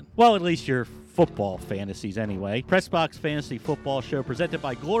season. Well, at least your football fantasies anyway. Pressbox Fantasy Football Show presented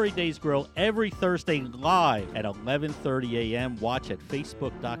by Glory Days Grill every Thursday live at 11:30 a.m. Watch at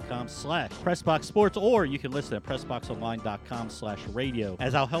facebook.com/Pressbox Sports, or you can listen at PressboxOnline.com/radio,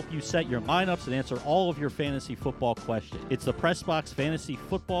 as I'll help you set your lineups and answer all of your fantasy football questions. It's the Pressbox Fantasy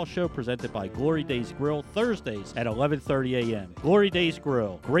Football Show presented by Glory Days Grill Thursdays at 11:30 a.m. Glory Days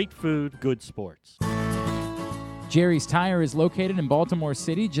Grill. Great food, good sports. Jerry's Tire is located in Baltimore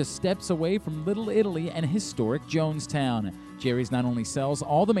City, just steps away from Little Italy and historic Jonestown. Jerry's not only sells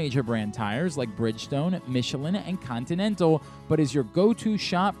all the major brand tires like Bridgestone, Michelin, and Continental, but is your go-to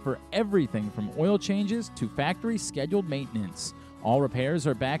shop for everything from oil changes to factory scheduled maintenance. All repairs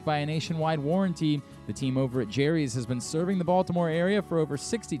are backed by a nationwide warranty. The team over at Jerry's has been serving the Baltimore area for over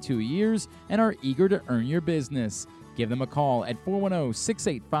 62 years and are eager to earn your business. Give them a call at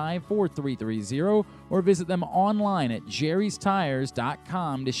 410-685-4330 or visit them online at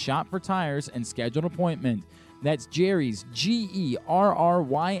jerrystires.com to shop for tires and schedule an appointment. That's Jerry's,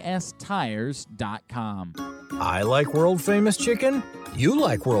 GERRYS tires.com. I like world-famous chicken. You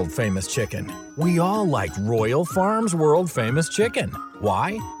like world-famous chicken. We all like Royal Farms world-famous chicken.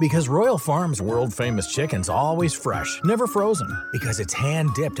 Why? Because Royal Farms world-famous chicken's always fresh, never frozen. Because it's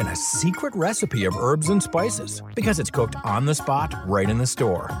hand-dipped in a secret recipe of herbs and spices. Because it's cooked on the spot, right in the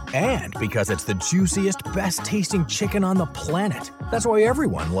store. And because it's the juiciest, best-tasting chicken on the planet. That's why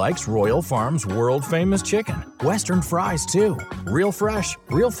everyone likes Royal Farms world-famous chicken. Western fries, too. Real fresh,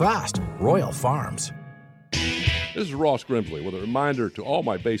 real fast. Royal Farms. This is Ross Grimsley with a reminder to all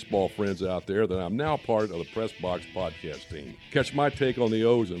my baseball friends out there that I'm now part of the Press Box podcast team. Catch my take on the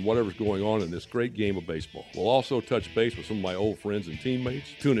O's and whatever's going on in this great game of baseball. We'll also touch base with some of my old friends and teammates.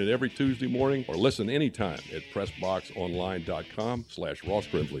 Tune in every Tuesday morning or listen anytime at PressBoxOnline.com/Ross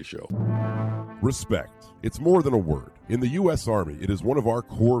Grimsley Show. Respect. It's more than a word. In the U.S. Army, it is one of our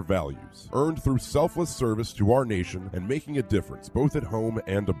core values, earned through selfless service to our nation and making a difference both at home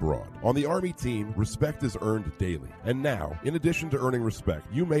and abroad. On the Army team, respect is earned daily. And now, in addition to earning respect,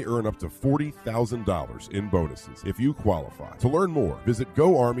 you may earn up to $40,000 in bonuses if you qualify. To learn more, visit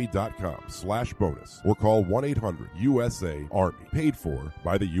goarmy.com/bonus or call 1-800-USA-ARMY, paid for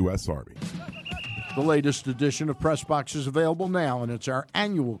by the U.S. Army. The latest edition of Press Box is available now, and it's our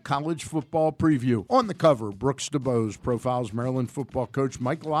annual college football preview. On the cover, Brooks DeBose profiles Maryland football coach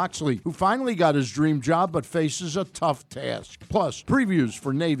Mike Locksley, who finally got his dream job but faces a tough task. Plus, previews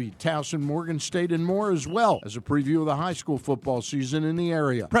for Navy, Towson, Morgan State, and more, as well as a preview of the high school football season in the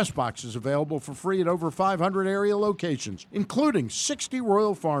area. Press Box is available for free at over 500 area locations, including 60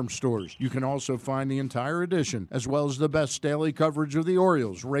 Royal Farm stores. You can also find the entire edition, as well as the best daily coverage of the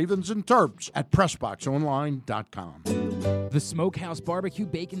Orioles, Ravens, and Terps at PressBoxOnline.com. PressBoxOnline.com. The Smokehouse Barbecue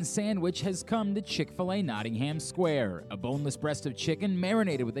Bacon Sandwich has come to Chick-fil-A Nottingham Square. A boneless breast of chicken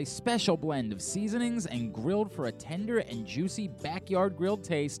marinated with a special blend of seasonings and grilled for a tender and juicy backyard grilled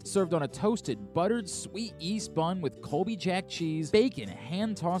taste, served on a toasted, buttered, sweet yeast bun with Colby Jack cheese, bacon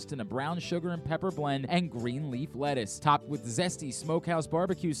hand-tossed in a brown sugar and pepper blend, and green leaf lettuce. Topped with zesty Smokehouse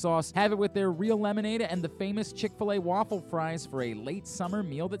barbecue sauce, have it with their real lemonade and the famous Chick-fil-A waffle fries for a late summer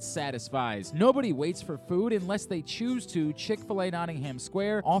meal that satisfies. Nobody waits for food unless they choose to. Chick-fil-A Nottingham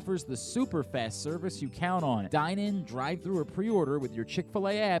Square offers the super fast service you count on. Dine in, drive through, or pre-order with your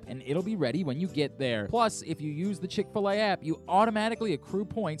Chick-fil-A app, and it'll be ready when you get there. Plus, if you use the Chick-fil-A app, you automatically accrue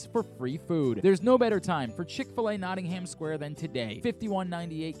points for free food. There's no better time for Chick-fil-A Nottingham Square than today.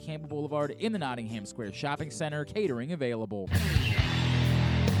 5198 Campbell Boulevard in the Nottingham Square Shopping Center. Catering available.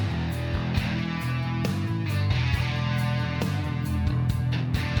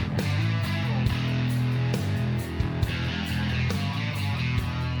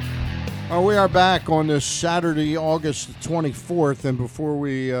 We are back on this Saturday, August the 24th, and before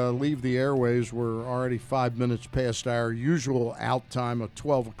we leave the airways, we're already 5 minutes past our usual out time of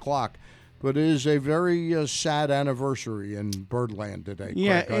 12 o'clock. But it is a very sad anniversary in Birdland today.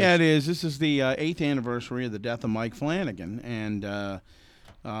 Yeah, it is. This is the 8th anniversary of the death of Mike Flanagan, and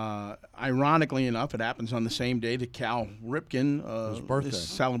ironically enough, it happens on the same day that Cal Ripken is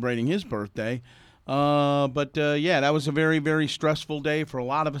celebrating his birthday. But that was a very, very stressful day for a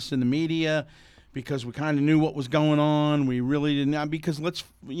lot of us in the media because we kind of knew what was going on. We really didn't, because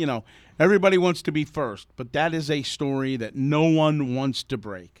everybody wants to be first, but that is a story that no one wants to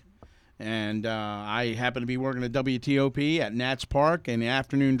break. And I happened to be working at WTOP at Nats Park in the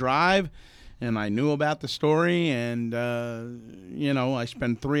afternoon drive, and I knew about the story, and, I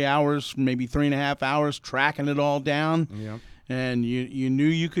spent 3 hours, maybe 3.5 hours tracking it all down. Yep. And you knew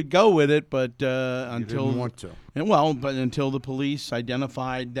you could go with it, but until didn't want to. But until the police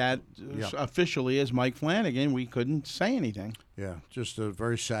identified that officially as Mike Flanagan, we couldn't say anything. Yeah, just a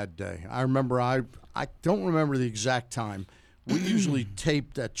very sad day. I remember, I don't remember the exact time. We usually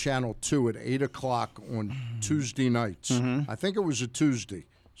taped at Channel 2 at 8 o'clock on Tuesday nights. Mm-hmm. I think it was a Tuesday.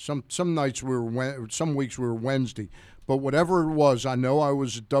 Some nights some weeks we were Wednesday. But whatever it was, I know I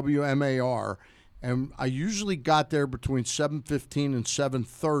was at WMAR. And I usually got there between 7:15 and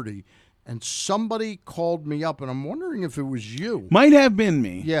 7:30, and somebody called me up, and I'm wondering if it was you. Might have been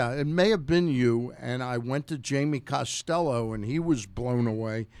me. Yeah, it may have been you, and I went to Jamie Costello, and he was blown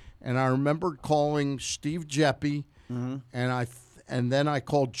away. And I remember calling Steve Jeppe, and then I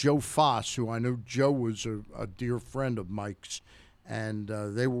called Joe Foss, who I know Joe was a dear friend of Mike's, and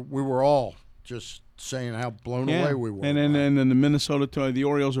we were all just saying how blown away we were. And then the Minnesota, the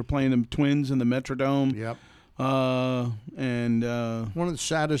Orioles are playing the Twins in the Metrodome. Yep. And one of the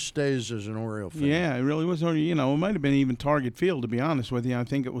saddest days as an Oriole fan. Yeah, it really was. It might have been even Target Field, to be honest with you. I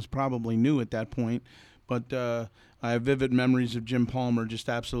think it was probably new at that point. But I have vivid memories of Jim Palmer just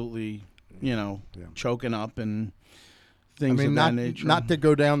absolutely, choking up and things of that nature. Not to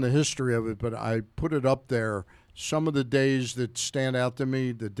go down the history of it, but I put it up there. Some of the days that stand out to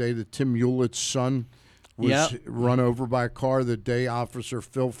me, the day that Tim Hewlett's son was run over by a car, the day Officer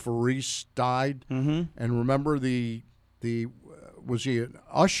Phil Farice died. Mm-hmm. And remember was he an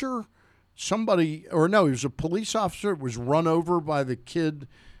usher? Somebody, or no, he was a police officer, was run over by the kid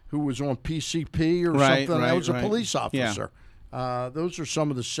who was on PCP or something. That was a police officer. Yeah. Those are some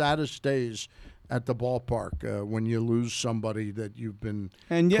of the saddest days at the ballpark when you lose somebody that you've been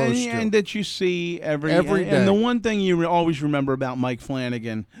close to. And that you see every day. And the one thing you always remember about Mike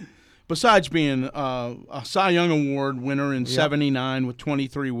Flanagan, besides being a Cy Young Award winner in 79 with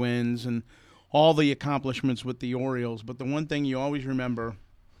 23 wins and all the accomplishments with the Orioles, but the one thing you always remember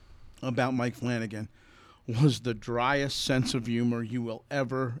about Mike Flanagan was the driest sense of humor you will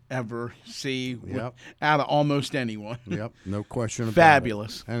ever see out of almost anyone. Yep, no question about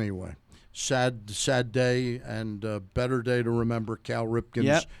Fabulous. it. Anyway. Sad day, and a better day to remember Cal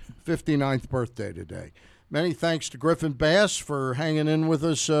Ripken's 59th birthday today. Many thanks to Griffin Bass for hanging in with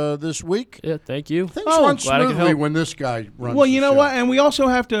us this week. Yeah, thank you. Things run smoothly when this guy runs. Well, you know show. what? And we also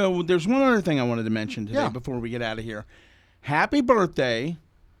have to. There's one other thing I wanted to mention today before we get out of here. Happy birthday!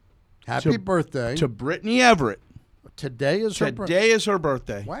 Happy birthday to Brittany Everett. Today is her birthday. Today is her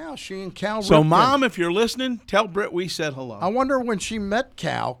birthday. Wow, she and Cal. So, Ripken. Mom, if you're listening, tell Britt we said hello. I wonder when she met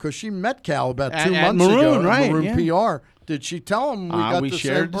Cal, because she met Cal about 2 at months Maroon, ago right, at Maroon PR. Did she tell him we got the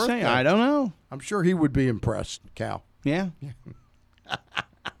shared same birthday? I don't know. I'm sure he would be impressed, Cal. Yeah.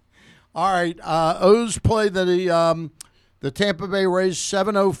 All right, O's play the Tampa Bay Rays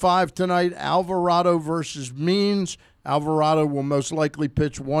 7:05 tonight. Alvarado versus Means. Alvarado will most likely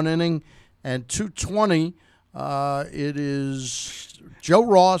pitch 1 inning, And 2:20, it is Joe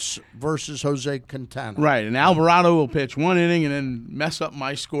Ross versus Jose Quintana. Right, and Alvarado will pitch one inning and then mess up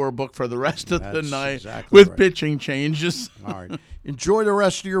my scorebook for the rest of the That's night exactly with right. pitching changes. All right. Enjoy the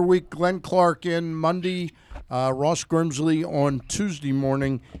rest of your week. Glenn Clark in Monday, Ross Grimsley on Tuesday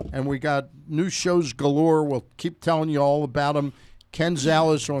morning, and we got new shows galore. We'll keep telling you all about them. Ken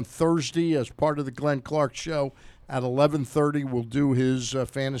Zales on Thursday as part of the Glenn Clark Show at 11:30. We'll do his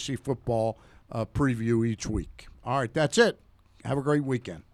fantasy football preview each week. All right, that's it. Have a great weekend.